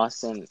from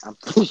Ross, and I'm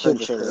pretty sure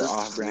they're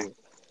off-brand.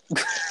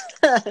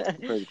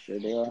 Pretty sure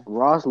they are.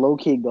 Ross low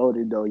key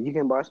goated though. You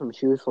can buy some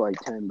shoes for like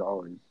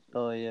 $10.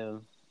 Oh yeah.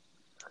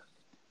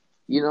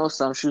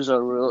 Some shoes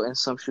are real and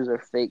some shoes are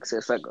fake. So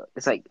it's like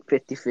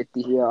 50-50.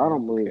 Yeah, I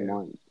don't believe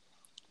mine.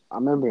 I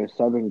remember in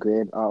 7th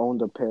grade, I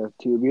owned a pair of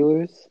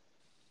tubulars.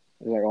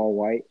 It was like all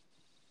white,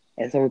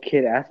 and some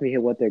kid asked me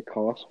what their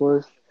cost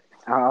was.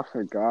 I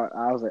forgot.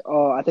 I was like,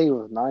 oh, I think it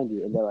was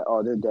 90, and they're like,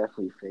 oh, they're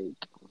definitely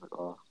fake. I was like,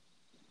 oh.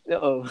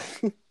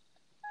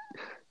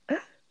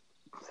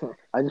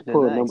 I just They're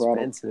pulled a not number out.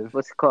 expensive.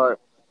 What's it called?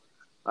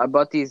 I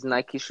bought these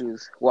Nike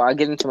shoes. Well, I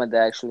get into my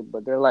dad actually,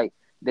 but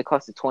they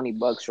costed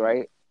 $20,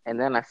 right? And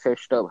then I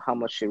searched up how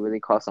much it really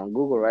costs on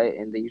Google, right?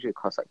 And they usually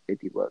cost like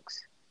 $50.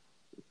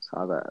 So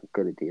I got a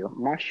good deal.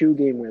 My shoe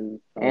game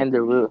went. And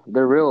they're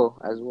real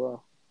as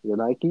well. The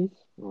Nikes?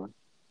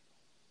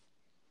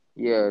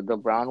 Yeah, the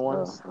brown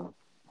ones.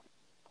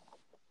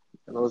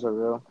 Those are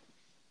real.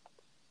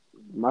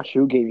 My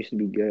shoe game used to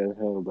be good as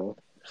hell, bro.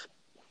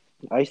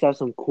 I used to have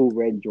some cool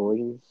red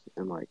Jordans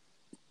and like.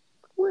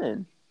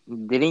 When?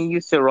 Didn't you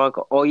used to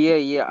rock? Oh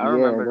yeah, I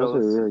remember those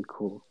those. are really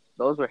cool.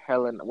 Those were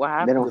hella. What They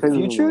happened? don't to fit them?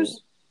 me anymore.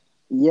 Futures?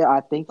 Yeah,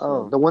 I think so.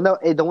 Oh. The one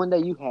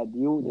that you had,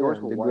 yours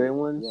were the white. gray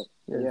ones.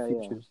 Yeah, the yeah.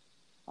 futures.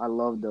 I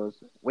love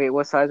those. Wait,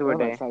 what size They were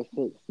were they? like size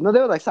 6. No, they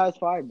were like size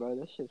 5, bro.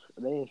 That shit,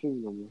 they ain't fit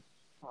me no more.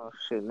 Oh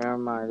shit, never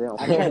mind. They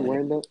don't I fit tried me.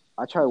 wearing them.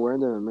 I tried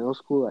wearing them in middle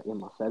school, like in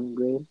my 7th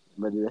grade,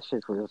 but that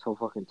shit was so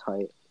fucking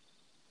tight.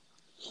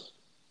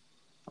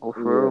 Oh,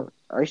 for real?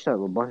 I used to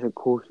have a bunch of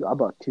cool shoes. I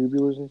bought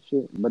tubulars and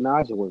shit, but now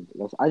I just wear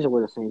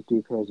the same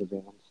 3 pairs of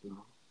Vans.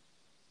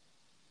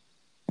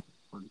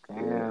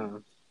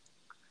 Damn.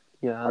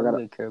 Yeah, I don't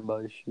really care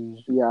about his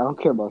shoes. Yeah, I don't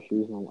care about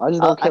shoes no more. I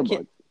just don't care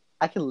about.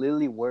 I can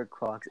literally wear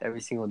Crocs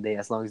every single day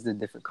as long as they're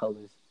different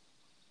colors.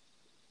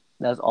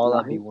 That's all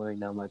I'll be wearing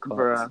now. My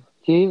Crocs. Bruh.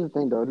 See, here's the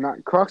thing though,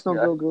 Crocs don't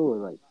go good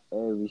with like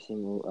every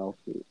single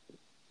outfit.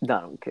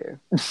 I don't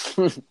care.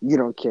 You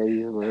don't care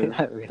either.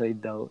 I really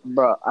don't.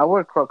 Bro, I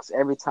wear Crocs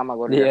every time I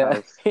go to your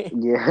house.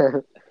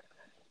 Yeah.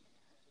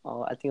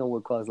 Oh, I think I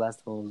wore Crocs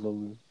last time I was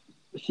over.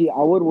 See,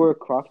 I would wear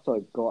Crocs to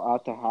like go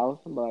out the house,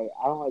 but like,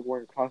 I don't like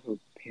wearing Crocs with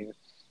pants.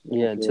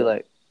 Yeah,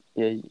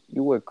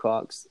 you wear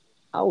Crocs.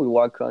 I would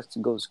wear Crocs to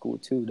go to school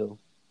too, though.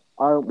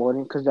 I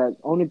wouldn't, because that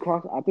only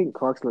Crocs. I think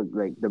Crocs look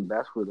like the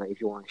best for like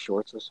if you're wearing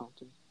shorts or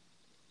something.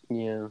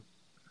 Yeah.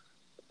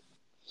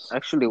 I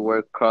actually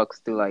wear Crocs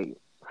through like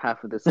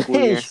half of the school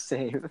year.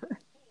 Same.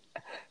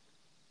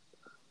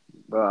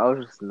 Bro, I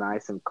was just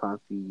nice and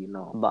comfy,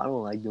 But I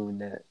don't like doing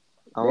that.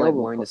 I don't like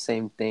wearing the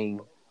same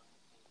thing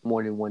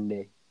more than one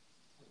day.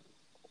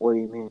 What do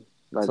you mean?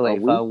 So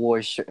like if I wore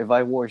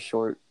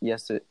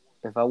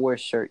a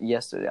shirt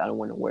yesterday, I don't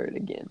want to wear it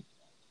again.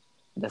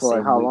 That's for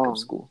same how week long? of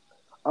school.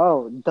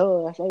 Oh,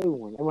 duh, that's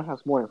everyone. Everyone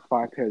has more than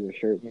 5 pairs of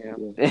shirts. Yeah.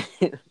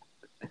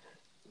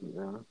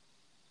 Yeah.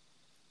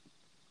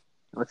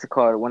 What's it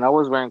called? When I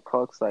was wearing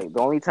Crocs, like the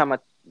only time I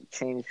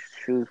changed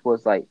shoes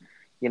was like,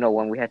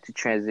 when we had to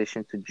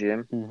transition to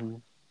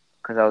gym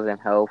because I was in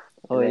health.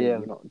 Oh and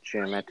then, yeah.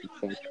 Gym had to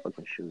change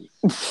fucking shoes.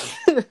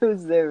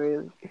 Was that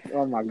really?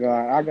 Oh my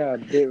god, I got a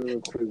dip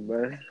real quick,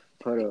 bro.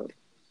 Put up.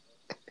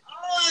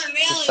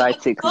 Side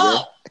tick,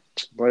 bro.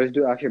 Bro, let's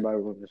do actually by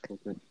one this whole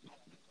thing.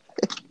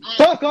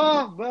 Fuck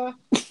off, bro.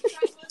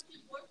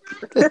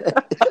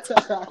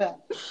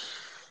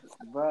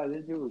 Bro,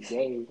 this dude was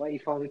gay. Why you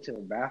falling into the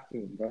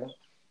bathroom, bro?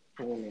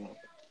 Hold on.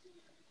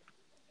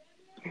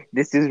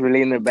 This is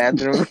really in the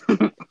bathroom.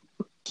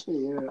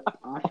 Yeah,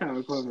 I was trying to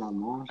record my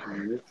mom's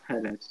room. This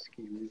head that just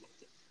came in.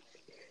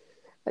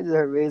 I just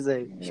heard Ray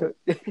say,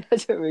 I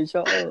just heard Ray,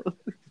 shut up.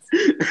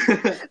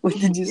 What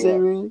did you say,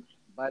 Ray?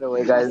 By the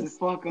way, guys,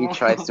 Fuck he off.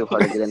 tries too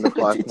hard to get in the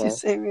What did you podcast.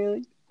 say,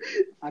 Ray?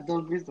 I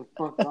don't piss the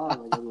fuck off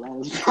like as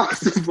loud as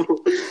possible.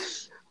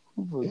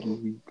 Fuck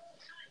you.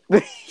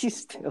 But you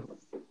still.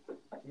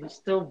 You're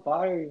still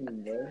bothering me,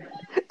 bro.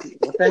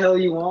 What the hell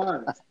you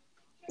want?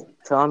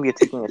 Tell him you're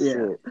taking a Yeah.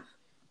 shit.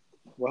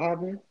 What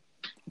happened?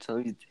 So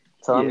you.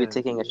 Tell him Yeah. you're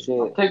taking a I'm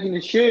shit. taking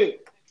the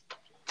shit.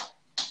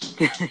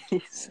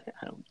 He said,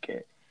 I don't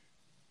care.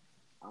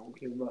 I don't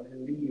care about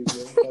him either,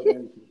 bro. Fuck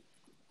anything.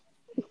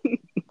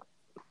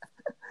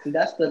 See,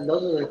 that's the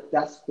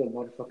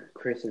motherfucking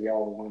Chris if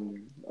y'all were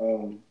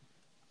wondering.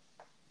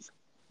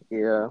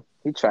 Yeah,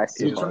 he tries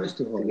too He hard tries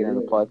too to hard. get in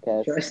the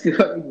podcast. He tries too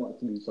hard. He wants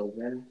to be so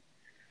bad.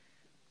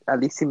 At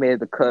least he made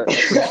the cut.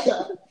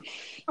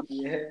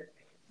 Yeah.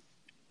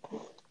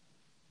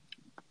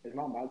 Is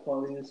my mic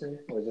quality the same?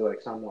 Or is it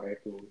like somewhat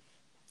echoey?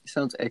 It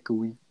sounds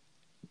echoey.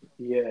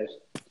 Yes.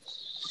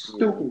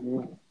 Stupid,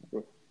 man.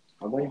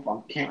 I'm waiting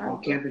for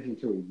I'm camping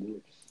until he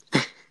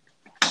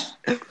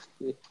lives.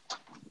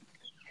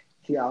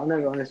 See, I'll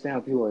never understand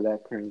how people are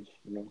that cringe,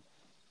 you know?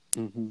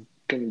 Mm-hmm.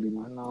 Couldn't be I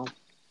me. know.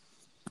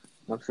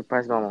 I'm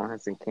surprised my mom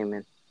hasn't came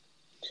in.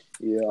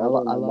 Yeah, I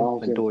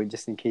locked my door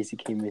just in case he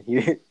came in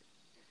here.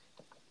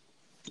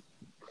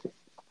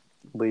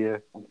 But yeah,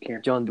 I'm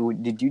camping.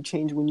 John, did you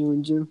change when you were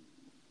in gym?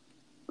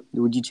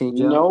 Would you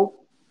change out? No.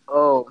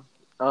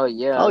 Oh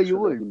yeah. Oh, you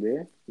actually. would. You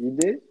did? You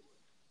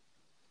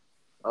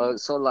did?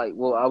 So like,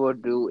 what I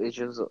would do is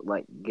just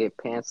like get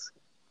pants.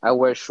 I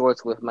wear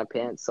shorts with my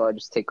pants, so I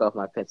just take off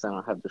my pants. I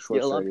don't have the Yeah,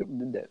 shorts a lot of already. people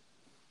did that.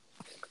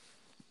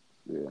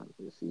 Yeah,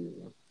 it's easy.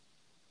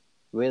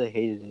 Really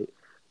hated it.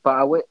 But I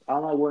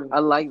don't like wearing. I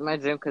liked my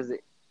gym because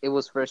it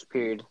was first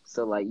period,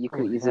 so like you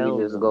could Oh, easily hell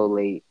just no. go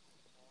late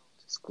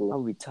to school.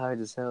 I'll be tired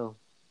as hell.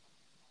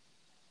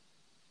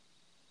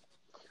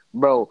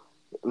 Bro,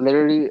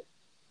 literally,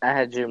 I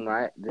had gym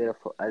right.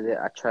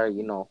 I tried,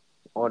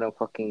 all them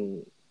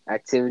fucking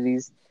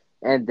activities,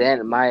 and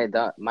then my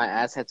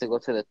ass had to go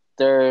to the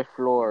third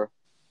floor,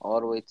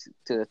 all the way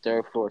to the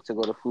third floor to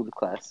go to food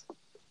class.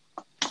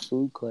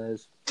 Food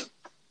class.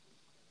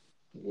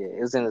 Yeah,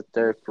 it was in the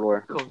third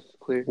floor,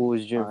 Clear. What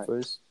was gym Alright.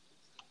 first?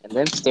 and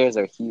them stairs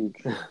are huge.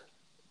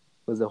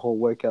 Was the whole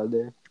workout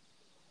there?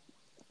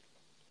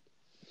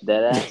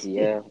 That ass,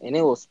 yeah, and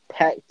it was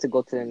packed to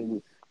go to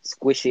them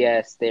squishy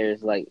ass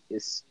stairs. Like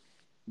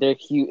they're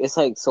huge. It's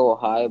like so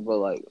high, but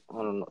like I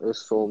don't know. There's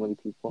so many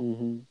people.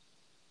 Mm-hmm.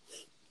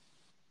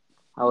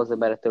 I was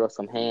about to throw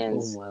some Oh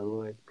hands. my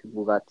lord.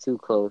 People got too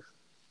close.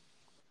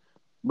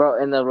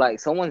 Bro, and like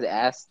someone's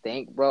ass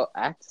stink, bro.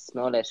 I have to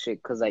smell that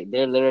shit because like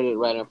they're literally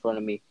right in front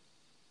of me.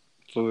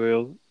 For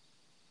real?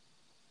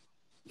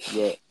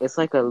 Yeah, it's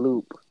like a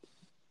loop.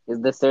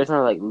 The stairs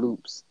are like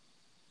loops.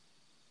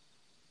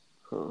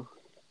 Huh.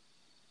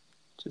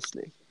 Just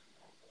like.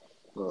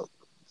 Bro,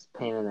 it's a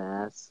pain in the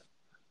ass.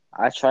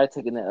 I tried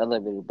taking the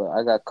elevator, but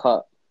I got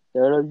caught.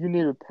 They're like, you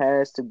need a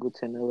pass to go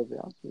to an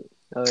elevator. I was like,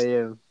 Oh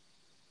yeah.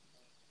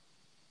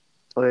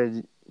 Oh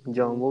yeah,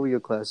 John. What were your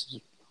classes?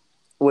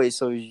 Wait,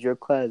 so is your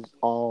class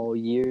all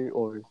year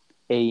or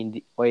A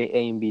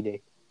and B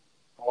day?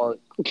 well,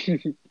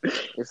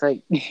 it's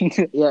like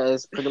yeah,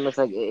 it's pretty much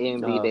like A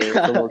and B day.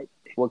 So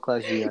what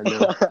class you got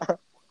now?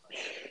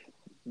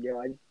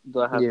 Yeah,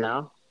 Do I have Yeah.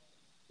 now?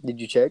 Did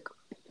you check?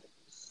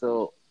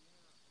 So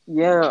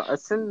yeah, I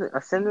send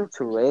them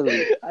to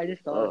Rayleigh. I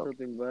just thought of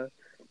something, bro.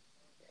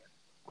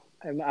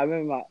 I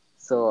remember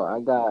So I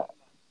got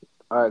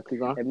all right. Keep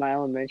going. in my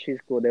elementary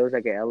school, there was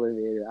like an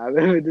elevator. I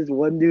remember this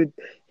one dude,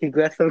 he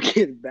grabbed some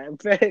kid's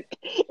backpack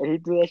and he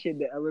threw that shit in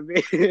the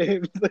elevator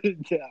and put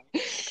it down.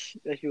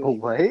 That shit was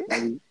what?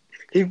 funny.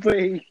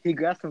 He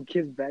grabbed some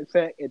kid's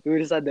backpack and threw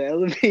it inside the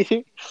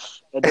elevator,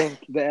 and then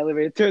the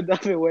elevator turned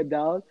up and went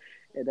down,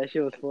 and that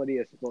shit was funny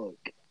as fuck.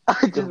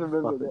 I just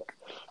remember that.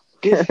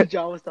 Because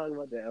John was talking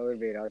about the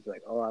elevator, I was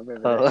like, oh, I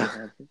remember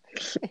that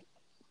shit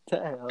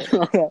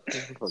happened.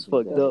 It's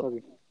fucked up.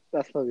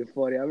 That's fucking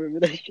funny. I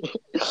remember that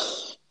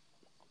shit.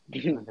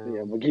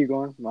 Yeah, but keep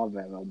going. My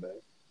bad.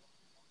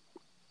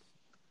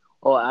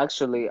 Oh,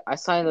 actually, I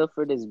signed up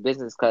for this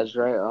business class,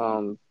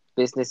 right?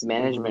 Business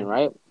management,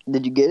 right?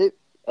 Did you get it?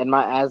 And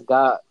my ass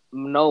got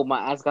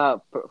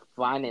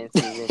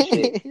finances and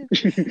shit.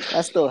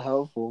 That's still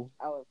helpful.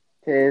 I was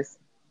pissed.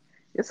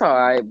 It's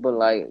alright, but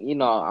like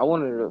I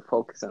wanted to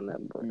focus on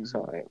that, but it's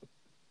alright.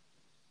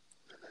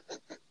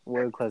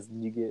 What class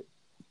did you get?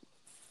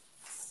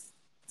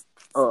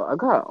 Oh, I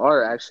got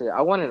art actually.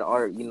 I wanted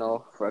art,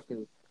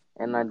 fucking,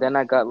 and then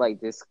I got like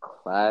this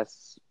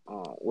class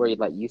where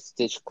you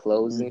stitch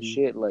clothes and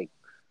shit, like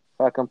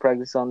so I can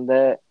practice on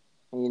that.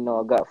 And,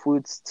 I got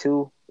foods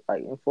too,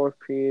 like in fourth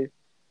period,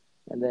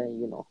 and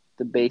then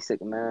the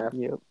basic math.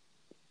 Yep.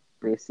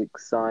 basic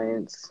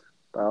science,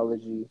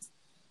 biology,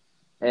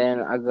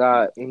 and I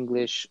got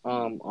English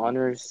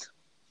honors.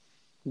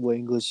 What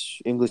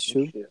English and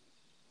too? shit.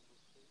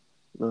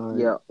 Alright.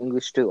 Yeah,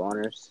 English 2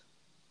 honors.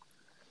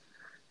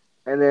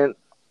 And then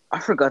I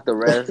forgot the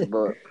rest,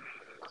 but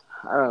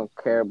I don't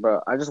care,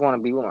 bro. I just want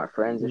to be with my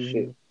friends and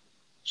shit,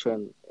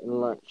 chilling in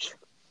lunch.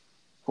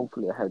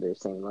 Hopefully, I have their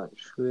same lunch.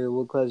 Yeah,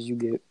 what class you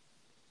get?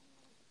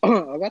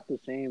 I got the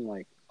same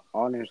like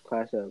honors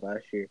class as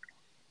last year,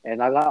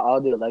 and I got all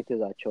the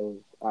electives I chose.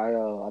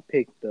 I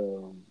picked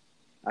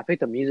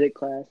a music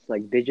class,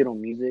 like digital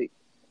music.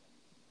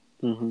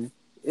 Mm-hmm.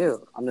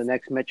 Ew, I'm the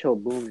next Metro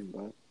Boomin,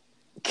 bro.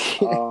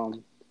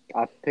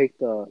 I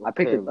picked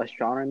an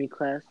astronomy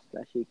class.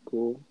 That shit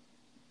cool.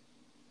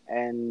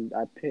 And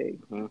I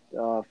picked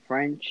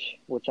French,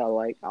 which I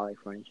like. I like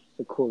French. It's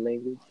a cool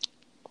language.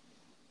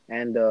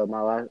 And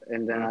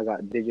then I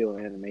got digital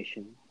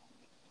animation.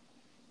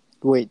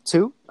 Wait,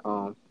 2?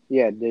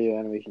 Yeah, digital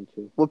animation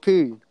too. What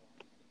period?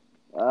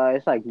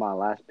 It's like my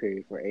last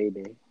period for A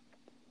day.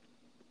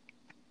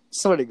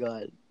 Swear to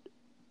God.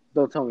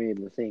 Don't tell me you're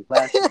in the same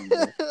class as me,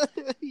 bro.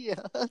 Yeah.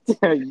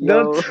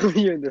 Don't tell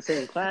me you're in the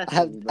same class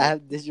I as me, bro.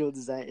 have digital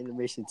design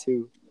animation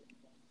too.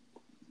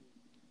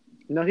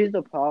 No, here's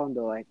the problem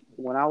though. Like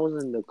when I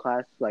was in the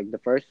class, like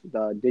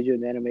the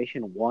digital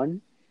animation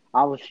 1,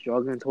 I was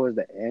struggling towards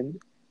the end,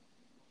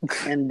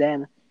 and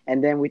then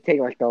we take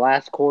like the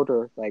last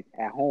quarter like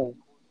at home,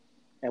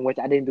 and which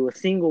I didn't do a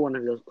single one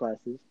of those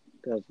classes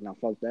because now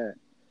fuck that.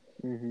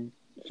 Mm-hmm.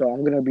 So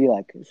I'm gonna be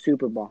like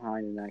super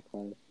behind in that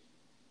class.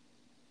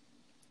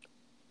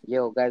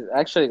 Yo, guys, I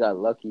actually got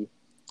lucky.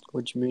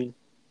 What you mean?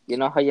 You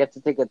know how you have to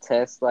take a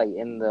test like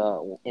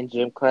in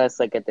gym class,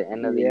 like at the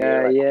end of the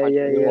Yeah, year, like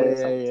yeah, 120 yeah,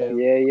 something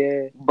yeah. tests?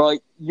 Yeah. Bro,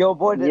 yo,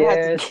 boy, did I have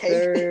Yes, to take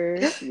sir.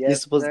 it? You're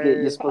Yes, supposed sir.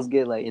 to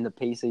get like in the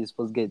pacer. You're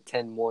supposed to get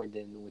 10 more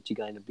than what you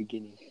got in the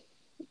beginning.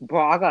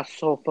 Bro, I got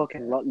so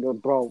fucking lucky,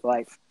 bro.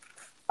 Like,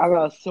 I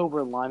got a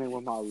silver lining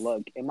with my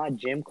luck. In my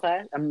gym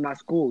class, my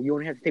school, you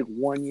only have to take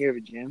 1 year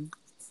of gym,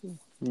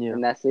 Yeah.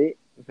 and that's it.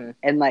 Mhm.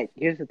 And, like,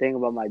 here's the thing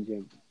about my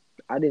gym.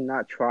 I did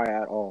not try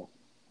at all.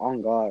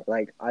 On God.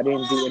 Like, I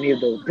didn't do any of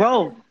those.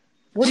 Bro,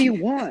 what do you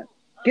want?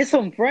 Get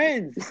some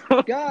friends.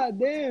 God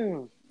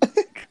damn.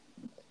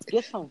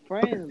 Get some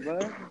friends,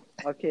 bro.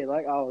 Okay,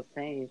 like I was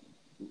saying,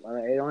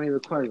 it only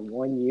requires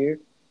 1 year.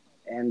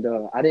 And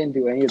I didn't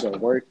do any of the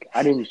work.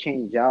 I didn't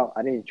change out.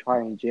 I didn't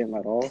try in gym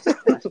at all.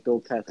 And I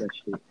still passed that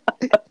shit.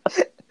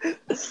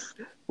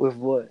 With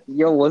what?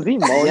 Yo, was he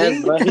moaning?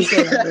 Yes, bro. He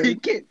said,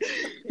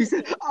 He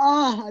said,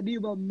 I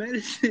need my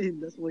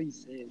medicine. That's what he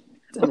said.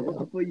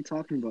 What are you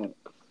talking about?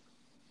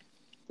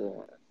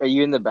 are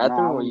you in the bathroom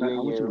Nah, or are you I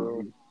in went to your my room?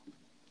 room.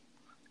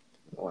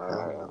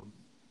 Wow.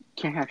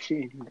 Can't have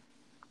shit in here.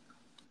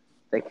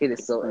 That kid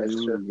is so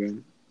extra.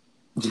 Bro.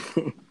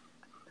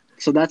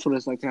 So that's what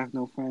it's like to have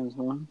no friends,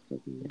 huh?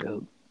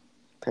 Yep.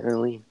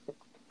 Apparently.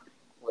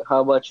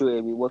 How about you,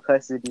 Amy? What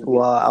class did you get?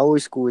 Well, our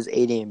school is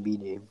A day and B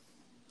day.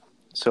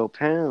 So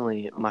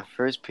apparently, my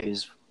first period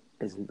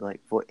is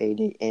like for A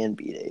day and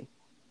B day.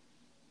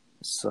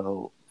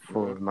 So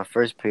for my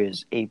first period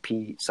is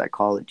AP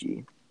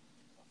psychology.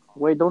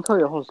 Wait, don't tell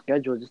your whole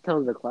schedule. Just tell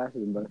us the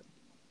classes, bro.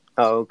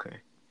 Oh, okay.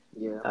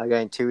 Yeah. I got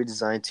interior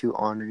design 2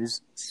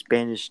 honors,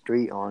 Spanish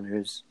 3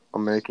 honors,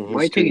 American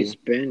Why are you taking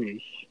history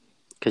Spanish?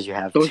 because you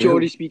have Don't to. you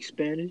already speak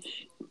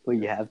Spanish? Well,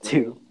 you have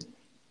to.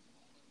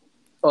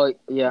 Oh,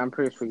 yeah, I'm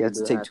pretty sure You have to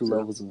do take 2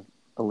 levels of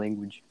a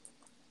language.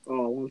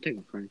 Oh, I'm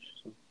taking French.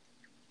 So.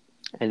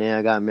 And then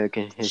I got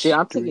American history. Shit,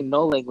 I'm taking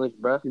no language,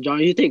 bro. John,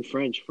 you take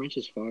French. French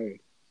is fire.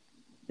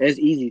 It's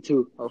easy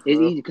too. Oh, for It's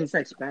real? easy because it's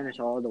like Spanish.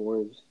 All the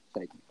words. It's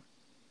like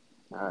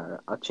Alright,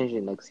 I'll change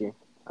it next year.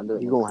 I'll do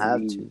it You next gonna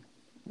have easy. to.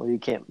 Well, you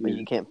can't. But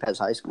you can't pass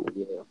high school.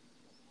 year.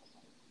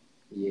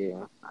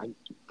 Yeah, I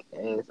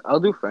guess. I'll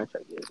do French, I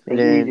guess. And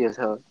It's then easy as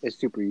hell. It's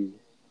super easy.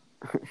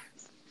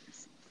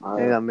 I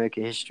got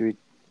American history,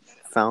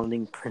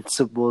 founding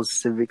principles,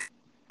 civics,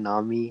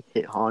 economy,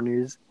 hit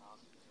honors,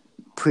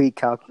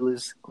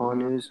 pre-calculus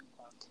honors,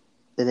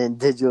 and then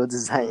digital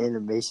design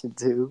animation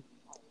 2,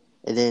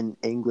 and then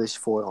English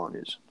 4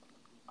 honors.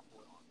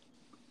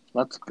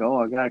 Let's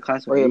go. I got a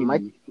class with Oh, yeah,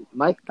 Amy.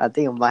 my I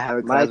think I might have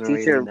a My class with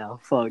teacher- Raven now.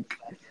 Fuck.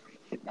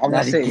 I'm Not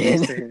not saying again.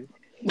 this to him.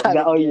 Not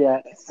Oh again.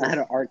 yeah, I had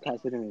an art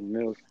class with him in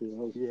middle school.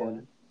 That was Yeah.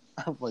 fun.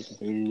 I fucking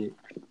hated it.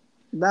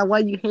 Now, why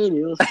you hate it?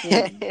 It was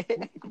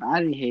fun. I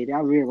didn't hate it. I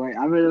really liked it.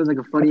 I remember it was like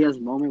a funny ass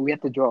moment. We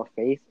had to draw a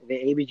face, and then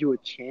Amy drew a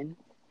chin,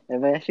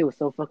 and that shit was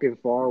so fucking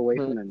far away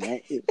from the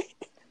net.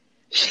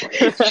 She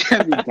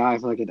had me die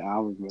for like an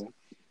hour, bro.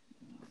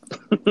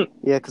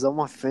 Yeah, because all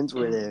my friends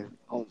were there.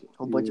 Oh, A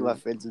whole bunch of my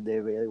friends were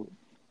there.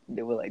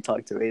 They would like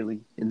talk to Rayleigh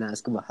and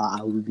ask him how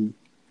I would be.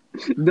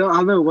 No, I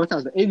remember one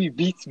time Amy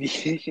beats me.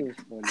 Shit was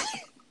funny.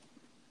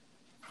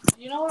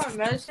 You know what our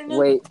medicine is?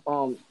 wait,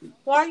 Why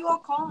are you all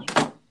calling?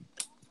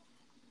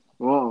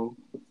 Whoa.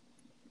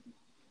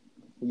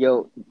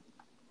 yo,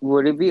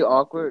 would it be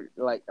awkward?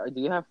 Like, do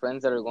you have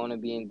friends that are going to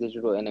be in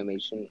digital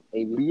animation?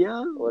 Maybe.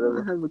 Yeah,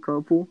 Whatever. I have a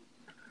couple.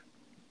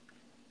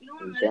 You know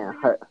what our Damn,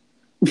 medicine her,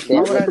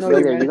 Damn, would I know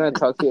really, your are you medicine? gonna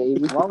talk to your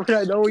AB? Why would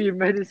I know what your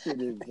medicine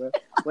is, bro?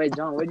 Wait,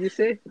 John, what'd you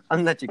say?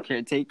 I'm not your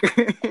caretaker.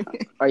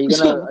 Are you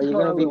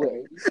gonna be with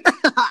AB?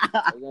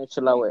 Are you gonna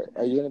chill out with?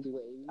 Are you gonna be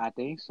with AB? I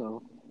think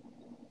so.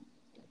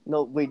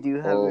 No, wait. Do you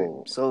have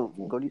Oh. it? So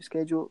go to your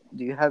schedule.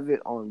 Do you have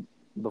it on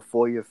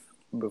before you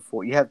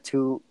have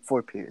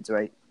 4 periods,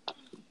 right?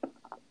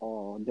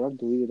 Oh, did I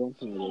delete it? Don't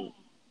think it is.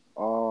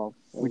 Oh,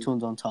 Which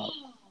one's on top?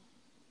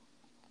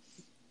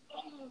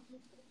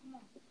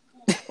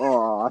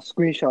 I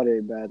screenshotted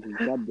it badly.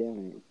 God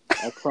damn it.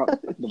 I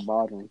cropped the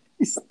bottom.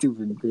 You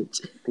stupid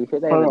bitch. Do you hear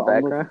that in Hold the on,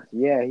 I'm background? looking.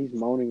 Yeah, he's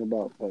moaning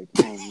about, like,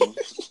 I don't know.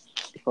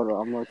 Hold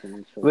on, I'm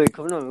looking. Wait,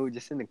 come on, we're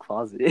just in the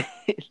closet.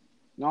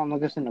 No, I'm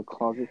looking in the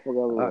closet.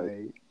 All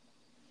right.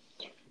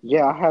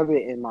 Yeah, I have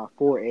it in my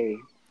 4A.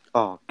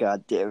 Oh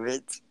god damn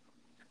it!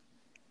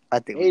 I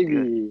think we're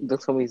good. AB.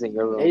 Don't tell me he's in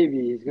your room.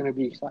 AB is gonna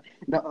be excited.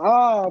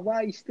 No, why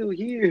are you still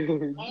here?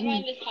 Am I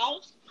in this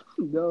house?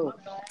 No.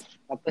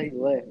 I thought he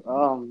left.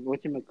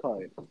 What you call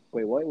it?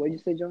 Wait, what'd you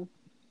say, John?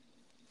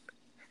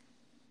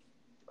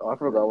 Oh, I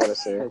forgot what I I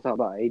said. was talking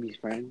about AB's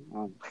friend.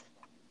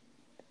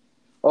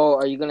 Oh,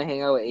 are you gonna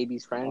hang out with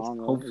AB's I friends? don't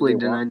know Hopefully if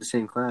they're not in the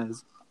same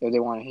class. they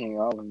want to hang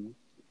out with me.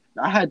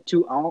 I had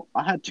two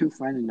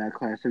friends in that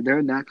class. If they're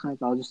in that class,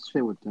 I'll just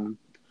sit with them.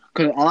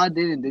 Cause all I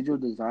did in digital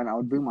design, I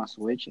would bring my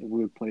Switch and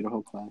we would play the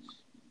whole class.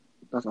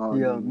 That's all.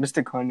 Yeah, I did.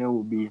 Mr. Cornell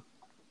will be.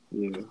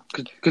 Yeah.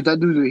 Cause that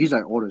dude, he's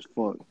like old as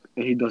fuck,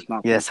 and he does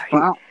not. Yes,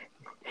 But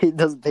he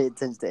doesn't pay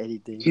attention to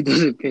anything. he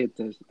doesn't pay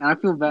attention, and I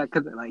feel bad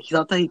because like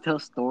sometimes he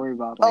tells story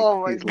about like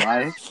Oh my his God.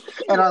 life,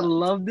 and I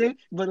loved it.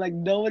 But like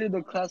no one in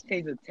the class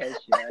pays attention,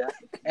 right?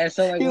 And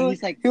so like when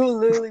he's like, he will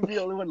literally be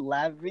the only one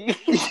laughing.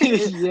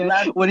 yeah,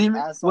 Laughing when he his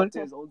ass when, off to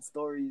his own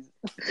stories.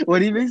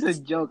 when he makes a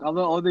joke, I'm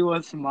the only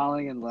one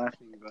smiling and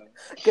laughing, bro.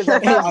 Because I I-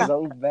 feel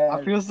so bad.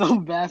 I feel so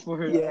bad for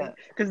her. Yeah.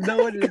 Because no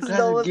one in the 'Cause class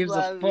no one's gives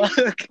laughing. a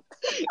fuck.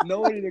 No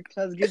one in the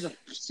class gives a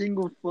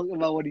single fuck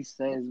about what he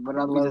says. But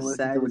I It'll be love the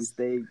listening to what he saddest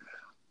thing.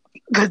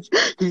 Cause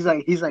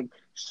he's like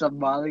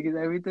smiling and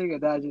everything,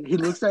 and then he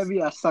looks at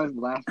me. I start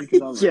laughing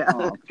because I was Yeah.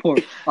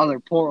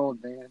 like, poor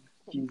old man.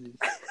 Jesus.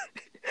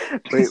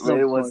 Wait, So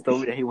Ray once funny. told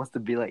me that he wants to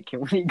be like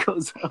him when he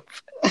goes up.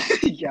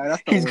 Yeah,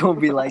 that's the He's one. gonna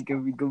be like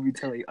him. He's gonna be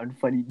telling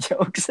unfunny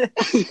jokes.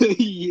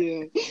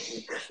 Yeah,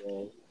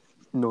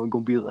 No one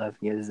gonna be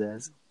laughing at his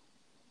ass.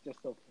 just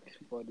so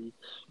funny.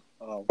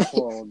 Oh,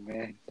 poor old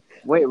man.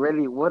 Wait,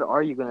 really? What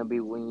are you gonna be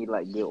when you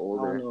like get I don't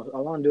older? know. I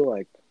want to do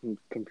like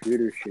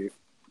computer shit.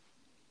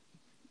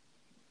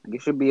 You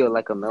should be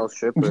like a male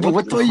stripper.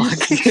 What the you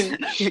fuck? say?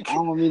 I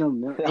don't want to be no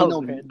male. That Ain't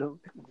was no random.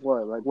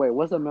 what? Like, wait,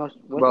 what's a male?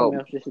 What's Bro. a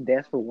male just a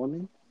dance for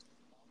women?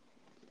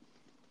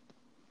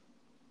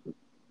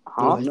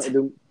 Huh? What?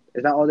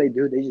 Is that all they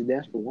do? They just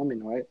dance for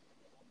women, right?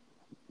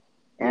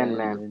 And Yeah,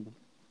 man.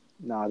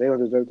 Nah, they don't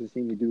deserve to see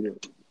me do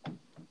that.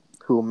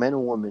 Who, man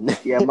or woman?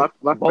 Yeah, my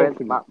Both friend,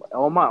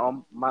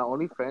 of my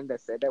only friend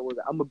that said that was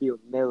I'm gonna be a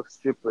male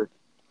stripper.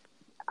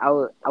 I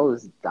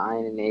was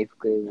dying in 8th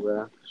grade,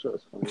 bro. Sure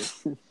was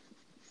funny.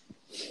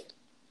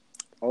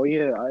 Oh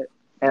yeah,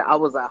 And I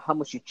was like, how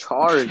much you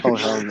charge? Oh, You know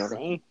hell what I'm no.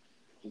 saying?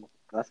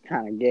 that's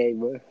kind of gay,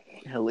 bro.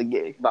 Hella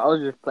gay. But I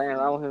was just playing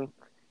around with him.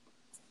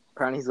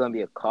 Apparently he's gonna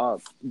be a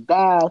cop.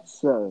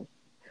 That's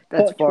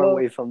That's far 12.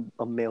 away from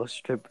a male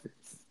stripper.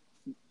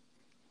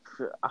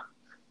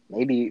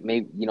 Maybe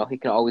you know he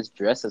can always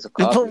dress as a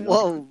cop. You know?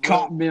 Whoa,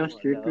 Cop male come on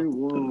stripper. now.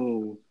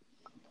 Whoa.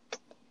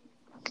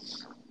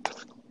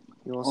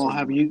 You want Oh, some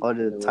have you-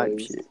 other type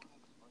Anyways. shit?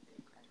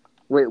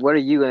 Wait, what are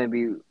you gonna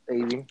be,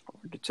 AB?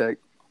 To check.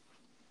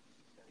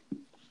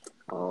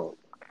 Oh,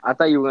 I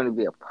thought you were gonna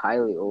be a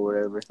pilot or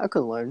whatever. I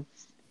could learn.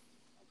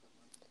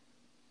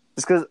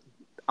 It's because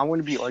I want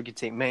to be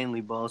architect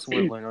mainly, but I also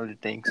want to learn other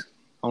things.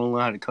 I want to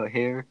learn how to cut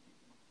hair.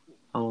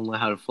 I want to learn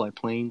how to fly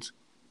planes,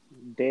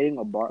 Dating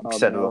a bar.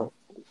 etc. male.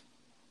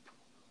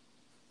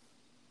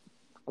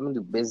 I'm gonna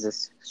do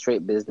business,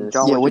 straight business.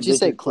 John, Yeah, what's what your you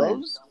say, business plan?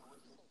 clothes?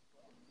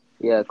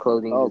 Yeah,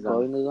 clothing Oh, design.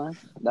 clothing design.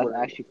 That's What?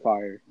 actually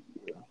fire.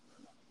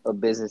 A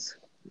business.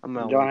 I'm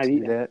not John, willing have to you-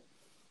 do that.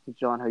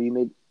 John, have you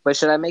made? But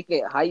should I make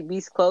it hype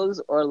beast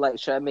clothes or like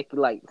should I make it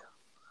like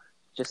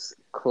just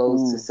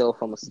clothes to Ooh, sell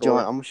from a store? John,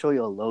 I'm gonna show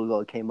you a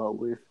logo I came up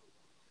with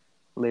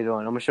later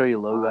on. I'm gonna show you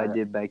a logo I Alright.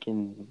 did back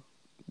in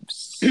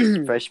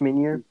freshman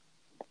year.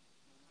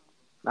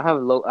 I have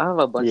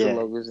a bunch Yeah. of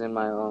logos in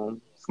my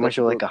I'm gonna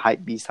show like sketchbook. a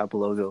hype beast type of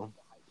logo.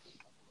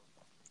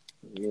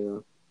 Yeah.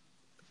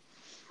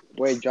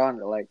 Wait, John.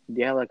 Like,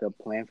 do you have like a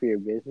plan for your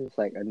business?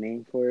 Like a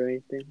name for it or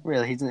anything?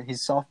 Really,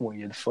 he's sophomore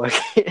year. The fuck.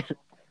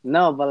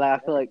 No, but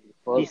like, I feel like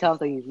he sounds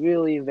like he's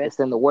really It's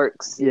invested. in the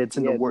works. Yeah, it's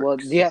in the Well,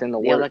 works. do you have, It's in the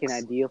do you have like an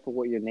works. idea for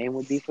what your name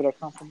would be for the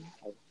company?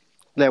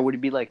 Like, would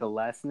it be like a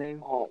last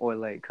name or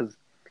like? Because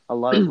a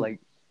lot of like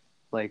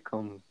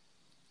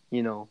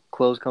you know,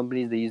 clothes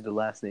companies they use the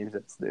last names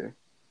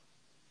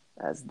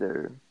as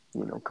their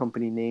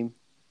company name.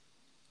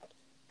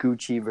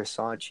 Gucci,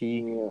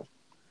 Versace. Yeah.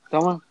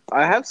 Someone?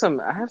 I have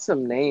some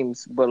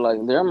names, but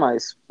like they're in my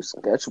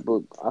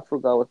sketchbook. I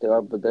forgot what they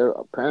are, but they're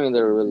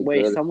really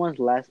Wait, good. someone's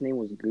last name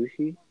was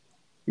Gucci.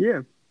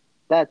 Yeah.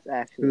 That's It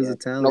actually was yeah.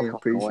 Italian, No I'm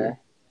pretty fucking way.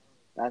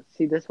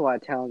 sure. That's why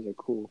Italians are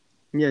cool.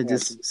 Yeah, Yeah.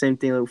 just same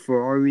thing like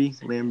Ferrari,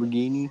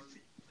 Lamborghini.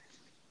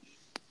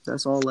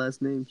 That's all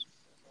last names.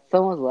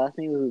 Someone's last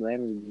name was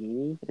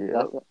Lamborghini.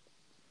 Yep.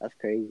 That's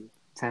crazy.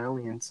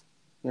 Italians.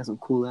 They got some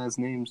cool ass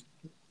names.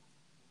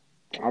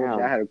 I wish Damn.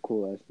 I had a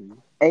cool last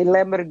name. Hey,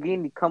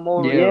 Lamborghini, come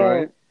over. Yeah, here.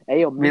 right.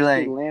 Hey yo, Be Mr.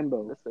 like-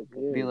 Lambo. That's a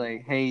Yeah. Be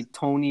like, hey,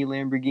 Tony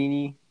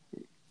Lamborghini.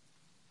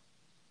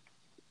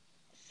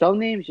 Some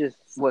names just.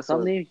 What,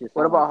 Some so- names just.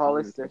 what sound about like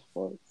Hollister? Sonic as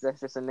fuck. That's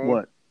just a name.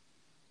 What?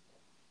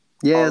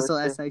 Yeah, so Hollister.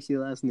 that's actually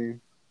the last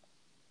name.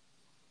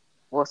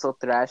 What, so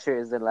Thrasher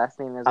is the last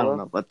name as I well? don't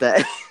know about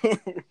that.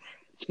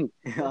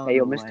 Hey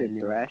yo, Mr.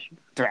 Thrash.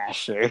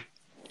 Thrasher,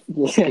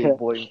 Yeah.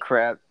 skateboarding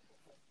crap.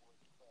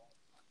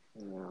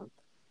 Yeah.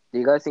 Do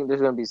you guys think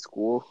there's gonna be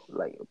school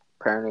like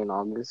apparently in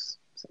August?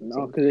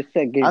 No, because it's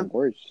getting I'm-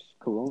 worse.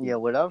 Corona. Yeah,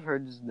 what I've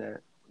heard is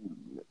that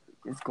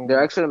it's going.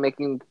 They're actually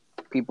making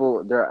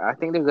people. I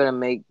think they're gonna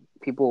make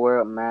people wear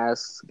a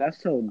mask.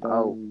 That's so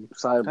Oh, dumb.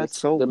 sorry, That's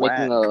so they're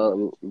making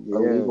whack.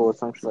 illegal or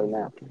something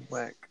like that.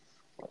 Whack.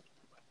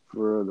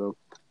 For real though.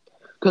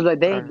 Because like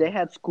they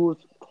had schools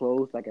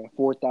closed like at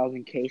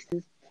 4,000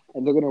 cases,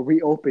 and they're gonna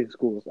reopen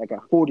schools like at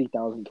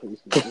 40,000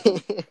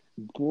 cases.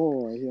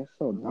 Boy, that's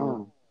so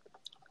dumb.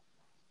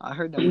 I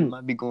heard that we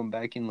might be going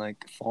back in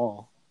like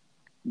fall.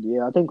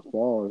 Yeah, I think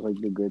fall is like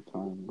the good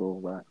time to go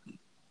back.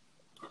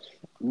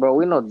 Bro,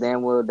 we know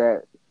damn well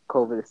that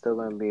COVID is still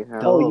gonna be here.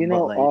 Oh, Oh, you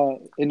know,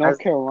 but, in North has-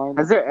 Carolina,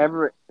 Has there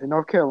ever in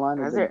North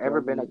Carolina, has the there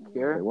ever been a governor-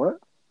 cure? Wait, what?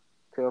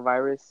 to a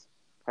virus?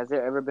 Has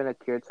there ever been a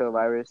cure to a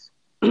virus,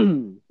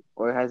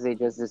 or has it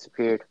just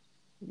disappeared?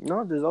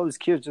 No, there's always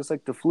cures, just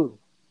like the flu.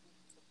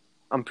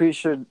 I'm pretty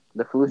sure.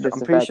 The flu's just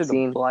I'm a pretty sure the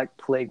vaccine. Black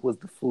Plague was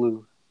the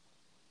flu,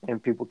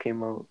 and people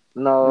came out.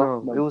 No,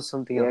 No, it was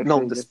something it else. No,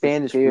 actually the just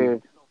Spanish flu.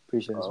 disappeared.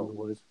 Pretty sure that's what it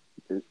was.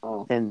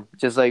 Oh. And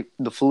just like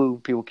the flu,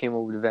 people came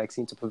up with a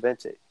vaccine to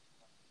prevent it.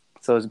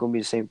 So it's gonna be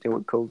the same thing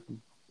with COVID.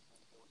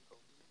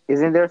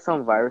 Isn't there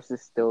some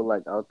viruses still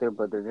like out there,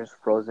 but they're just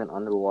frozen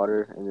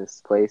underwater in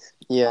this place?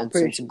 Yeah, I'm and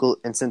pretty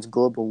since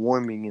global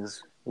warming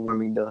is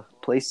warming the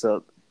place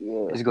up,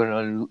 Yeah. it's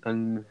going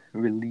to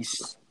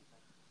release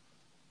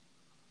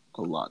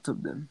a lot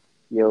of them.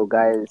 Yo,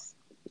 guys,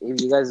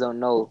 if you guys don't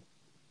know,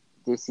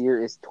 this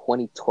year is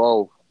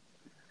 2012.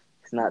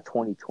 It's not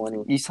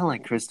 2020. You sound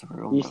like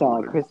Christopher. Oh You my sound like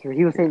Lord. Christopher.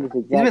 He was saying this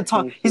exact He's been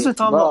talking. He's been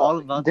talking Bro, about all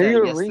about do that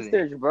your yesterday.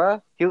 research,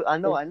 bro. I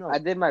know. I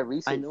did my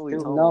research. I know what too.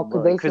 you're talking No,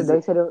 because about.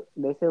 they said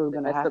it was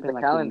gonna messed up happen the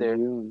like calendar. in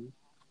June.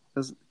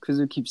 Because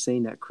they keep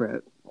saying that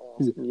crap.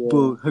 He's like, Yeah.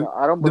 bro, No,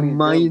 I don't the believe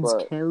Mayans them,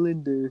 but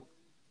calendar,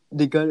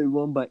 they got it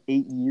wrong by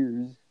 8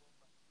 years.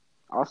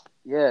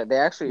 yeah, they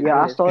actually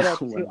Yeah, I did. saw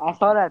that Oh my too. I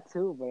saw that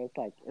too, but it's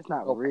like it's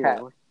not Oh, real.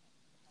 cap.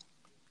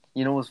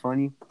 You know what's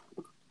funny?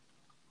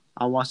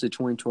 I watched the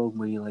 2012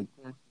 movie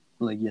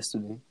like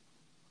yesterday.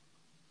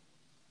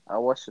 I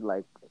watched it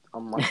like a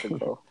month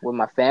ago with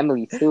my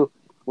family too.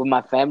 With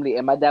my family,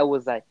 and my dad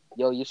was like,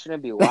 "Yo, you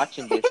shouldn't be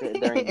watching this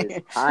during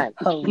this time."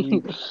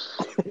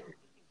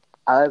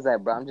 I was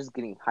like, "Bro, I'm just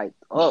getting hyped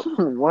up."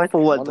 What? For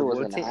what? Wonder The what's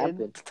war gonna to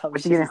happen. end? Type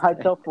What shit you getting is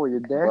hyped that? up for?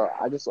 You're there? Bro,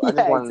 I just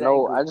Yeah, want to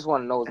know. exactly. I just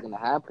want to know what's gonna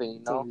happen. You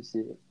know, Type of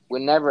shit.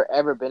 we never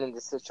ever been in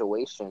this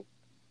situation.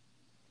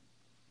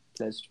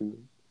 That's true.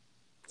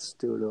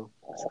 Still though.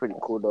 It's pretty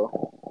cool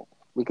though.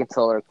 We can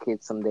tell our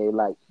kids someday,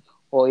 like,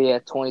 "Oh yeah,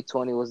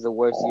 2020 was the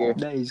worst year."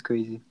 That is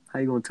crazy. How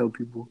you gonna tell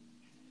people?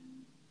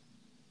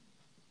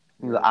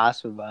 I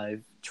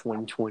survived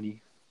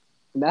 2020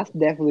 That's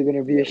definitely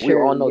gonna be a We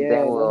shirt. all know yeah, damn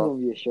that's well.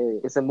 gonna be a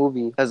shirt. It's a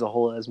movie. as a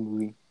whole ass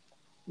movie.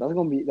 That's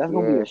gonna be be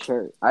Yeah. a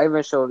shirt. I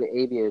even showed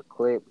Avy a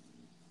clip.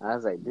 I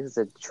was like, "This is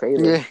a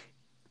trailer." Yeah.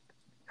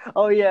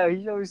 Oh yeah,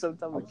 he showed me some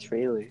type of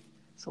trailer.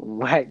 Some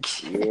whack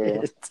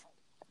shit.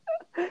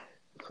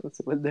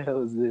 What the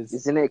hell is this?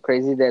 Isn't it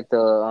crazy that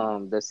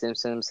the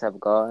Simpsons have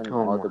gotten Oh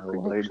all my the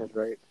Lord. predictions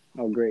right?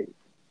 Oh great.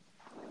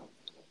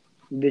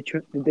 Did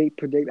they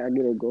predict I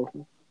get a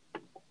girlfriend?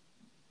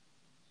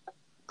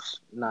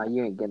 Nah,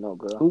 you ain't getting no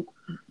girl. Ooh.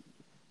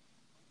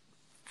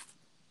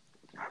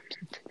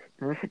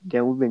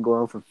 Damn, we've been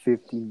going on for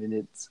 15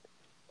 minutes.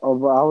 Oh,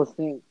 but I was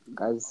thinking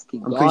Guys,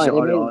 keep I'm going. pretty sure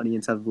all they the made-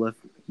 audience have left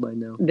by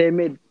now. they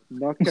made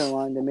North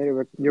Carolina. They made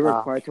it. You're Ah.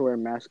 required to wear a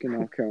mask in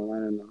North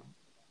Carolina now.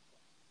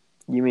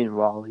 You mean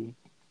Raleigh?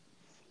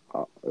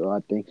 I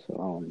think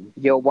so.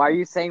 Yo, why are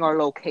you saying our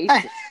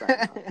locations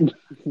right now?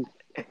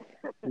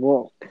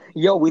 Well,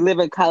 Yo, we live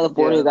in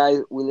California, Yeah.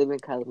 guys. We live in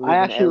California. I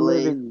in actually LA.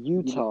 live in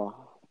Utah.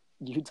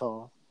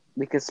 Utah.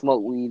 We can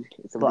smoke weed.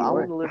 It's But I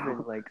illegal. want to live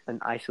in like an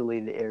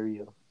isolated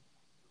area.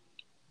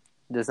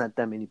 There's not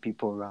that many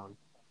people around.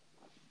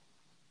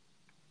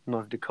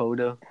 North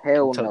Dakota,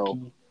 Hell Kentucky,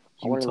 no.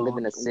 I want to Utah. live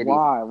in a city.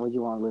 Why would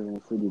you want to live in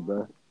a city,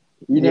 bro?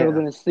 You're Yeah. never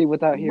gonna see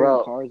without hearing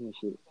Bro. cars and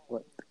shit.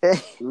 What?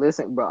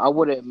 Listen, bro, I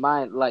wouldn't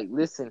mind. Like,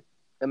 listen,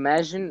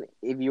 imagine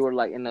if you were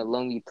like in a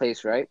lonely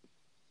place, right?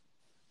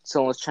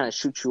 Someone's trying to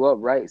shoot you up,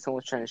 right?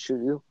 Someone's trying to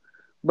shoot you.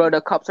 Bro, the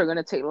cops are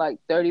gonna take like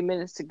 30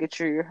 minutes to get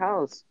to your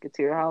house.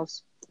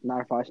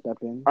 Not if I step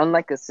in.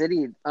 Unlike a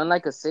city,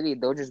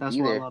 they'll just That's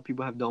be why a there. lot of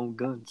people have their own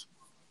guns.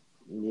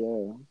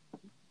 Yeah,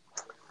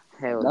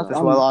 Hell that's no. That's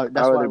why a lot. I'd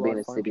That's why a rather be lot in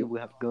of a farm city. people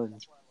have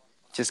guns,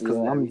 just because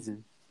yeah. of that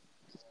reason.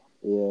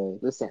 Yeah,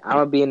 Listen, I'm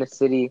gonna be in the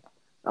city.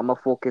 I'm gonna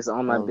focus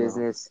on my Hell no.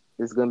 business.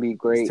 It's gonna be It's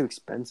great. too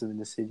expensive in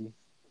the city.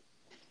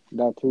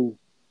 that too.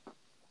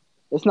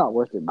 It's not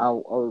worth it,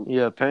 bro.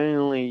 Yeah,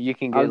 apparently you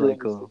can I'll get do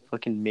like a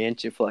fucking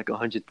mansion for like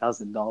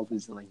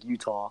 $100,000 in like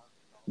Utah,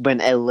 but in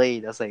LA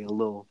that's like a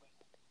little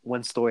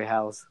one-story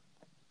house.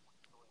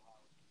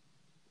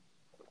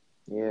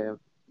 Yeah.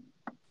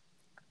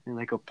 And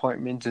like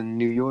apartments in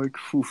New York,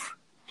 oof.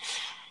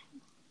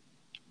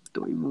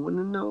 Don't even want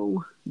to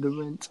know the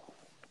rent.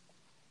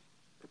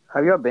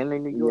 Have y'all been to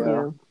New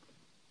York?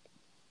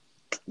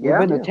 We've Yeah.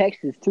 been to Yeah.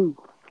 Texas too.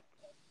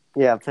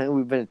 Yeah, apparently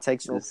we've been to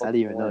Texas. No I fucking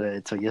didn't even know way. that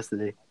until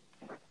yesterday.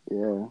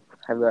 Yeah.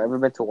 Have you ever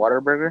been to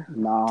Waterburger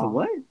Nah. To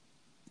what?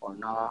 or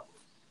nah?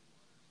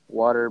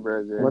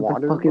 Waterburger.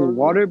 What the fuck is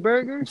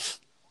Whataburger? Whataburger?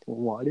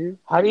 Water?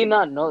 How do you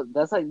not know?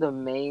 That's like the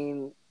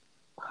main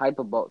hype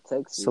about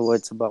Texas. So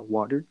it's about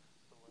water?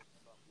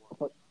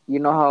 You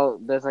know how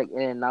there's like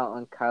In and Out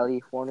in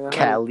California?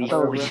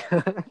 California.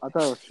 I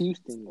thought it was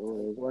Houston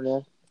or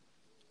whatever.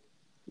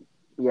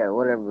 Yeah,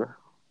 whatever.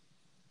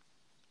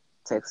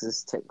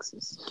 Texas.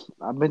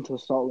 I've been to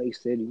Salt Lake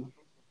City.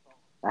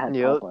 I had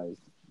Yep. Popeyes.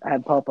 I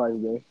had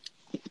Popeyes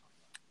there.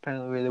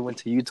 Apparently they went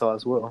to Utah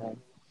as well.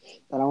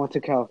 And I went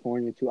to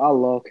California too. I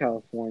love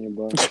California,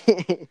 bro.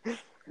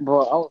 Bro,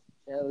 I was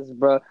jealous,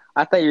 bro.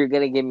 I thought you were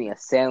gonna give me a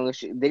sandwich.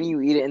 Didn't you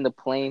eat it in the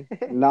plane?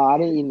 No, I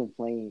didn't eat in the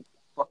plane.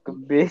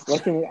 Fucking bitch.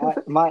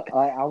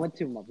 I went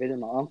to visit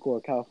my uncle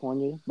in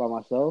California by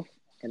myself,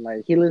 and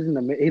like he lives in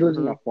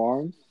a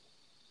farm,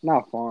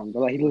 not a farm, but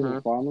like he lives in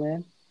a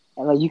farmland,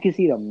 and like you can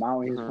see the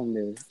mountains from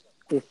there.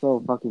 It's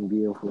so fucking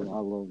beautiful. I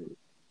love it.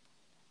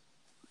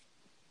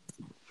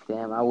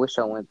 Damn, I wish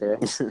I went there.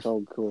 It's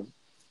so cool.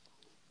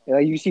 And,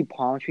 like you see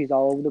palm trees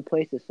all over the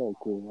place. It's so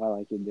cool. I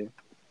like it there.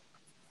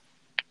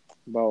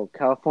 Bro,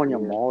 California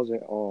malls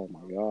are oh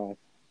my god,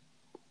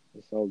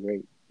 it's so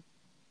great.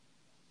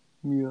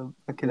 Yeah,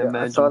 I can Yeah,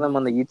 imagine. I saw them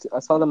on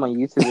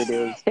YouTube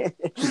videos.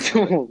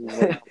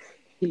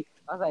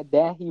 I was like,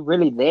 damn, he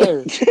really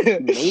there. He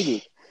made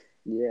it.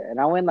 Yeah, and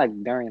I went like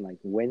during like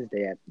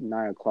Wednesday at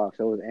 9 o'clock,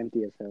 so it was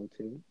empty as hell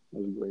too. It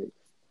was great.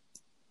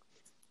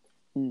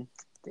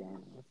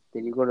 Damn.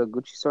 Did you go to a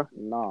Gucci store?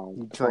 No,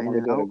 You I try wanna In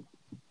and go to- Out?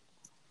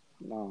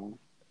 No.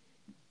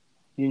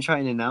 You didn't try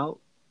In and Out?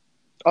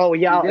 Oh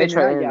yeah, You didn't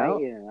try In-N-Out?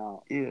 In-N-Out? Yeah, I ate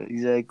In-N-Out. Yeah,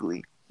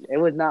 exactly. It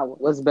was not.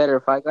 What's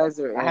better, Five Guys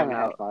or I haven't had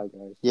In-N-Out? Five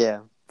Guys. Yeah,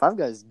 Five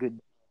Guys is good.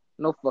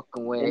 No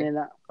fucking way.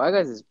 In-N-Out, Five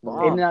Guys is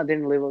bomb. In-N-Out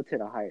didn't live up to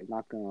the hype.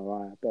 Not gonna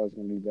lie, I thought it was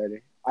gonna be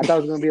better. I thought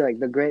it was gonna be like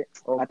the great.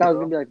 I thought it was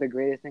gonna be like the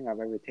greatest thing I've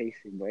ever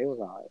tasted, but it was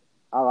alright.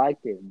 I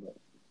liked it, but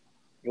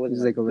it wasn't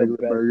It's like a the regular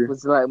best. burger.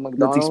 Was it like Nothing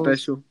McDonald's?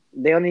 special.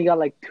 They only got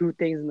like two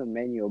things in the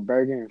menu: a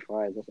burger and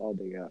fries. That's all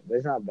they got. But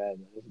it's not bad.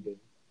 Though. It's good.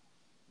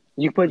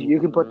 You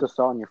can put the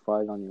salt on your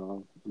fries on your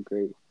own. It's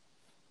great.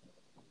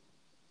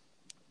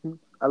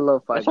 I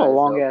love Five That's Guys. a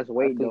long though. ass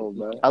wait I think though,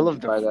 bro. I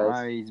love the Five Guys.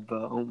 fries,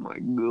 but oh my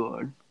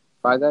god.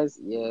 Five Guys,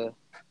 yeah.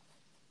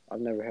 I've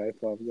never had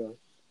Five Guys.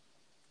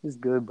 It's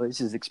good, but it's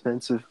just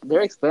expensive.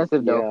 They're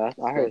expensive though.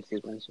 Yeah, I heard it's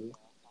expensive.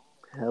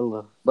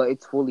 Hella. But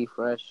it's fully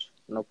fresh.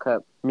 No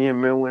cap. Me and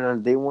Mir went on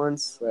a date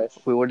once. Fresh.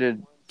 We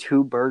ordered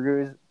 2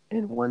 burgers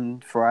and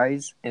 1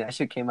 fries, and that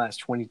shit came out as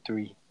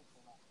 23.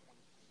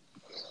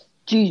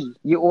 Jeez,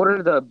 you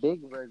ordered the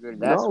big burger.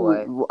 That's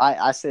why.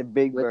 I said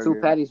big With burger.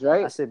 2 patties,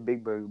 right? I said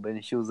big burger, but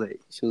then she was like,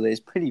 it's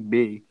pretty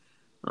big.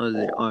 I was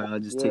like, all right, I'll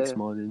just take Yeah.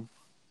 small then.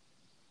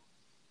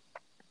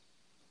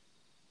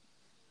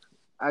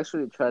 I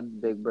actually tried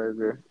the big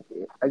burger.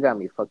 I got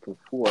me fucking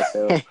full as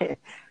hell. It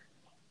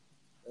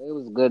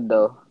was good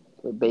though.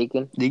 With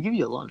bacon. They give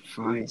you a lot of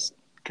fries.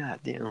 God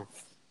damn.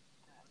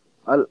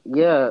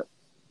 Yeah.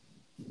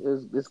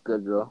 It's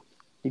good, bro.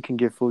 You can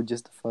get food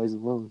just the fries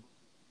alone.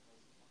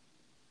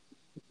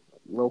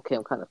 Low-key,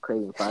 I'm kind of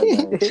craving Five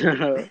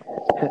Guys.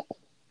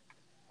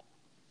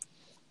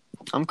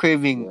 I'm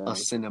craving Yeah. a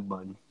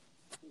Cinnabon.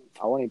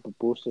 I want to eat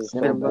pupusas so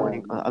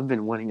Cinnabon. bad. I've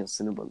been wanting a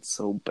Cinnabon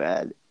so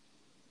bad.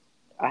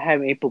 I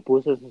haven't ate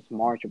pupusas since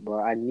March, bro.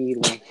 I need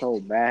one so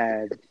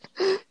bad.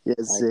 Yeah,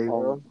 Like, same.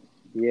 oh,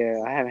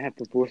 yeah, I haven't had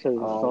pupusas in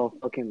so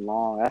fucking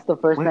long. That's the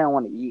first thing I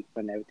want to eat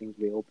when everything's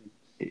reopened.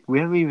 We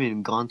haven't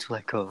even gone to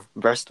like a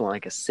restaurant,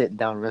 like a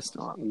sit-down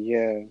restaurant.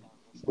 Yeah,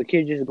 the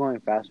kids just going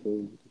fast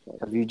food.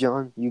 Have you,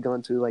 John? You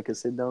gone to like a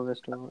sit-down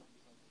restaurant?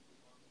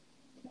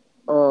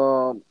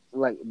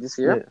 Like this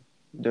year? Yeah.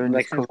 During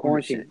Like this since COVID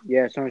quarantine. shit.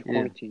 Yeah, since Yeah.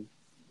 quarantine.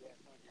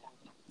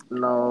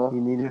 No.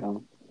 You neither?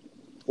 No.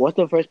 What's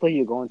the first place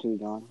you're going to,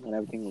 John, when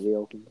everything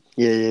reopens?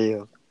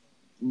 Yeah.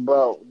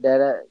 Bro,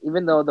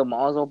 even though the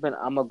mall's open,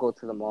 I'm gonna go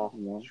to the mall.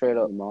 Yeah. Straight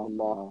up. The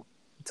mall.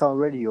 It's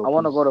already open. I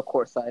want to go to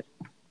Courtside.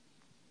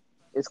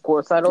 Is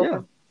Courtside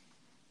open?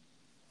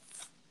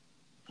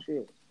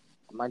 Shit.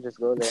 I might just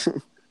go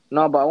there.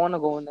 No, but I want to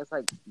go when it's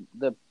like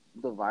the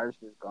virus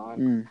is gone.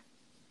 Mm.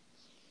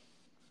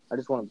 I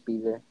just want to be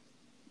there.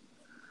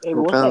 Hey,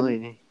 but what's that?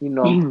 Apparently, You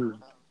know.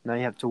 now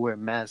you have to wear a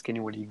mask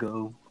anywhere you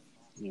go.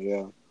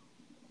 Yeah.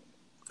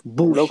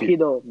 Low Bullshit. key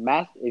though,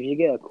 mask. If you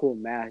get a cool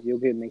mask, you'll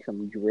get make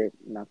some drip.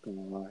 Not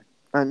gonna lie.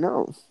 I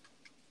know.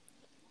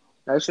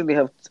 I actually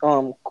have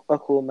a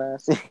cool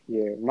mask.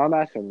 Yeah, my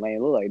masks are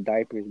lame. Look like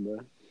diapers, bro.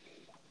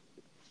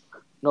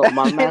 No,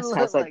 my They mask look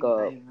has like like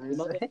a diapers. you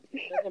know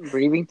them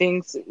breathing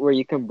things where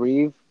you can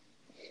breathe,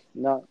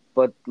 No,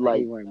 but I like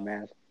hate wearing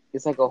masks.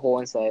 it's like a hole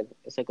inside.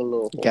 It's like a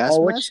little hole. Gas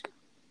Oh, mask?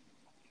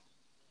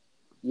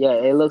 Yeah,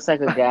 it looks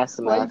like a gas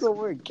Why you mask, gonna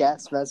wear a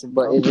gas mask in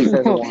but it public? just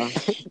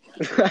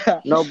says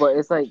one. No, but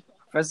it's like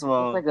First of it's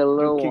all, like a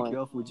little they'll kick one. you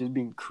off for just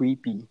being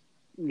creepy.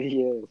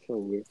 Yeah, it's so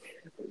weird.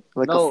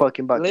 Like No, a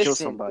fucking about to kill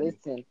listen, somebody.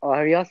 Oh,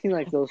 have y'all seen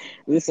like those?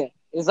 listen.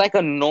 It's like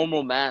a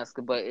normal mask,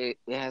 but it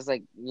has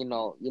like you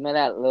know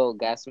that little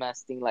gas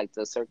mask thing, like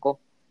the circle.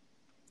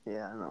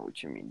 Yeah, I know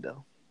what you mean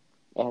though.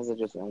 It has it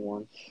just in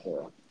one. Yeah.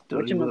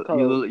 Dude,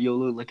 Whatchamacallit? you'll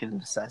look like an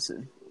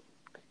assassin.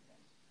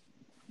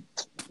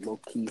 Low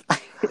key.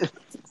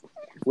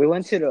 We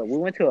went to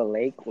a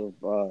lake with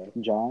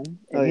John, and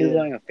Oh, he was yeah.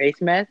 wearing a face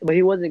mask, but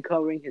he wasn't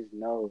covering his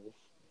nose.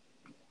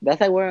 That's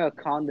like wearing a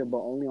condom, but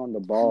only on the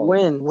ball.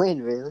 When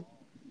When really?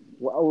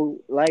 Well,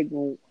 like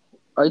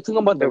are you talking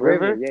about the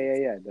river?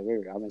 Yeah, the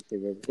river. I'm gonna say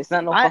river. It's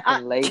not no I-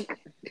 fucking lake.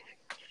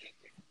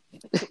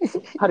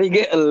 How do you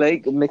get a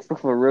lake mixed with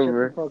a Shut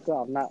river? the fuck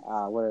up. I'm not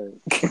whatever.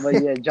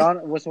 But yeah,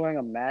 John was wearing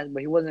a mask,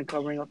 but he wasn't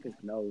covering up his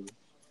nose.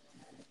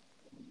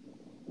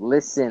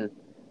 Listen,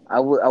 I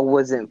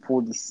wasn't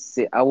fully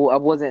sick. I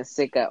wasn't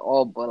sick at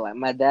all, but like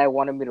my dad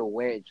wanted me to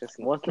wear it just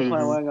in What's the case.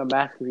 point of wearing a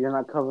mask if you're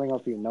not covering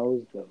up your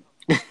nose though?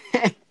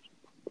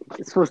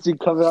 It's supposed to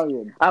cover up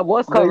your. I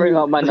was covering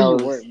up my No,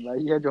 nose. you weren't, bro.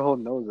 You had your whole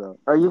nose up.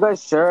 Are you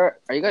guys sure?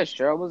 Are you guys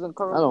sure I wasn't I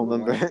covering? don't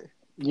remember.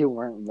 You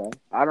weren't, bro.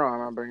 I don't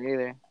remember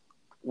neither.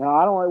 No,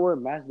 I don't like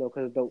wearing masks though,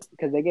 cause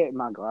they get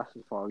my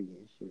glasses foggy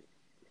and shit.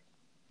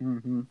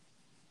 Mm-hmm.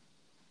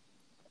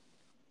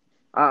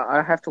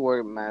 I have to wear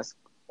a mask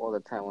all the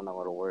time when I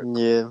go to work.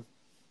 Yeah.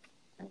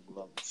 And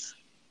gloves.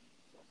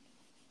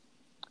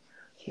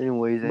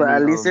 Anyways, But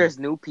at least there's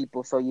new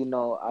people, so you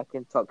know I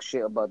can talk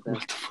shit about them.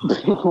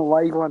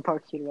 Why you want to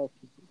talk shit about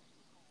people?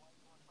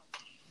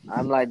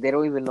 I'm like, they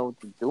don't even know what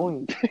they're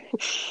doing.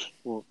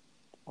 Well,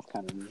 that's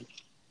kind of weird.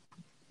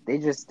 They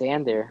just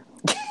stand there.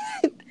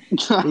 They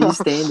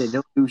just stand there,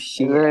 don't do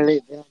shit.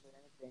 Literally, they don't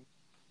do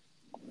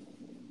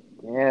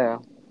anything. Yeah.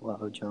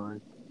 Wow,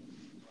 John.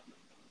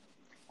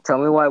 Tell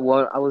me why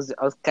one I was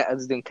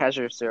doing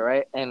cashier, sir,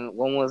 right? And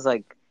one was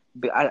like,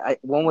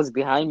 one was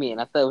behind me,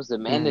 and I thought it was the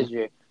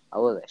manager. I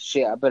was like,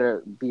 shit, I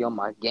better be on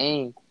my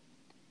game.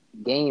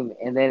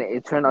 And then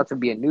it turned out to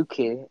be a new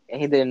kid,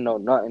 and he didn't know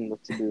nothing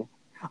what to do.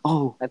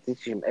 Oh, I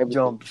teach him everything.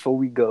 John, before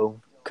we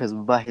go, because we're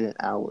about to hit an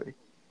hour,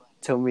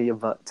 tell me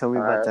about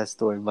Alright. that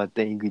story about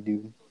the angry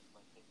dude.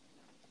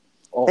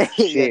 Oh Yeah,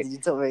 shit, did you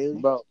tell Rayleigh?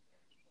 bro.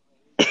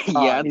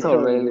 Yeah, I he told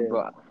told Ray, me.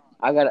 bro.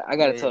 I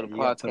gotta tell the you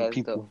gotta tell podcast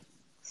people. though.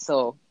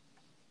 So,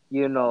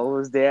 you know, it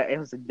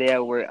was a day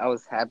where I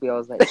was happy. I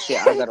was like, shit,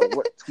 I gotta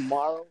work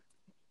tomorrow.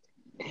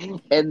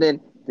 And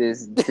then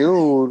this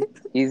dude,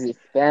 he's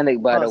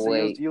Hispanic, by the so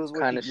way, you was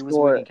kind of working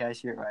short.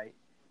 cashier, right?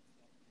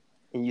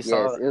 And you Yes,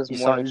 saw it was you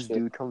saw morning this shift.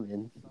 dude come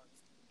in.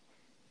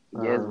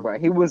 Yes, Uh-huh. bro.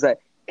 He was like,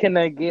 "Can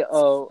I get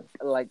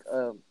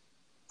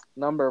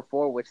number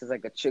 4, which is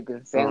like a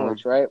chicken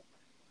sandwich, right?"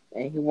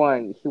 And he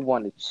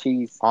wanted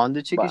cheese, On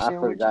the chicken but I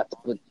sandwich? forgot to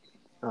put.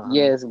 Uh-huh.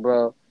 Yes,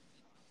 bro.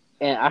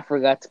 And I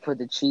forgot to put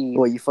the cheese.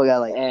 Well, you forgot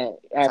like And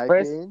at type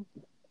first, it in?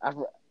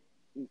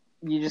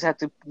 you just have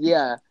to,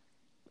 yeah.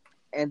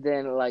 And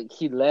then like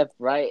he left,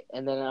 right?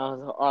 And then I was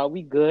like, "Are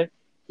we good?"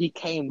 He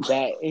came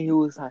back and he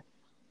was like,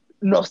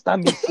 "No está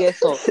mi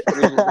queso."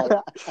 Which is like,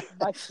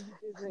 my cheese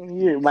isn't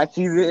here. My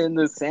cheese is in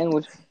the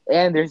sandwich,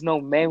 and there's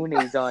no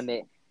mayonnaise on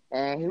it.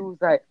 And he was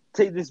like,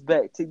 "Take this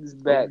back, take this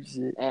back." Oh,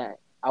 shit. And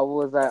I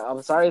was like,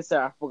 "I'm sorry,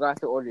 sir. I forgot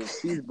to order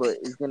cheese, but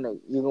you're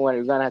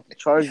gonna have to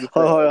charge you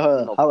for Hold it." on.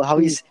 You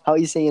know, How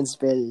you say in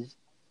Spanish?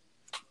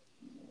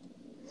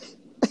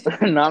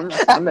 no,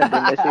 I'm not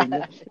doing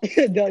that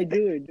shit. No,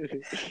 do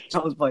it.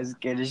 John's probably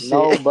scared as shit.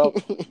 No, bro.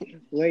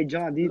 Wait,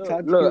 John, do you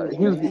talk to Look,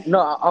 people?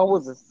 I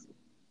was.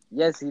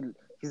 Yes,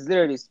 he's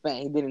literally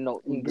Spanish. He didn't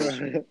know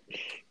English.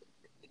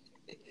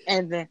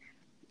 And then,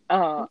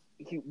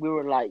 we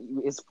were like,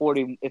 it's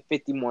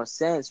 50 more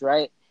cents,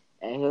 right?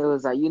 And he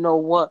was like, you know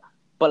what?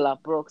 Para la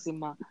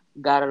próxima,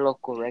 got lo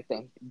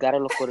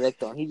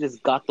correcto. And he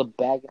just got the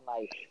bag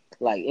and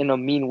like in a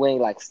mean way,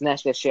 like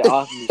snatched that shit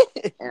off me.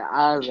 And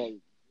I was like,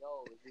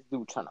 yo, this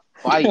dude trying to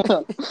fight.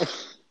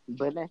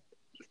 But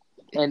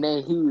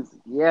then he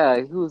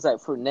was like,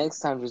 for next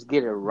time, just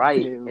get it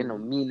right in a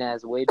mean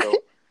ass way though.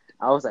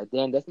 I was like,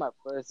 damn, that's my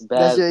first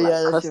bad that's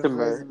your customer.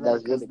 first bad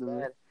That's really customer.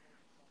 bad.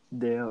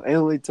 Damn, it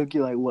only took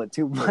you like what,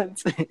 2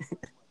 months?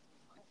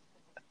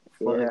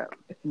 Yeah,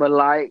 but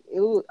like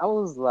I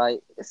was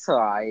like, it's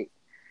alright.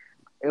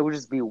 It would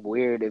just be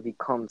weird if he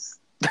comes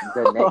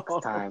the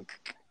next time.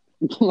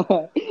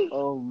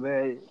 Oh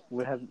man,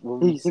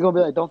 He's gonna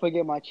be like, "Don't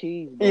forget my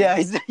cheese." Bro. yeah,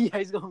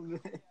 he's gonna.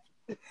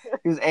 He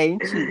was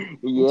ancient.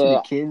 Yeah,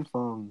 The kid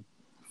from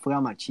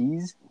forgot my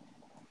cheese.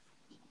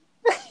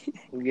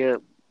 yeah.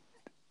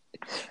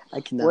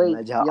 I cannot Wait,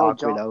 imagine how yo, awkward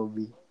John. that would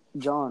be.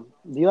 John,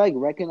 do you like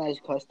recognize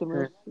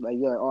customers? Like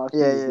you're like, oh, I've seen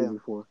Yeah, this yeah. dude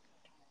before.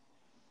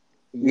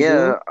 You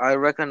Yeah, do? I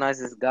recognize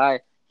this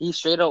guy. He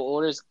straight up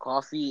orders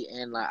coffee,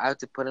 and like I have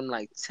to put him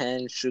like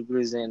 10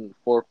 sugars and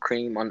 4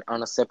 cream on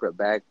a separate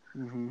bag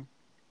Mm-hmm.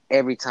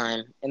 every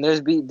time. And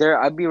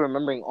I'd be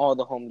remembering all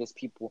the homeless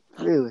people.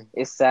 Really?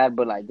 It's sad,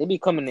 but like they be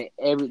coming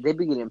in they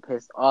be getting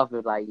pissed off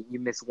if like you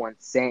miss 1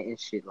 cent and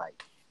shit.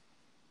 Like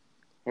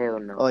hell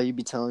no. Oh, you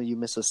be telling you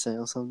miss a cent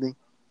or something?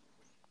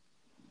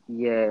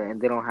 Yeah, and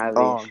they don't have it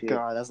Oh and shit.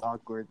 god, that's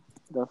awkward.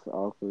 That's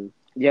awkward.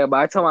 Yeah, but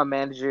I told my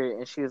manager,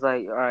 and she was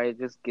like, "All right,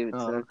 just give it to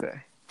Oh, him."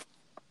 okay.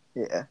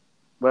 Yeah.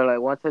 But like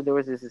one time there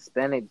was this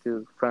Hispanic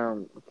dude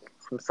from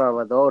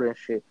Salvador and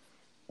shit,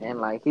 and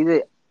like he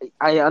did.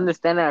 I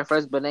understand that at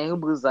first, but then he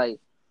was like,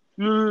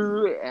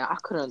 and I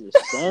couldn't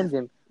understand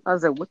him. I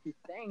was like, "What you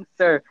saying,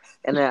 sir?"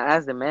 And then I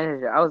asked the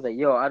manager, I was like,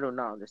 "Yo, I do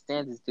not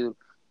understand this dude."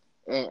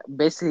 And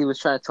basically, he was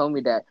trying to tell me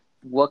that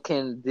what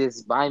can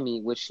this buy me,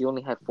 which he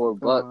only had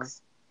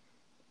 $4,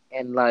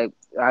 and like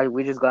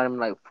we just got him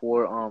like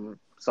 4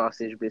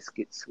 sausage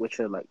biscuits, which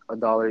are like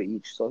 $1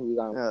 each. So we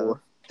got him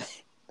 4.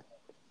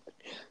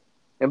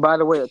 And by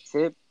the way, a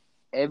tip: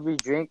 every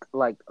drink,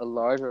 like a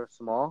large or a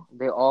small,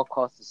 they all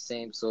cost the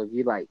same. So if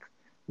you like,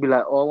 be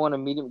like, "Oh, I want a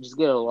medium," just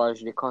get a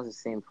large. They cost the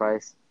same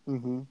price.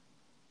 Mm-hmm.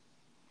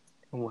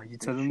 What, you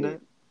tell And them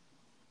shit.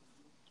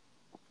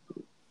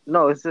 that?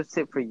 No, it's just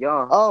tip for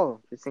y'all, Oh.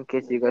 just in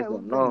case you guys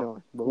don't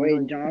know. But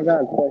Wait, John, I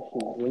got a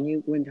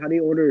question. How do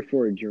you order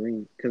for a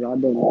drink? Because I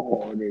don't know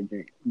how to order a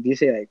drink. Do you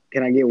say like,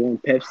 can I get 1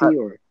 Pepsi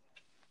or?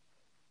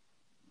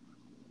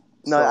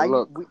 No,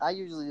 So, I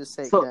usually just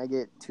say, So- can I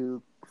get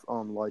 2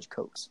 large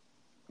Cokes?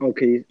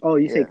 Okay. Oh,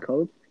 you say Yeah.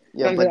 Coke?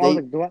 Yeah, I but was they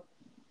like, do I?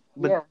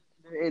 But-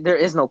 yeah, there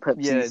is no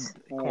Pepsis.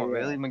 come on,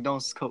 really?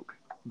 McDonald's Coke.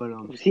 But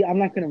See, I'm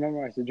not gonna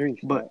memorize the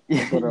drinks. but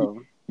but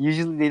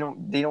usually they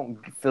don't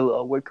fill it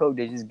up with Coke.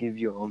 They just give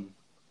you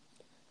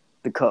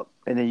the cup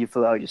and then you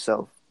fill it out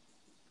yourself.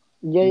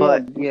 yeah,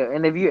 But- Yeah,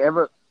 and if you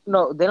ever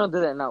no, they don't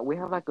do that now. We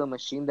have like a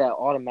machine that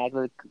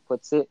automatically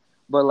puts it,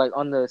 but like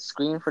on the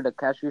screen for the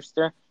cash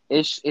register,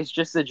 it's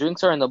just the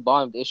drinks are in the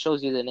bottom. It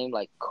shows you the name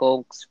like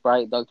Coke,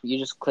 Sprite, Dr. You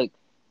just click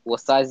what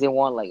size they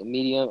want, like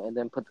medium, and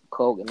then put the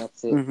Coke, and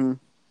that's it. Mm-hmm.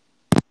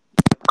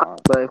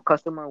 But if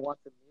customer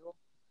wants a meal,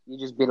 you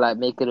just be like,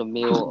 make it a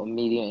meal, a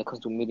medium. It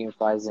comes with medium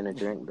fries and a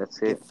drink.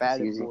 That's it. Get fat,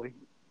 It's easy. boy.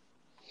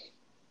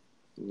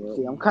 Yep.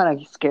 see, I'm kind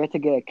of scared to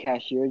get a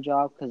cashier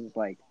job because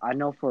like I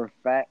know for a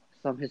fact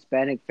some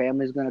Hispanic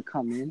family is gonna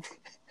come in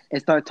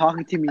and start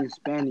talking to me in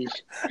Spanish,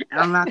 and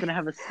I'm not gonna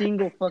have a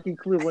single fucking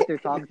clue what they're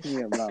talking to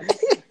me about.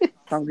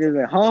 So I'm gonna be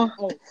like, huh?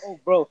 Oh,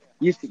 bro,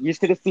 you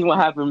should have seen what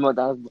happened,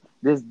 bro.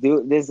 This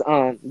dude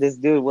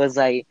was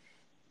like,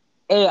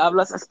 "Hey,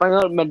 hablas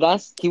español, me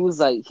das?" He was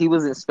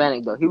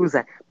Hispanic though. He was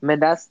like, "Me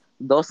das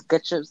 2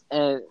 ketchups?"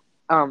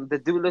 And the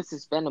dude looks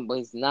Hispanic, but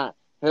he's not.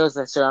 He was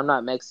like, "Sir, I'm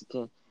not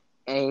Mexican,"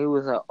 and he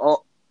was like,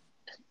 "Oh."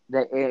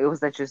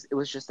 It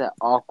was just that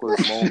awkward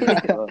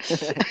moment, bro.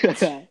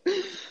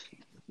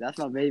 That's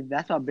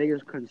my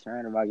biggest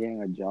concern about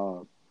getting a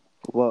job.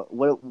 What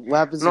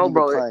happens No, when you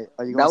bro, apply?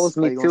 Are you that gonna, was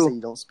me are you gonna too. say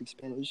you don't speak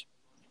Spanish?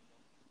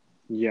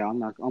 Yeah, I'm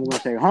gonna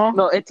say, huh?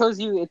 No, it tells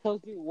you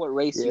what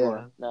race you Yeah.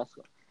 are. That's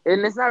what,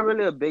 and it's not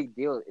really a big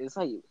deal. It's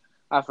like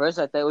at first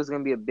I thought it was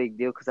gonna be a big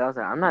deal because I was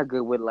like, I'm not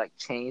good with like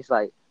change.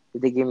 Like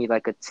if they give me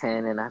like a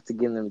 10 and I have to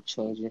give them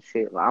change and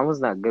shit, like, I was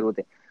not good with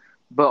it.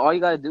 But all you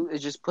gotta do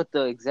is just put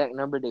the exact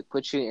number they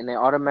put you, and it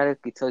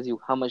automatically tells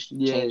you how much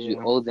change you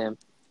owe them,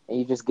 and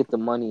you just get the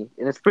money,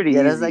 and it's pretty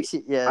easy. That's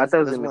actually I thought it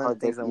was that's gonna be one of hard,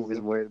 the things but I'm always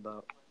easy. worried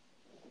about.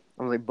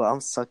 I'm like, but I'm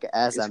suck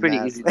ass It's at pretty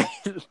math. easy.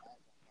 I'm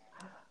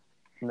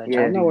not Yeah,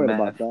 trying I'm to not do worried math.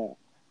 about that.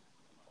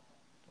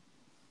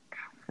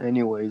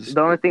 Anyways,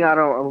 The only thing I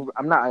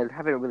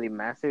haven't really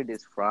mastered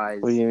is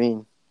fries. what do you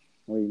mean?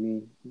 What do you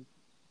mean?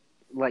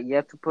 Like you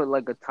have to put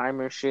like a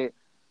timer shit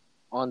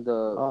on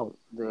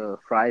the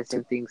fries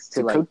and things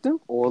to like cook them?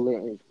 oil it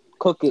and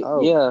cook it.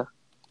 Oh. Yeah.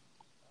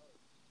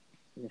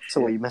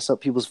 So what, you mess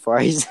up people's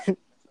fries?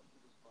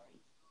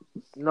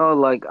 No,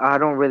 like I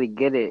don't really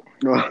get it.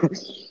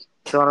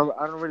 So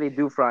I don't really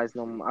do fries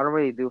no more. I don't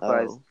really do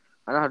fries. Oh.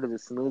 I know how to do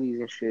smoothies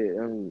and shit,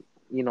 and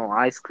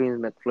ice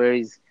creams,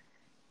 McFlurries,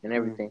 and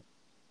everything.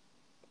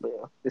 But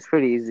yeah, it's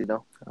pretty easy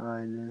though.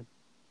 Alright then.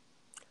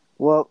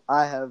 Well,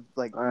 I have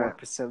like Alright.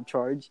 1%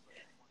 charge,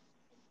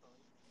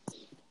 so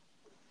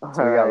we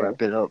gotta Alright.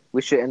 wrap it up.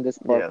 We should end this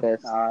Yeah.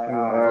 podcast. We're going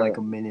Alright. for like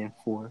a minute and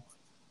 4.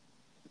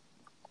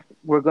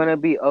 We're gonna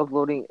be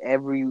uploading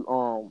every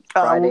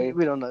Friday.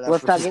 We don't know that.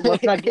 Let's for not sure. get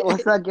let's not get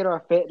let's not get our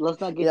fit.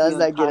 Let's not get Yeah,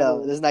 the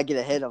untitled- let's not get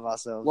ahead of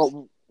ourselves.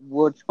 Well,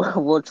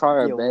 we'll try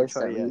our Yeah, we'll best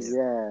try, at yes. least.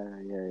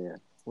 Yeah.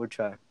 We'll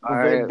try. All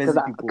We're very right, busy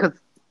people.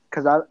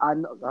 Cause I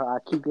know I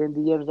keep getting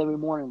DMs every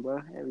morning, bro.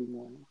 Every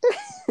morning.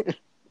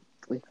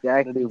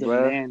 Exactly, The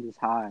bro. demand is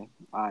high.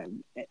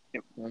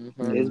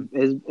 Mhm.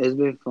 It's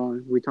been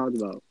fun. We talked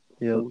about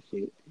Yep. some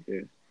shit.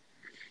 Yeah.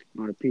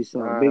 All right, peace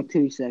out. All right. Big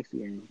titty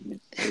sexy. Yes,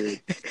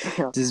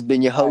 This has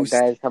been your All right, host,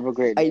 guys, have a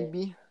great day.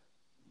 AB.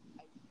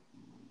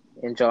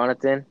 And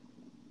Jonathan.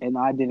 and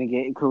I didn't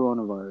get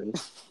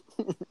coronavirus.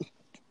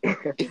 All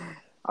right.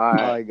 All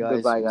right, guys.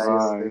 Goodbye, See you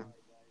guys. later.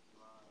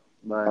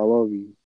 Bye. I love you.